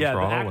break from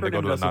Toronto when they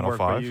go to the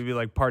 905. You'd be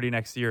like, party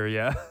next year,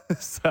 yeah.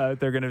 So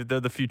they're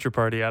the future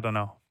party. I don't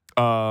know.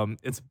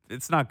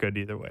 It's not good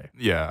either way.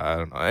 Yeah, I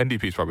don't know.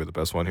 NDP is probably the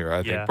best one here,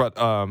 I think. But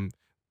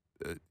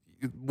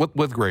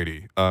with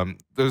Grady,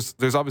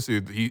 there's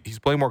obviously he's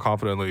playing more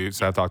confidently.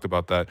 Sav talked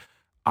about that.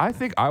 I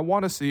think I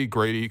want to see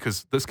Grady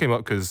because this came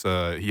up because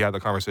he had the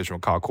conversation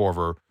with Kyle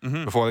Korver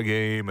before the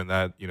game, and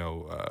that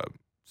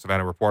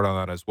Savannah reported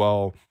on that as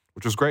well,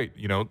 which was great.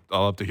 I'll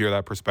love to hear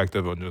that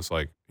perspective on just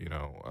like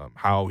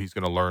how he's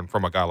going to learn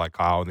from a guy like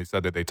Kyle. And they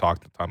said that they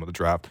talked at the time of the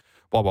draft.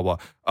 Blah blah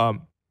blah.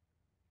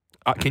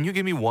 Can you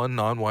give me one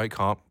non-white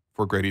comp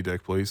for Grady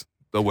Dick, please?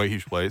 The way he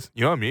plays,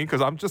 you know what I mean?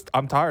 Because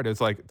I'm tired.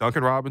 It's like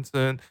Duncan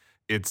Robinson.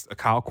 It's a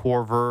Kyle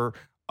Korver.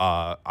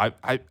 I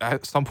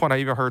at some point I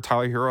even heard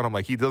Tyler Hero, and I'm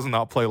like, he does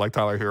not play like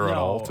Tyler Hero at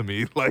all to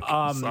me. Like,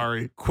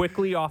 sorry.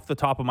 Quickly off the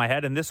top of my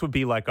head, and this would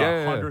be like a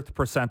 100th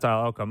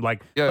percentile outcome.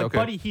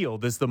 Buddy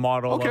Hield is the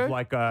model of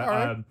like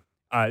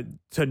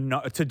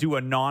to do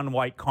a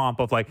non-white comp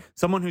of like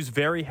someone who's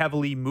very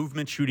heavily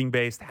movement shooting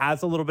based,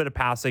 has a little bit of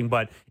passing,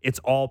 but it's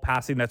all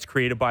passing that's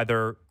created by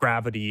their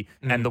gravity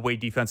and the way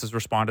defenses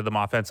respond to them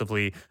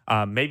offensively.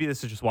 Maybe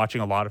this is just watching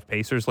a lot of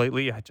Pacers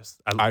lately.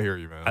 I hear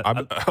you, man.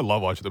 I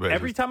love watching the Pacers.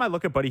 Every time I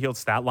look at Buddy Hield's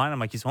stat line, I'm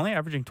like, he's only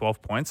averaging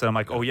 12 points. And I'm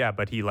like, oh yeah,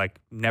 but he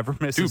like never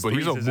misses. Dude, but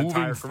he's a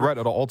moving threat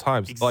at all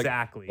times.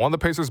 Exactly. Like, one of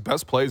the Pacers'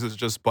 best plays is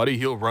just Buddy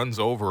Hield runs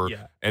over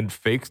and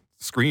fakes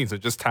screens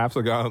and just taps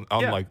a guy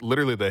on like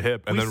literally the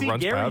hip and then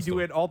runs Gary past him. do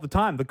it all the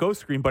time, the ghost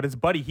screen, but it's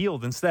Buddy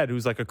Hield instead,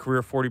 who's like a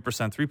career 40%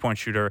 3-point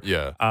shooter.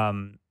 Yeah.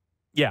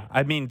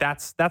 I mean,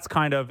 that's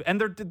kind of, and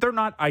they're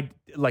not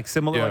like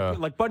similar.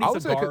 Like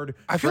Buddy's a guard.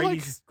 I feel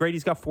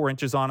Grady's got 4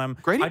 inches on him.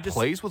 Grady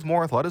plays with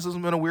more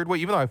athleticism in a weird way,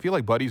 even though I feel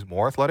like Buddy's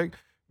more athletic.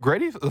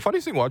 Grady, the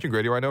funniest thing watching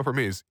Grady right now for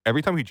me is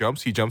every time he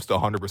jumps to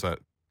 100%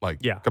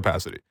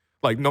 capacity.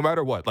 Like, no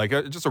matter what. Like,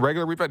 just a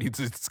regular rebound,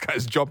 this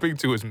guy's jumping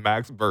to his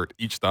max vert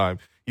each time.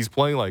 He's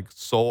playing, like,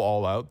 so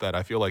all out that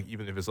I feel like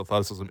even if his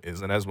athleticism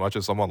isn't as much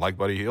as someone like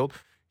Buddy Hield,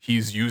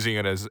 he's using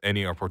it as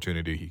any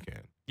opportunity he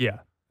can. Yeah.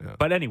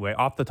 But anyway,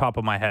 off the top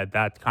of my head,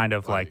 that kind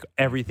of like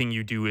everything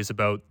you do is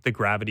about the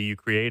gravity you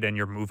create and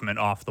your movement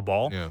off the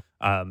ball.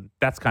 Yeah.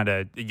 That's kind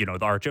of, the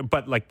arch.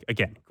 But like,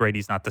 again,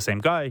 Grady's not the same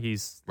guy.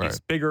 He's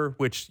bigger,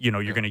 which,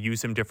 you're going to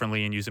use him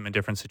differently and use him in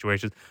different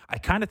situations. I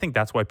kind of think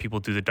that's why people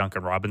do the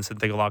Duncan Robinson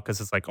thing a lot,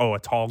 because it's like, a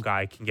tall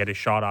guy can get his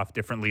shot off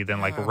differently than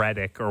like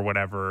Redick or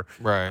whatever.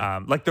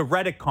 Right. Like the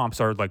Redick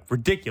comps are like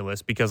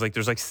ridiculous because like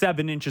there's like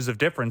 7 inches of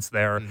difference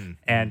there.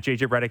 And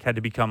JJ Redick had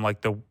to become like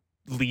the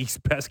league's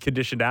best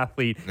conditioned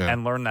athlete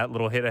and learn that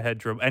little hit ahead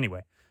dribble.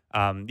 Anyway,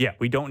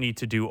 we don't need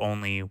to do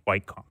only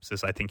white comps,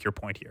 is I think your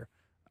point here.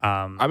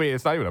 I mean,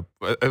 it's not even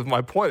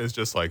my point is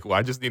just like,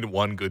 I just need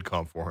one good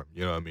comp for him.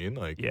 You know what I mean?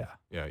 Like,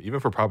 yeah,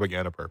 even for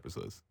propaganda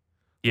purposes.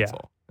 That's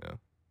all. Yeah.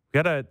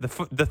 We gotta,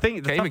 the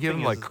thing. Can't even give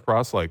him like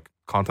cross, like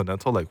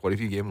continental. Like, what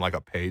if you gave him like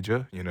a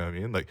pager? You know what I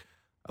mean? Like,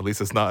 at least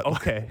it's not.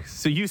 Okay.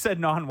 So you said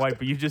non-white,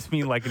 but you just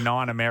mean like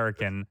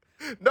non-American.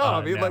 No,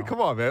 I mean, like, come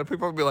on, man.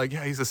 People will be like,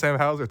 yeah, he's a Sam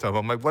Hauser type.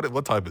 I'm like,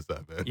 what type is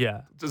that, man?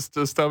 Yeah.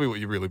 Just tell me what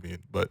you really mean.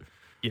 But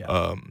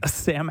yeah,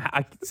 Sam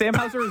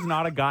Hauser is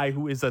not a guy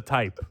who is a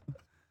type,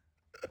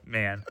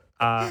 man.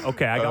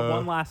 Okay, I got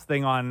one last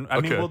thing on.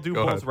 I mean, we'll do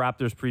Bulls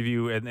Raptors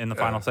preview in the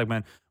final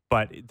segment,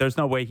 but there's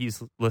no way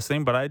he's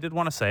listening. But I did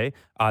want to say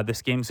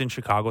this game's in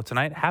Chicago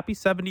tonight. Happy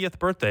 70th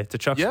birthday to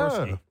Chuck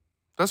Swirsky.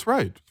 That's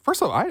right.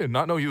 First off, I did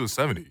not know he was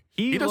 70.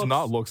 He does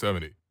not look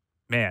 70.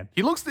 Man,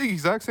 he looks the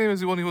exact same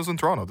as when he was in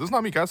Toronto. This is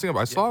not me casting him.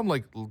 I saw him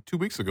like 2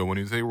 weeks ago when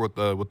he was here with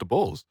the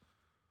Bulls.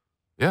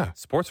 Yeah,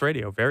 sports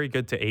radio, very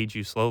good to age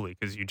you slowly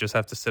because you just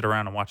have to sit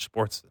around and watch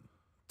sports, and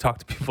talk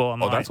to people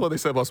online. Oh, that's what they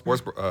say about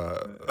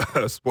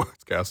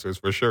sportscasters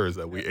for sure, is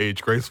that we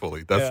age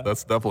gracefully.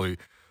 That's definitely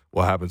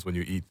what happens when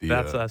you eat the.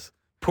 That's us.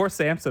 Poor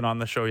Samson on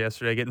the show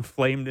yesterday getting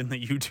flamed in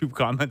the YouTube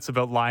comments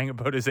about lying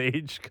about his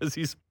age because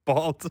he's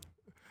bald.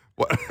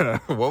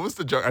 What was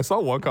the joke? I saw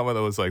one comment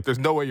that was like, "There's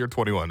no way you're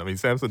 21." I mean,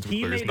 Samson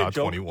is not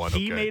 21.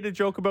 He made a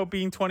joke about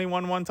being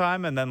 21 one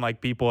time, and then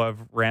like people have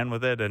ran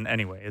with it. And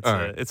anyway,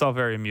 it's all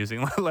very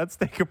amusing. Let's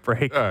take a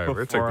break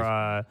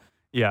before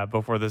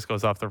this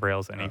goes off the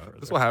rails any further.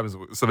 That's what happens.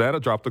 Savannah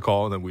dropped the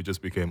call, and then we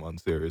just became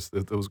unserious.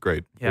 It was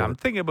great. Yeah, I'm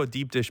thinking about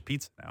deep dish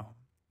pizza now.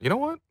 You know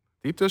what?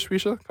 Deep dish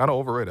pizza, kind of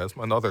overrated. That's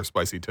another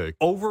spicy take.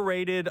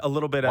 Overrated a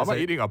little bit. Why am I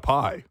eating a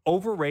pie?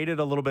 Overrated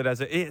a little bit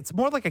it's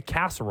more like a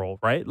casserole,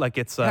 right? Like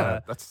it's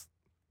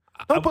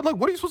but like,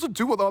 what are you supposed to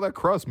do with all that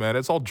crust, man?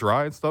 It's all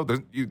dry and stuff.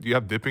 You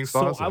have dipping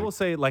sauce. So I will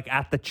say, like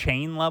at the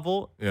chain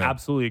level,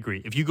 absolutely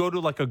agree. If you go to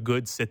like a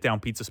good sit down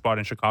pizza spot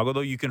in Chicago,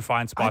 though, you can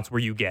find spots where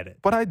you get it.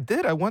 But I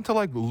did. I went to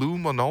like Lou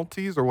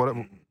Minolti's or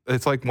whatever.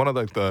 It's like one of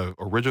the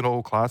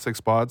original classic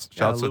spots.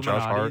 Shouts to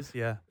Josh Hart.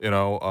 Yeah.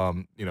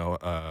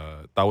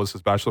 That was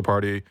his bachelor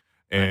party.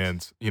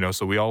 And,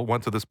 so we all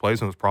went to this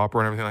place and it was proper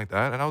and everything like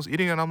that. And I was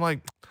eating it and I'm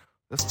like,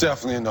 that's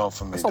definitely a no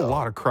for me. That's a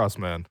lot of crust,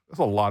 man. That's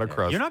a lot of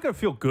crust. You're not going to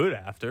feel good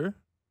after.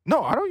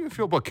 No, I don't even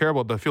care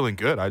about the feeling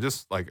good. I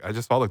just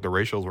felt like the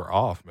ratios were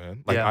off,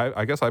 man. Like,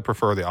 I guess I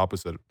prefer the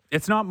opposite.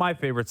 It's not my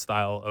favorite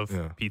style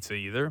of pizza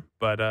either,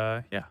 but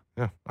Yeah,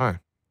 all right.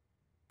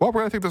 Well,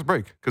 we're going to take this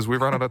break because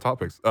we've run out of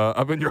topics.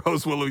 I've been your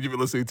host, Will. You've been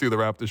listening to The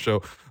Raptors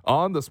Show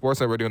on the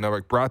Sportsnet Radio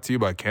Network, brought to you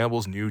by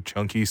Campbell's new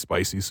Chunky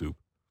Spicy Soup.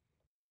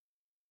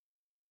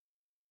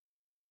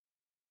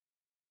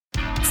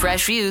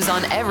 Fresh views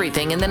on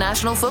everything in the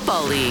National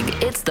Football League.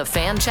 It's the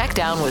Fan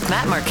Checkdown with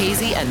Matt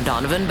Marchese and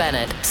Donovan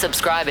Bennett.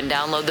 Subscribe and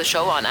download the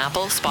show on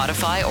Apple,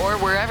 Spotify, or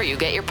wherever you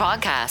get your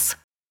podcasts.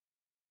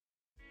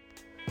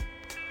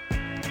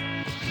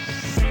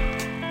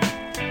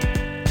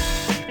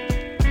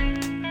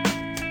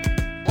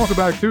 Welcome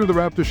back to the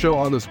Raptors Show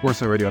on the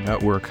Sportsnet Radio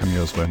Network. I'm your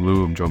host, Van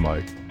Lou. I'm joined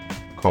by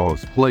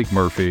co-host Blake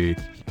Murphy.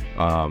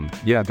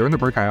 During the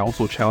break, I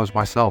also challenged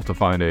myself to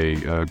find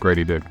a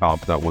Grady Dick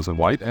comp that wasn't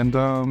white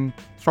and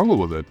struggled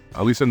with it,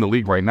 at least in the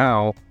league right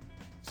now.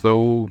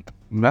 So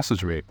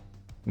message me.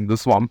 I'm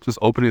just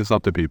opening this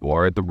up to people,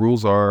 all right? The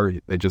rules are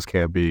they just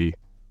can't be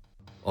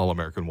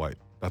All-American white.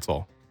 That's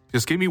all.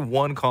 Just give me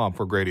one comp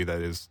for Grady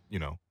that is,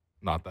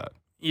 not that.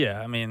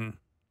 Yeah, I mean,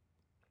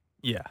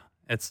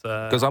 it's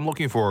because I'm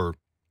looking for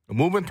a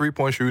movement,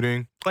 3-point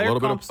shooting, a little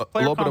bit of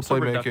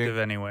playmaking.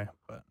 Anyway,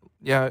 but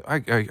yeah, I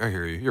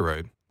hear you. You're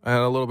right. And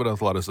a little bit of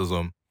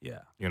athleticism. Yeah.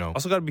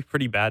 Also got to be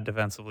pretty bad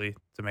defensively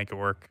to make it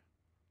work.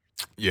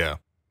 Yeah.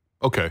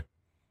 Okay.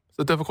 It's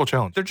a difficult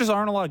challenge. There just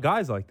aren't a lot of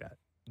guys like that.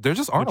 There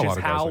just aren't a lot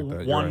of guys like that.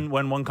 Which is how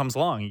when one comes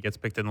along, he gets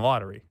picked in the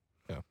lottery.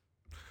 Yeah.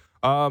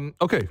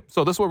 Okay.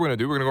 So this is what we're going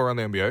to do. We're going to go around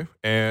the NBA.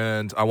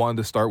 And I wanted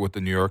to start with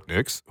the New York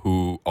Knicks,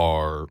 who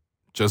are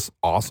just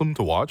awesome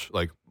to watch.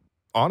 Like,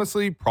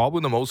 honestly,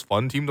 probably the most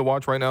fun team to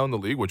watch right now in the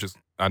league, which is,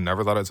 I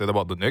never thought I'd say that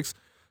about the Knicks,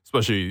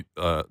 especially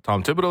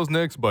Tom Thibodeau's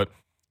Knicks, but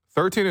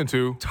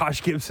 13-2.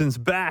 Taj Gibson's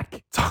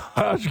back.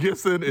 Taj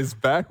Gibson is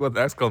back with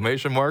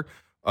exclamation mark.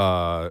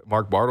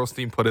 Mark Bartle's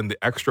team put in the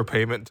extra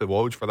payment to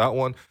Woj for that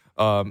one.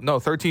 No,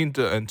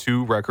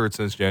 13-2 record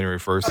since January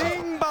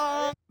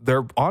 1st.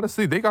 They're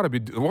honestly, they got to be.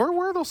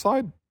 Where are those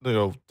side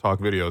talk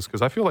videos?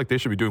 Because I feel like they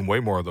should be doing way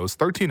more of those.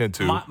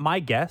 13-2. My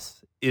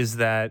guess is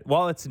that,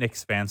 well, it's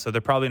Knicks fans, so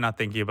they're probably not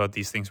thinking about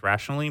these things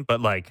rationally,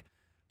 but like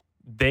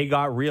they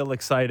got real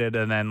excited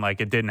and then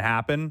like it didn't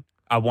happen.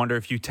 I wonder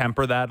if you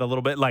temper that a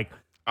little bit. Like,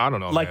 I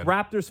don't know. Like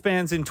man. Raptors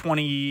fans at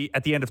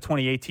the end of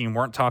 2018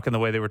 weren't talking the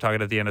way they were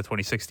talking at the end of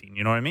 2016.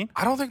 You know what I mean?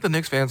 I don't think the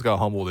Knicks fans got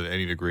humbled in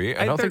any degree.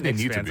 I don't think they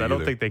need to be. I don't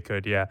either. think they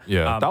could. Yeah.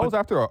 Yeah. That was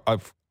after a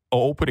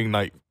opening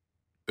night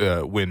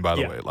win, by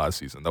the way, last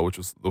season. Which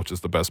was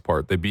the best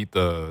part. They beat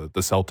the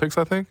Celtics,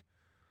 I think.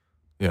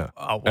 Yeah.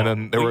 Well, and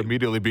then they were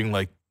immediately being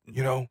like,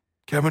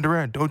 Kevin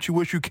Durant, don't you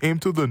wish you came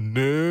to the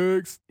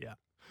Knicks? Yeah.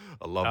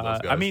 I love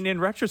those guys. I mean, in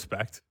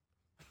retrospect,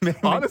 maybe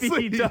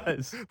honestly, he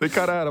does. They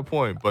kind of had a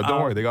point, but don't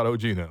worry, they got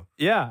OG now.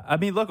 Yeah, I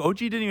mean, look, OG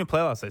didn't even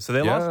play last night, so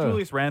they lost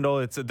Julius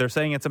Randle. They're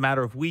saying it's a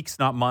matter of weeks,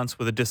 not months,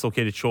 with a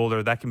dislocated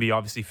shoulder. That can be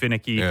obviously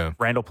finicky. Yeah.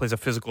 Randle plays a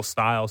physical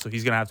style, so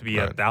he's going to have to be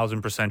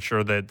 1,000%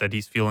 sure that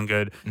he's feeling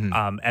good.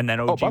 Mm-hmm. And then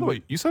OG. Oh, by the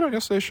way, you said on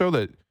yesterday's show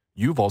that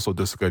you've also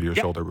dislocated your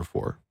shoulder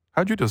before.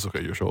 How'd you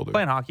dislocate your shoulder?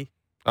 Playing hockey.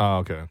 Oh,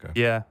 okay.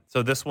 Yeah.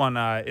 So this one,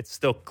 it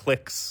still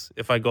clicks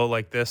if I go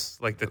like this,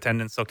 like the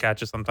tendon still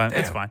catches sometimes.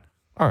 It's fine.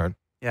 All right.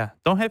 Yeah.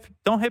 Don't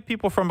hit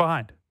people from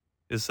behind.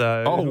 Is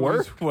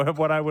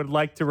what I would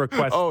like to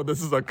request. Oh,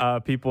 this is like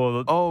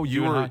people. Oh,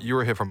 you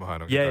were hit from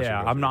behind. Okay,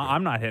 Yeah. I'm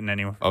not hitting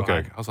anyone from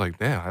behind. I was like,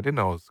 damn, I didn't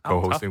know I was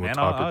co-hosting with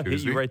Talker I'll Tuesday.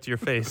 hit you right to your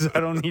face. I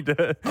don't need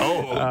to.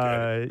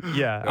 Okay.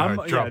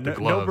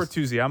 No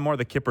Bertuzzi. I'm more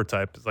the Kipper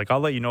type. It's like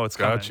I'll let you know it's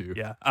coming. Got you.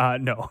 Yeah.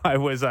 No, I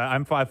was.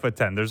 I'm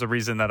 5'10". There's a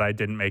reason that I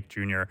didn't make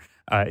junior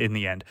in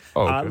the end.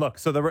 Oh, okay. Look,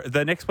 so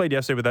the Knicks played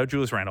yesterday without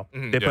Julius Randle.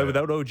 They played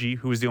without OG,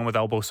 who was dealing with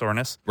elbow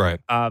soreness. Right.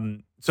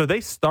 So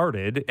they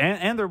started,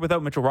 and they're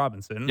without Mitchell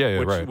Robinson,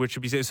 which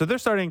should be safe. So they're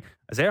starting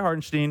Isaiah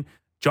Hartenstein,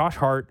 Josh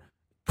Hart,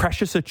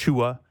 Precious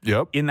Achiuwa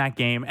in that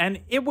game. And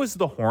it was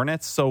the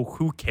Hornets, so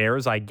who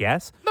cares, I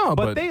guess. No,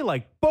 but they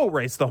boat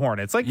raced the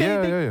Hornets. Like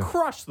they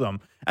crushed them.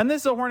 And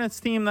this is a Hornets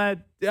team that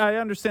I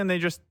understand they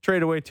just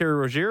traded away Terry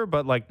Rozier,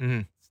 but like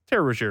it's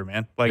Terry Rozier,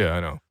 man. Like, I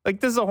know. Like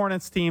this is a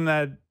Hornets team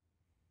that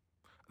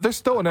they're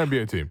still an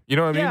NBA team. You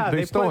know what I mean? Yeah,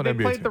 They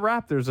played the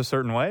Raptors a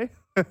certain way.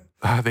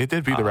 They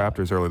did beat the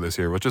Raptors earlier this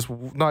year, which is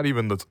not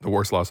even the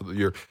worst loss of the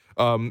year.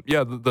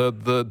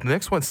 The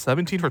Knicks went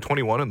 17 for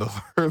 21 in the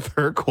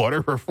third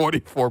quarter for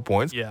 44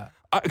 points. Yeah.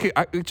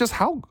 Just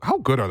how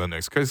good are the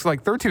Knicks? Because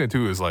like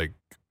 13-2 is like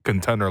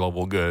contender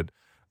level good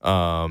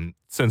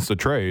since the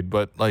trade,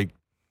 but like,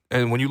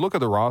 and when you look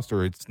at the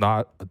roster, it's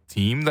not a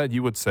team that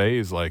you would say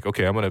is like,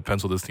 okay, I'm going to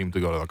pencil this team to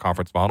go to the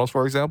conference finals,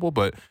 for example,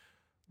 but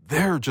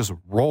they're just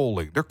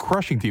rolling. They're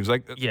crushing teams.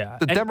 Like the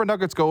Denver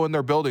Nuggets go in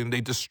their building and they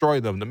destroy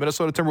them. The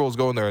Minnesota Timberwolves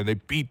go in there and they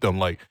beat them.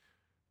 Like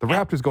the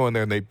Raptors go in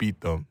there and they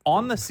beat them.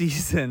 On the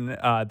season,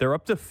 they're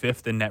up to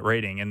 5th in net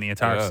rating in the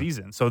entire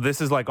season. So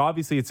this is like,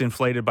 obviously it's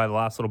inflated by the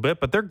last little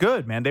bit, but they're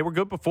good, man. They were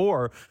good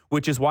before,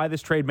 which is why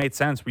this trade made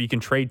sense, where you can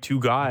trade two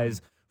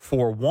guys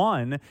for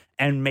one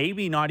and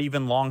maybe not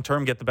even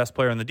long-term get the best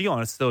player in the deal.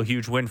 And it's still a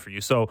huge win for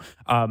you. So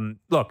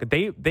look,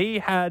 they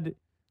had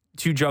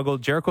to juggle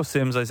Jericho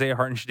Sims, Isaiah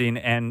Hartenstein,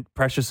 and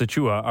Precious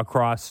Achiuwa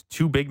across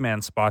two big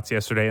man spots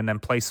yesterday, and then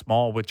play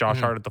small with Josh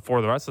Hart at the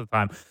 4 the rest of the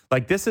time.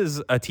 Like, this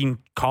is a team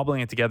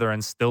cobbling it together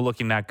and still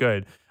looking that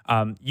good.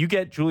 You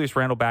get Julius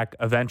Randle back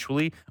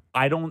eventually.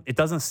 It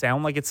doesn't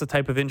sound like it's the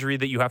type of injury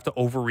that you have to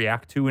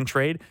overreact to in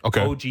trade. Okay.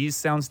 OG's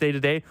sounds day to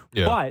day.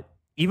 But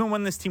even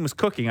when this team was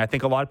cooking, I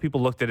think a lot of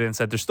people looked at it and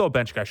said, they're still a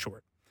bench guy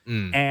short.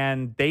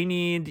 And they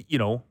need,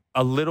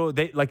 a little,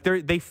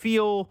 they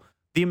feel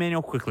the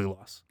Emmanuel Quickley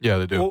loss. Yeah,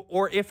 they do.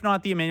 Or if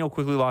not the Emmanuel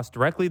Quickley loss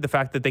directly, the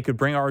fact that they could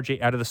bring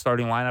RJ out of the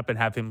starting lineup and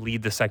have him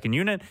lead the second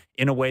unit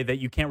in a way that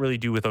you can't really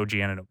do with OG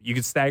Anunoby. You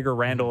could stagger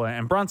Randle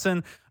and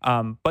Brunson,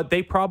 but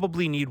they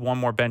probably need one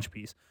more bench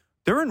piece.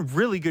 They're in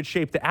really good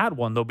shape to add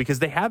one, though, because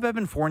they have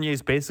Evan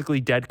Fournier's basically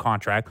dead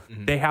contract.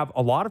 They have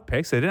a lot of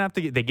picks.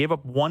 They gave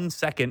up 1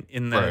 second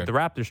in the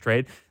Raptors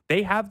trade.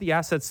 They have the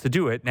assets to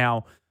do it.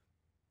 Now,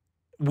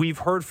 we've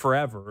heard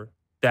forever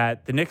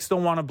that the Knicks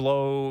don't want to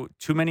blow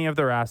too many of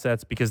their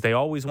assets because they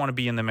always want to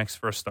be in the mix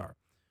for a star.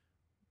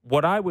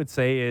 What I would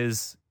say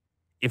is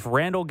if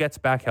Randle gets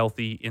back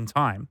healthy in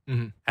time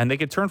and they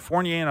could turn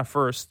Fournier in a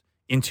first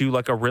into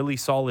like a really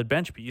solid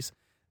bench piece,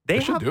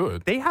 they should do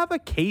it. They have a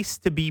case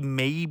to be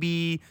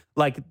maybe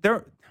like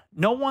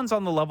no one's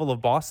on the level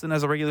of Boston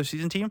as a regular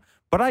season team,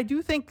 but I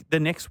do think the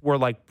Knicks were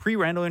like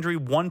pre-Randle injury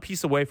one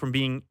piece away from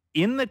being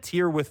in the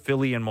tier with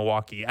Philly and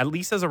Milwaukee, at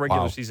least as a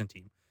regular season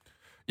team.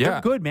 Yeah.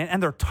 They're good, man,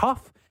 and they're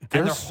tough.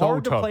 They're and so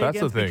hard to tough. play That's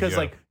against the thing, because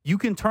like you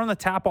can turn the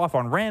tap off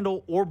on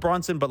Randle or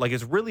Brunson, but like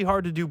it's really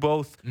hard to do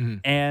both.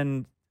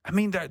 And I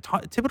mean,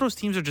 Thibodeau's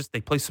teams are just,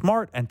 they play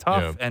smart and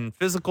tough and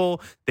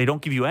physical. They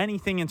don't give you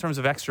anything in terms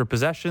of extra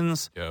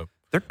possessions. Yeah.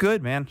 They're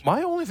good, man.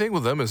 My only thing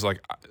with them is like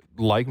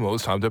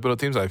most Tom Thibodeau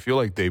teams, I feel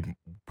like they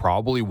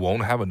probably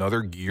won't have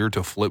another gear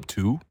to flip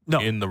to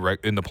in the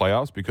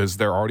playoffs because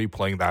they're already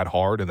playing that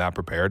hard and that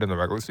prepared in the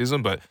regular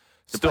season. But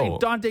Still,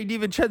 Dante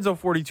DiVincenzo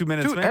 42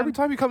 minutes, dude, man. every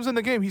time he comes in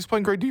the game, he's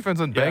playing great defense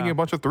and banging a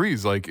bunch of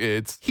threes. Like,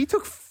 he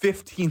took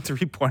 15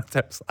 3-point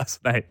attempts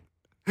last night.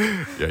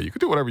 Yeah, you could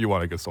do whatever you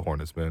want against the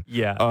Hornets, man.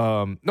 Yeah.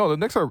 No, the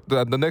Knicks are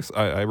the Knicks.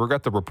 I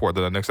regret to report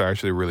that the Knicks are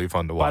actually really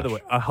fun to watch. By the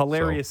way, a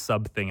hilarious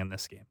sub thing in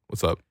this game.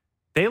 What's up?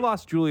 They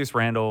lost Julius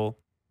Randle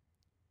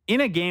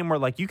in a game where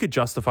like you could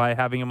justify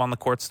having him on the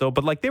court still,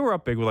 but like they were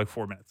up big with like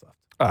 4 minutes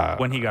left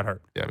when he got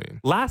hurt. Yeah, I mean,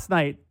 last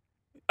night,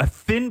 a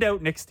thinned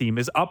out Knicks team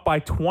is up by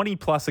 20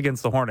 plus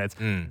against the Hornets.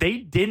 They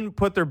didn't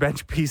put their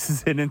bench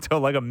pieces in until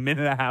like a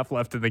minute and a half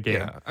left in the game.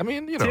 Yeah, I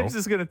mean, Tibbs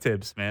is gonna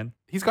Tibbs, man.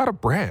 He's got a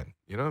brand.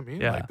 You know what I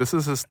mean? Yeah. Like this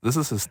is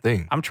his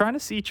thing. I'm trying to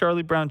see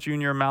Charlie Brown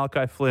Jr.,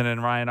 Malachi Flynn,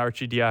 and Ryan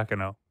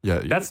Arcidiacono.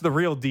 Yeah, that's the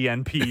real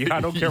DNP. I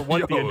don't care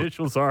what the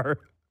initials are.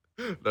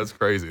 That's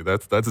crazy.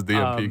 That's a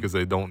DNP because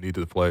they don't need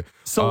to play.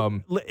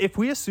 So if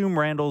we assume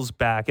Randall's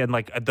back, and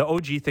like the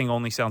OG thing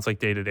only sounds like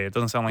day to day, it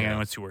doesn't sound like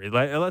anyone's too worried.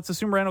 Let's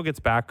assume Randall gets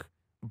back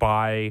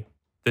by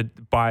the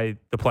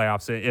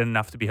playoffs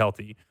enough to be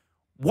healthy.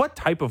 What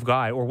type of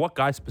guy, or what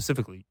guy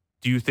specifically,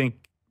 do you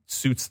think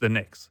suits the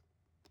Knicks?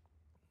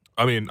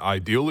 I mean,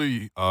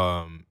 ideally,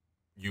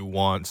 you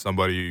want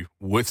somebody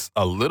with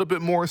a little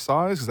bit more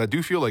size, because I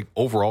do feel like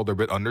overall they're a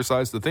bit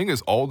undersized. The thing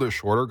is, all the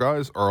shorter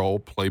guys are all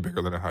play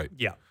bigger than their height.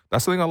 Yeah.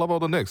 That's the thing I love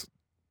about the Knicks.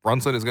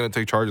 Brunson is going to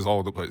take charges all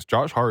over the place.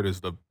 Josh Hart is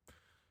the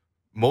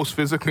most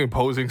physically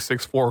imposing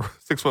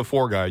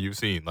 6'4" guy you've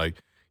seen. Like,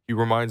 he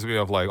reminds me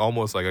of like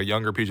almost like a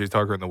younger PJ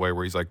Tucker in the way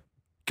where he's like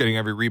getting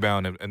every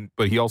rebound,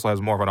 but he also has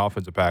more of an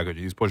offensive package.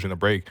 He's pushing the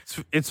break.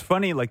 It's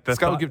funny, like this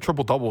guy would give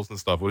triple doubles and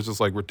stuff. It was just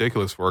like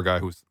ridiculous for a guy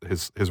who's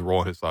his role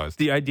and his size.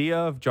 The idea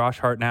of Josh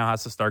Hart now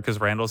has to start because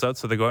Randall's out,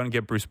 so they go out and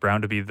get Bruce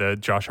Brown to be the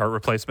Josh Hart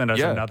replacement as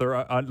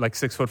another like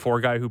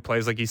 6'4" guy who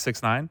plays like he's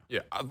 6'9". Yeah,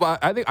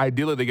 I think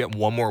ideally they get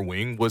one more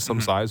wing with some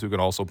size who can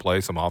also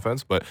play some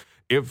offense. But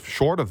if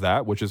short of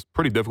that, which is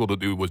pretty difficult to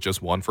do with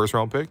just one first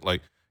round pick,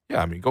 like.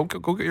 Yeah, I mean, go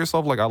get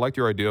yourself, like, I like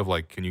your idea of,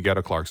 like, can you get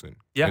a Clarkson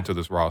into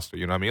this roster?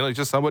 You know what I mean? Like,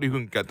 just somebody who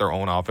can get their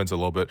own offense a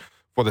little bit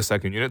for the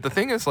second unit. The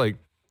thing is, like,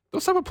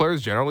 those type of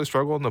players generally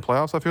struggle in the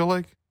playoffs, I feel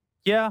like.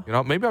 Yeah. You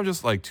know, maybe I'm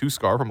just, like, too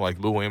scarred from, like,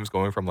 Lou Williams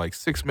going from, like,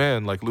 6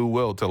 men, like Lou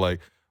Will, to, like,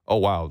 oh,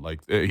 wow,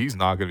 like, he's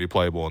not going to be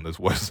playable in this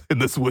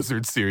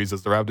Wizards series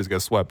as the Raptors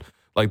get swept.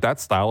 Like,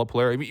 that style of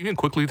player, I mean, even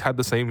Quickly had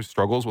the same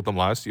struggles with them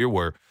last year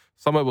where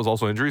some of it was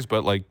also injuries,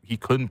 but, like, he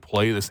couldn't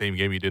play the same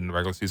game he did in the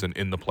regular season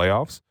in the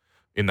playoffs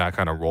in that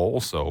kind of role.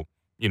 So,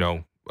 you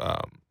know,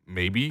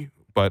 maybe,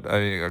 but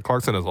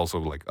Clarkson is also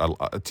like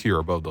a tier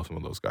above some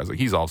of those guys. Like,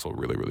 he's also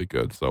really, really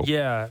good. So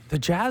yeah, the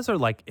Jazz are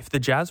like, if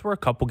the Jazz were a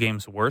couple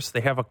games worse,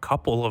 they have a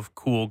couple of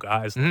cool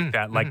guys like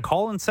that. Like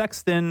Colin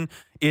Sexton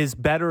is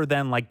better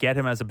than like get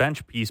him as a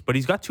bench piece, but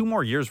he's got 2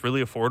 more years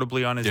really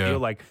affordably on his deal.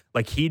 Like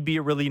he'd be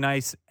a really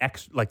nice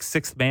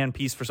sixth man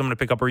piece for someone to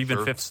pick up, or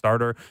even fifth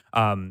starter.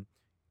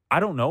 I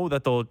don't know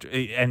that they'll,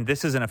 and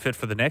this isn't a fit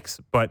for the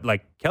Knicks, but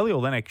like Kelly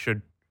Olynyk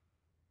should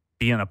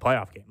be in a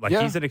playoff game. Like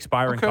he's an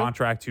expiring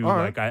contract who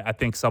I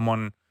think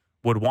someone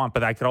would want,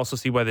 but I could also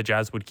see why the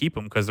Jazz would keep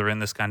him because they're in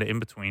this kind of in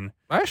between.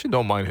 I actually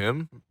don't mind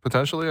him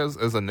potentially as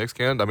a Knicks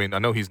candidate. I mean, I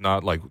know he's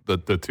not like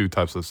the two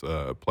types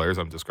of players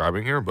I'm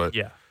describing here, but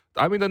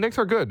I mean, the Knicks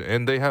are good,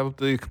 and they have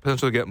the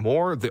potential to get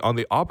more. On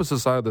the opposite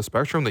side of the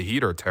spectrum, the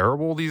Heat are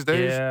terrible these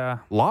days. Yeah.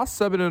 Lost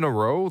 7 in a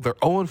row. They're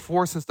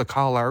 0-4 since the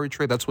Kyle Lowry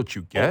trade. That's what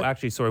you get. Oh,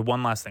 actually, sorry,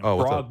 one last thing.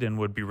 Brogdon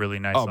would be really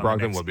nice.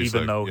 Brogdon would be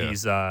even sick. though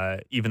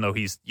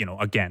he's you know,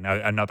 again,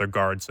 another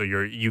guard. So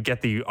you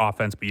get the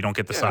offense, but you don't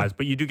get the size.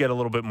 But you do get a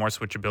little bit more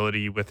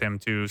switchability with him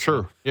too. So,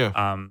 sure. Yeah.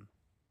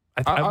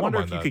 I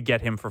wonder if you could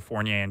get him for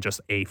Fournier and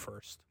just a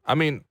first. I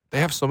mean, they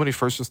have so many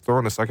firsts. Just throw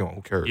in the second one.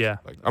 Who cares? Yeah.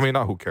 Like, I mean,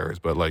 not who cares,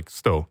 but like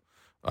still.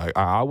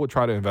 I would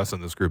try to invest in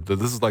this group.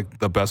 This is like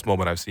the best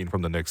moment I've seen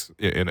from the Knicks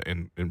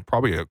in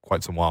probably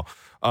quite some while.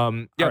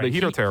 The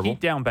Heat are terrible. Heat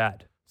down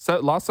bad.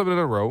 Lost 7 in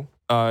a row.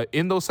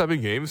 In those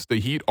 7 games, the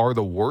Heat are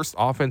the worst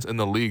offense in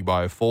the league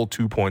by a full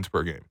 2 points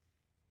per game.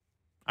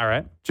 All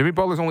right. Jimmy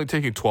Butler's only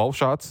taking 12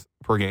 shots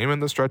per game in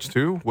the stretch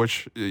too,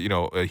 which, you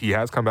know, he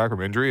has come back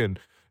from injury and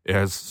it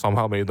has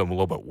somehow made them a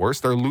little bit worse.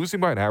 They're losing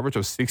by an average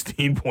of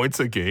 16 points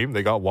a game.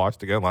 They got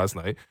watched again last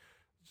night.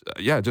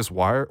 Just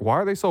why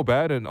are they so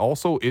bad? And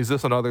also, is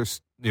this another,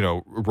 you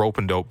know, rope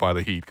and dope by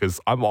the Heat? Because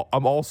I'm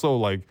also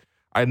like,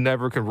 I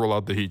never can rule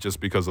out the Heat just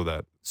because of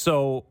that.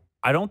 So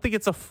I don't think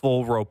it's a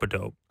full rope a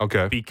dope.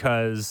 Okay.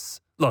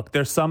 Because look,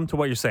 there's some to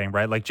what you're saying,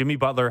 right? Like Jimmy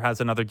Butler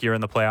has another gear in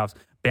the playoffs.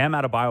 Bam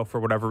Adebayo, for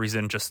whatever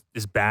reason, just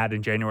is bad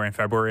in January and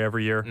February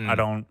every year. I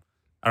don't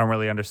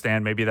really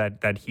understand. Maybe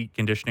that heat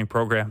conditioning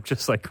program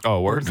just like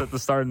works at the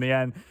start and the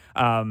end.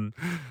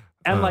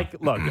 And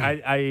look,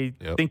 I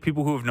think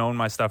people who have known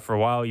my stuff for a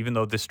while, even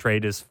though this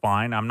trade is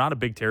fine, I'm not a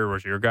big Terry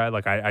Rozier guy.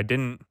 Like I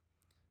didn't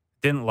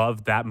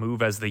love that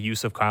move as the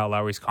use of Kyle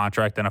Lowry's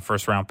contract and a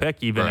first round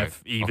pick, even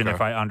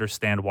if I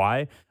understand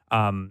why.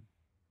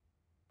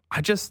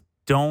 I just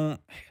don't.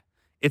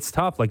 It's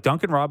tough. Like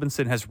Duncan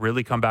Robinson has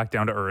really come back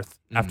down to earth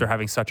after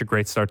having such a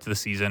great start to the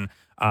season.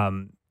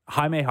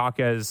 Jaime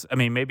Jaquez, I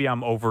mean, maybe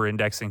I'm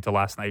over-indexing to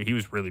last night. He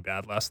was really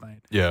bad last night.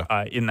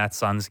 Yeah. In that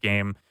Suns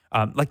game.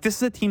 Like, this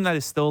is a team that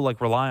is still,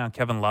 like, relying on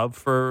Kevin Love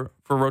for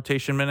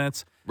rotation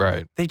minutes.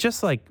 Right. They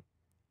just, like,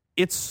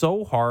 it's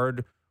so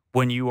hard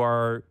when you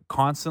are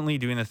constantly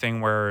doing the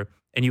thing where,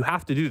 and you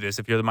have to do this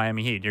if you're the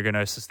Miami Heat, you're going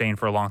to sustain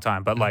for a long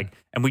time. But, like,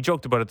 and we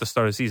joked about it at the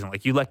start of the season.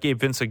 Like, you let Gabe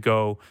Vincent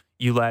go,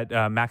 you let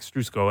Max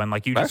Strus go, and,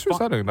 like, you Max just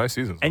had a nice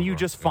season. and you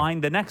just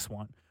find the next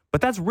one.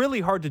 But that's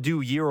really hard to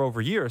do year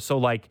over year. So,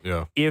 like,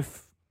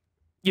 if,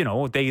 you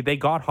know, they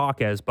got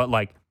Jaquez, but,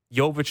 like,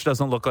 Jovic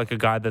doesn't look like a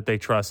guy that they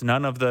trust.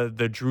 None of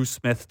the Drew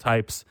Smith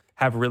types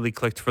have really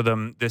clicked for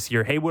them this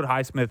year. Haywood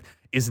Highsmith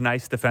is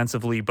nice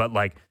defensively, but,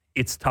 like,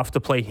 it's tough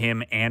to play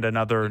him and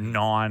another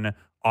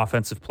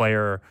non-offensive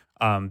player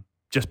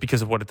just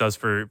because of what it does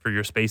for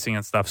your spacing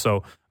and stuff.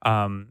 So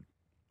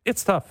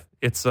it's tough.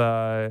 It's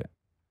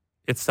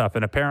tough.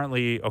 And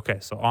apparently, okay,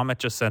 so Amit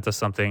just sent us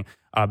something.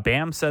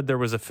 Bam said there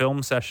was a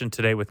film session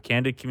today with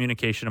candid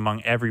communication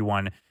among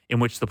everyone in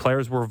which the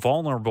players were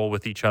vulnerable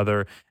with each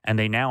other and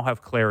they now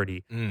have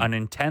clarity. An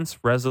intense,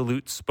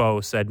 resolute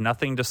Spo said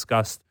nothing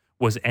discussed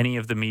was any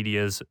of the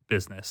media's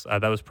business.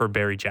 That was per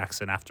Barry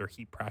Jackson after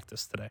Heat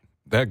practice today.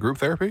 That group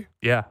therapy?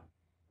 Yeah.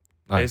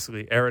 Nice.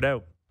 Basically, air it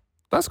out.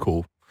 That's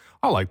cool.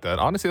 I like that.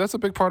 Honestly, that's a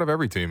big part of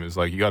every team is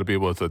like you got to be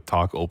able to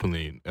talk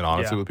openly and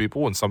honestly with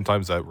people. And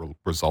sometimes that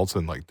results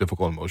in like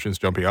difficult emotions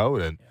jumping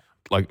out and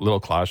like little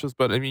clashes.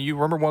 But I mean, you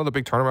remember one of the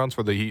big turnarounds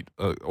for the Heat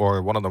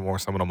or one of the more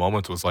seminal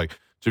moments was like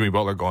Jimmy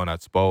Butler going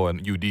at Spo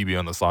and UDB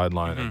on the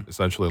sideline and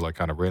essentially like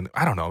kind of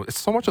I don't know. It's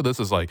so much of this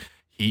is like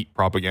Heat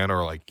propaganda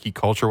or like Heat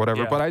culture or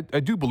whatever. But I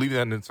do believe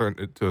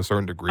that to a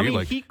certain degree. I mean,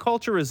 like Heat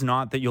culture is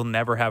not that you'll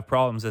never have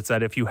problems. It's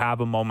that if you have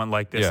a moment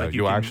like this, like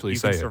you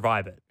can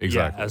survive it.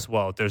 Exactly. Yeah, as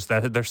well. There's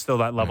still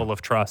that level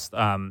of trust.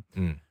 I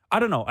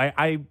don't know.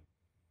 I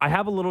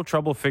have a little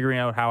trouble figuring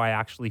out how I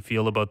actually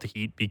feel about the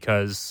Heat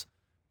because,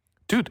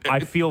 dude,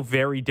 I feel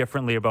very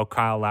differently about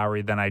Kyle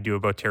Lowry than I do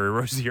about Terry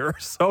Rozier.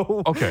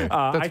 So okay,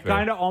 I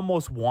kind of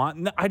almost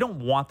I don't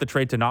want the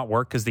trade to not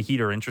work because the Heat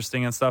are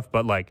interesting and stuff,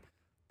 but like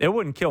it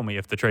wouldn't kill me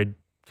if the trade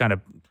kind of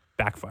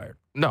backfired.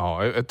 No,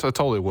 it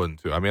totally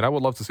wouldn't too. I mean, I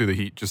would love to see the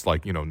Heat just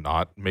like,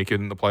 not make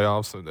it in the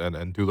playoffs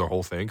and do their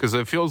whole thing because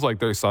it feels like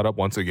they're set up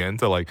once again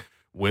to like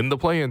win the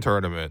play-in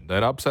tournament,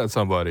 then upset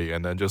somebody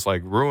and then just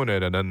like ruin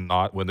it and then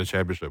not win the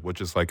championship, which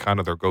is like kind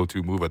of their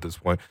go-to move at this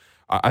point.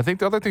 I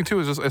think the other thing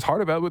too is just it's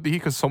hard to bet with the Heat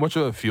because so much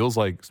of it feels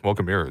like smoke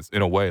and mirrors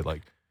in a way.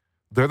 Like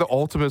they're the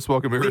ultimate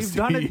smoke and mirrors. They've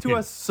done it to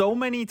us so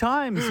many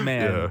times,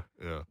 man.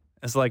 Yeah.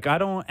 It's like I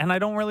don't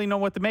really know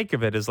what to make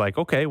of it. It's like,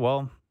 okay,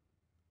 well,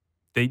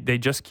 they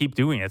just keep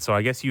doing it. So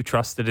I guess you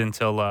trust it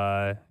until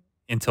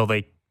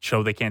they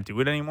show they can't do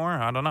it anymore.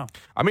 I don't know.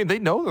 I mean, they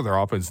know that their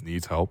offense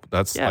needs help.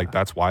 That's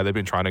that's why they've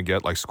been trying to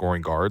get like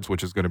scoring guards,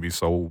 which is going to be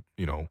so,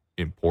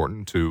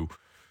 important to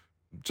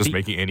just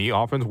making any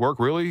offense work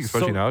really,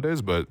 especially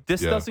nowadays. But this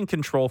doesn't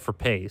control for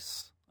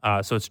pace.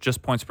 So it's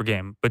just points per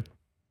game. But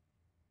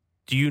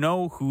do you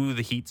know who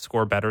the Heat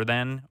score better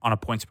than on a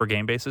points per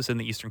game basis in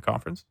the Eastern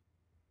Conference?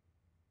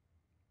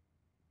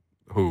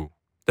 Who?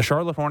 The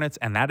Charlotte Hornets,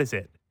 and that is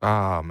it.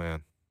 Ah,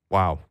 man.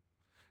 Wow.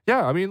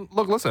 Yeah, I mean,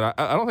 look, listen,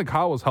 I don't think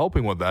Kyle was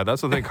helping with that.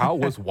 That's the thing. Kyle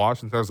was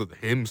washed in terms of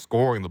him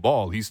scoring the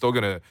ball. He's still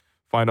going to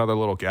find other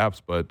little gaps,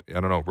 but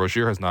I don't know.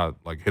 Rozier has not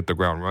like hit the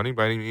ground running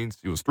by any means.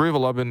 He was 3 of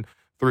 11,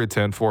 3 of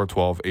 10, 4 of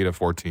 12, 8 of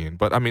 14.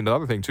 But I mean, the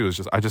other thing too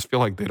is I just feel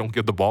like they don't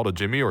give the ball to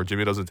Jimmy or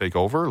Jimmy doesn't take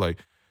over. Like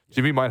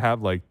Jimmy might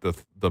have like the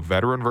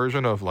veteran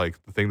version of like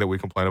the thing that we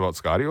complain about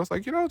Scottie. I was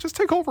like, just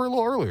take over a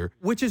little earlier.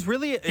 Which is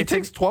really he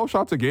takes 12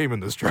 shots a game in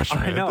this stretch.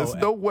 Man. I know. There's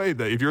no way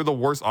that if you're the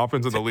worst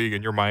offense in the league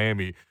and you're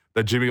Miami,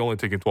 that Jimmy only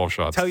taking 12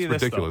 shots. Tell you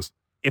it's ridiculous. This,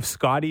 though, if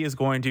Scottie is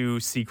going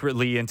to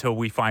secretly, until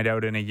we find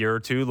out in a year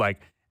or two,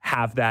 like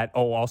have that.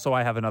 Oh, also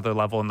I have another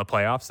level in the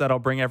playoffs that I'll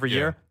bring every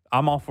year.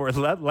 I'm all for it.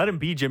 Let him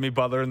be Jimmy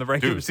Butler in the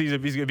regular season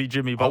if he's going to be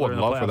Jimmy Butler. I would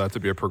love for that to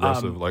be a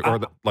progressive, like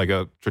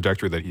a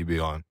trajectory that he'd be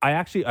on.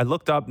 I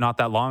looked up not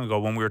that long ago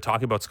when we were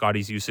talking about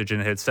Scottie's usage, and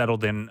it had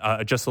settled in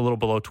just a little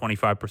below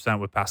 25%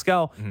 with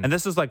Pascal. Mm-hmm. And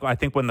this is like I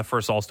think when the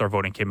first All-Star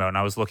voting came out, and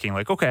I was looking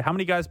like, okay, how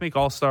many guys make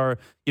All-Star?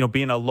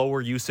 Being a lower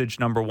usage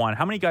number one.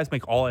 How many guys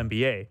make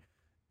All-NBA?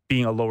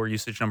 Being a lower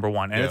usage number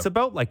one. And it's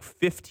about like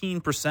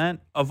 15%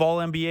 of all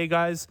NBA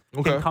guys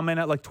can come in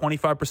at like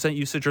 25%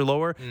 usage or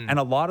lower. And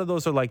a lot of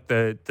those are like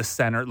the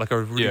center, like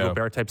a Rudy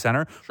Gobert type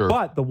center. Sure.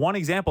 But the one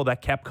example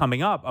that kept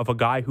coming up of a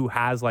guy who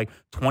has like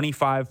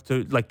 25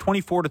 to like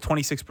 24 to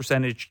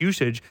 26%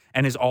 usage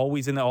and is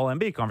always in the all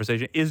NBA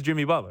conversation is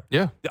Jimmy Butler.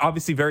 Yeah.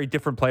 Obviously very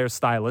different players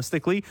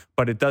stylistically,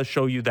 but it does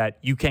show you that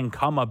you can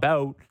come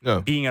about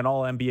being an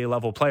all NBA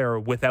level player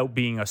without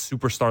being a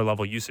superstar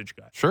level usage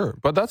guy. Sure.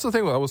 But that's the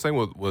thing I was saying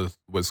with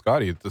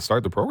Scottie to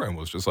start the program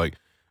was just like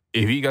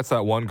if he gets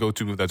that one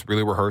go-to move that's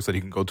really rehearsed that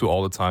he can go to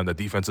all the time that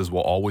defenses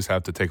will always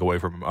have to take away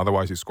from him.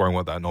 Otherwise, he's scoring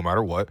with that no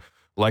matter what.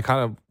 Like kind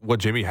of what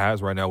Jimmy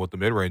has right now with the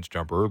mid-range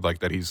jumper, like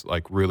that he's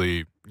like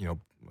really,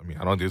 I mean,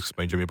 I don't need to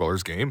explain Jimmy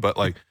Butler's game, but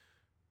like,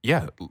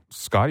 yeah,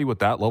 Scottie with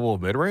that level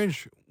of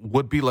mid-range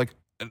would be like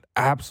an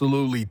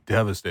absolutely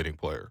devastating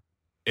player.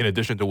 in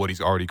addition to what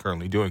he's already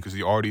currently doing, because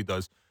he already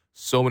does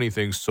so many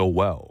things so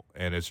well.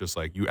 And it's just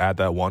like you add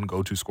that one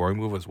go-to scoring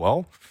move as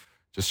well,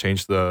 just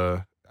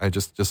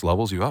just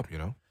levels you up, you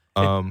know?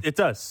 It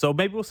does. So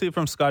maybe we'll see it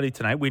from Scottie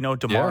tonight. We know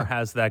DeMar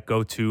has that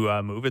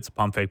go-to move. It's a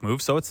pump fake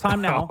move. So it's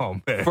time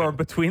now for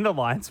Between the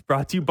Lines,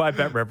 brought to you by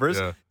Bet Rivers.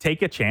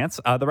 Take a chance.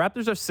 The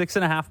Raptors are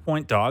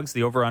 6.5-point dogs.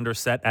 The over-under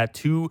set at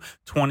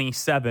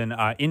 227.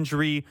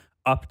 Injury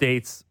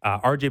updates.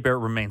 RJ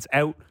Barrett remains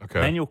out.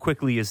 Manuel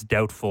Quickley is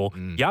doubtful.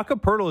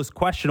 Jakob Poeltl is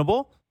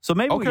questionable. So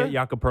maybe we get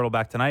Jakob Poeltl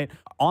back tonight.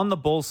 On the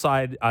Bulls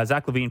side,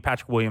 Zach LaVine,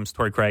 Patrick Williams,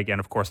 Torrey Craig, and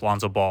of course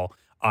Lonzo Ball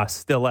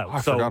still out.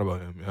 I forgot about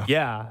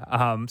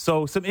him.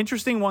 So some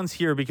interesting ones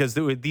here because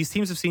these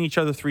teams have seen each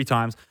other 3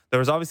 times. There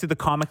was obviously the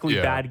comically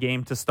bad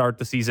game to start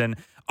the season.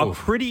 A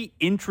pretty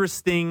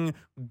interesting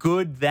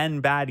good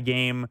then bad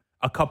game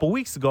a couple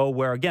weeks ago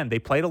where, again, they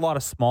played a lot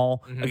of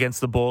small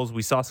against the Bulls.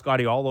 We saw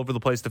Scottie all over the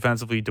place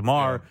defensively,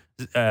 DeMar,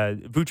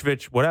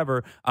 Vucevic,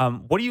 whatever.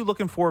 What are you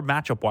looking for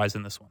matchup-wise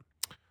in this one?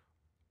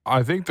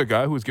 I think the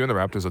guy who's giving the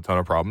Raptors a ton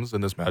of problems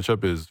in this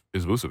matchup is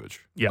Vucevic.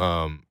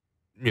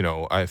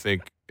 I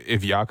think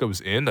if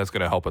Jakob's in, that's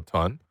going to help a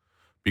ton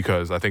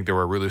because I think they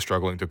were really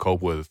struggling to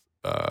cope with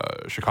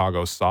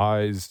Chicago's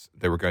size.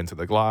 They were getting to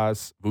the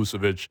glass.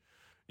 Vucevic,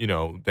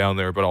 down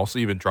there, but also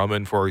even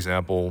Drummond, for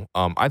example.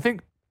 I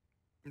think,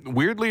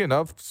 weirdly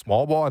enough,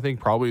 small ball, I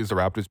think probably is the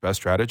Raptors' best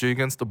strategy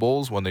against the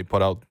Bulls when they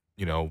put out,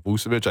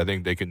 Vucevic. I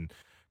think they can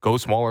go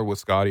smaller with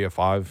Scottie at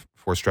 5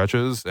 for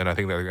stretches, and I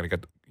think they're going to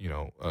get,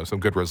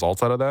 some good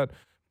results out of that.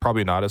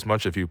 Probably not as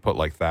much if you put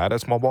like that at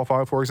small ball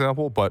 5, for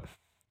example, but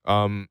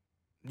I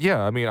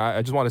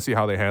just want to see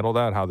how they handle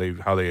that, how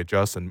they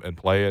adjust and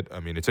play it. I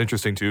mean, it's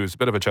interesting too. It's a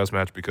bit of a chess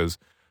match because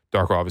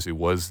Darko obviously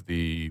was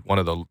one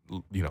of the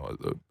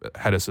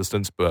head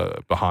assistants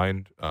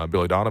behind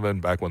Billy Donovan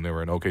back when they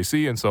were in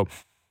OKC, and so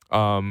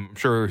I'm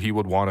sure he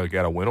would want to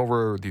get a win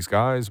over these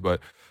guys. But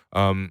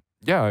I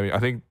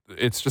think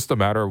it's just a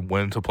matter of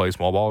when to play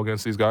small ball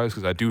against these guys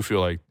because I do feel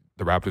like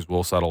the Raptors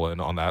will settle in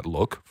on that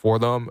look for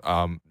them.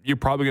 You're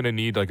probably going to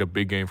need like a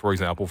big game, for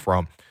example,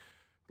 from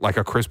like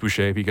a Chris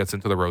Boucher if he gets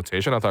into the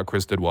rotation. I thought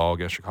Chris did well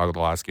against Chicago the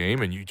last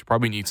game, and you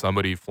probably need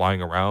somebody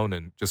flying around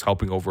and just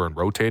helping over and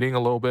rotating a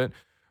little bit.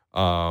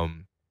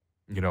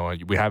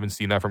 We haven't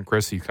seen that from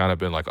Chris. He's kind of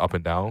been like up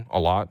and down a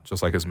lot,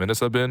 just like his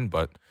minutes have been.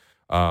 But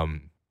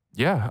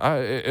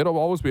it'll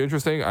always be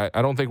interesting.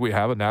 I don't think we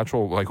have a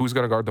natural, like, who's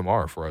going to guard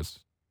DeMar for us?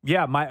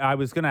 Yeah, I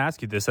was going to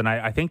ask you this, and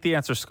I think the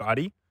answer is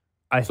Scottie.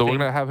 We're going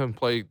to have him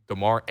play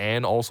DeMar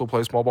and also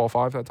play small ball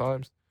 5 at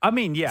times? I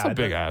mean, yeah. It's a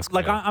big ask.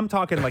 Like, I'm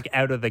talking like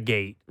out of the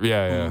gate. Who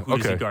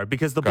does he guard?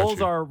 Because the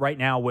Bulls are right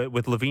now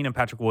with LaVine and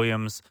Patrick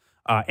Williams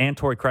and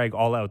Torrey Craig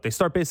all out. They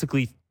start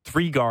basically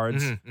 3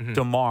 guards,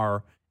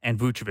 DeMar and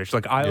Vucevic.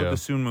 Like, Ayo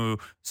Dosunmu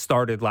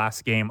started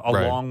last game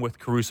along with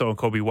Caruso and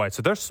Kobe White.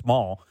 So they're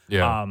small.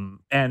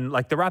 And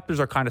like the Raptors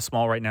are kind of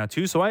small right now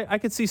too. So I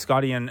could see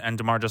Scottie and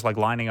DeMar just like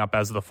lining up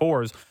as the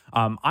 4s.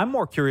 I'm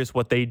more curious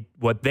what they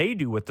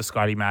do with the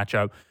Scottie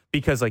matchup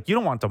because like you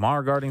don't want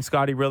DeMar guarding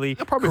Scottie really.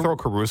 They'll probably throw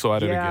Caruso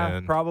at it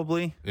again.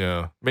 Probably.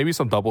 Yeah. Maybe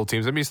some double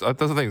teams. I mean, that's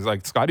the thing.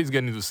 Like Scottie's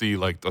getting to see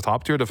like the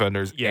top tier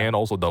defenders and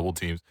also double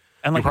teams.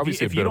 And like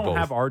if you don't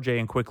have RJ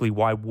and Quickly,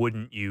 why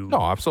wouldn't you?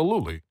 No,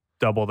 absolutely.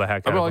 Double the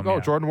heck out of him.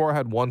 Jordan Moore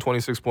had one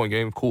 26-point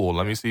game. Cool.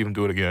 Let me see him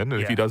do it again.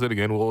 And if he does it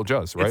again, we'll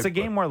adjust, right? It's a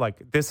game where,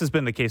 like, this has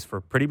been the case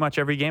for pretty much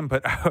every game,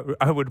 but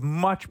I would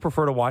much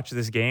prefer to watch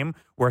this game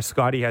where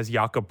Scottie has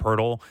Jakob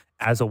Poeltl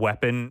as a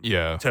weapon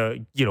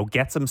to,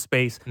 get some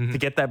space, to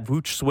get that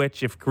Vooch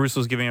switch if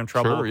Caruso's giving him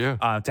trouble,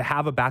 to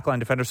have a backline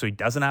defender so he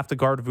doesn't have to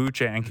guard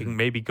Vooch and can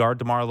maybe guard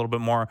DeMar a little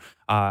bit more.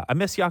 I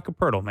miss Jakob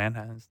Poeltl,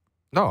 man.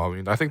 No, I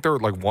mean, I think they're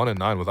like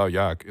 1-9 without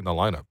Yak in the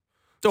lineup.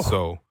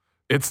 So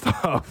it's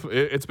tough.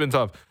 It's been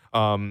tough.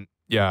 I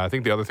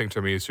think the other thing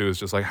to me too is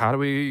just like, how do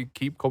we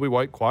keep Kobe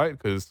White quiet?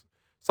 Because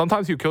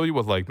sometimes he'll kill you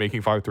with like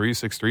making 5 threes,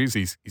 6 threes.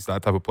 He's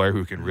that type of player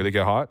who can really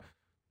get hot.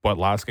 But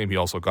last game, he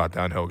also got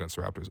downhill against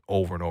the Raptors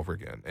over and over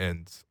again.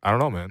 And I don't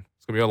know, man.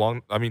 It's going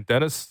to be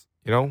Dennis,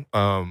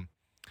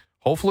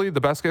 hopefully the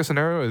best case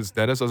scenario is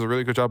Dennis does a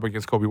really good job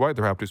against Kobe White.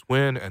 The Raptors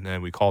win, and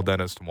then we call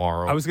Dennis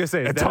tomorrow. I was going to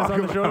say, is Dennis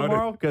on the show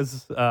tomorrow?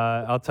 Because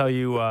I'll tell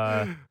you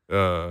right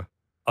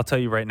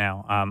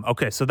now.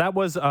 Okay, so that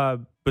was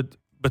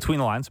Between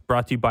the Lines,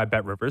 brought to you by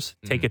Bet Rivers.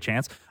 Take a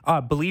chance.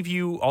 Believe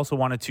you also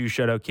wanted to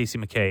shout out Casey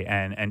McKay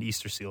and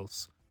Easter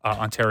Seals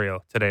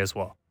Ontario today as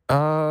well.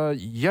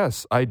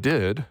 Yes, I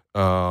did.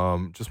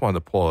 Just wanted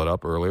to pull it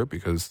up earlier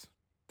because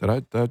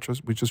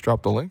we just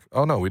dropped the link?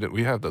 Oh no, we didn't.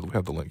 We have the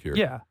link here.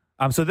 Yeah.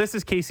 So this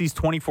is Casey's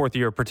 24th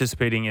year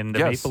participating in the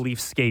Maple Leaf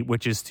Skate,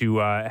 which is to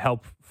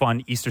help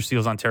fund Easter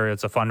Seals Ontario.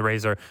 It's a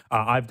fundraiser.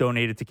 I've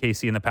donated to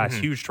Casey in the past.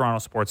 Huge Toronto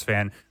sports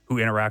fan who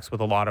interacts with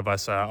a lot of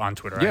us on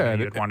Twitter. Yeah,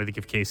 I wanted to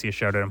give Casey a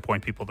shout out and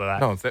point people to that.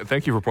 No,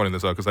 thank you for pointing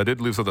this out because I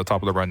did leave this at the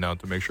top of the rundown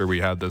to make sure we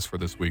had this for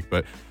this week.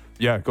 But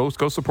yeah, go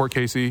support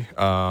Casey.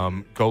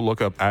 Go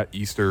look up at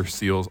Easter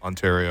Seals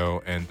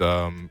Ontario and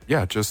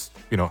just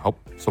help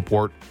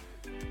support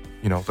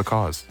the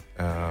cause.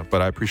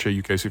 But I appreciate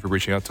you, Casey, for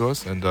reaching out to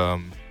us, and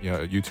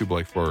you too,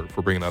 Blake, for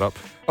bringing that up.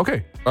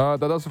 Okay, that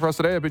does it for us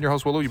today. I've been your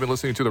host, Willow. You've been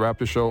listening to the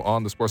Raptors Show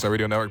on the Sportsnet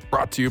Radio Network,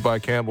 brought to you by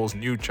Campbell's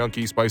new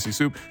chunky spicy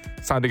soup.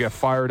 It's time to get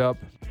fired up.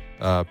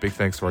 Big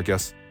thanks to our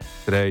guests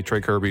today,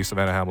 Trey Kirby,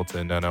 Savannah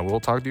Hamilton, and we'll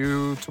talk to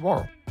you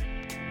tomorrow.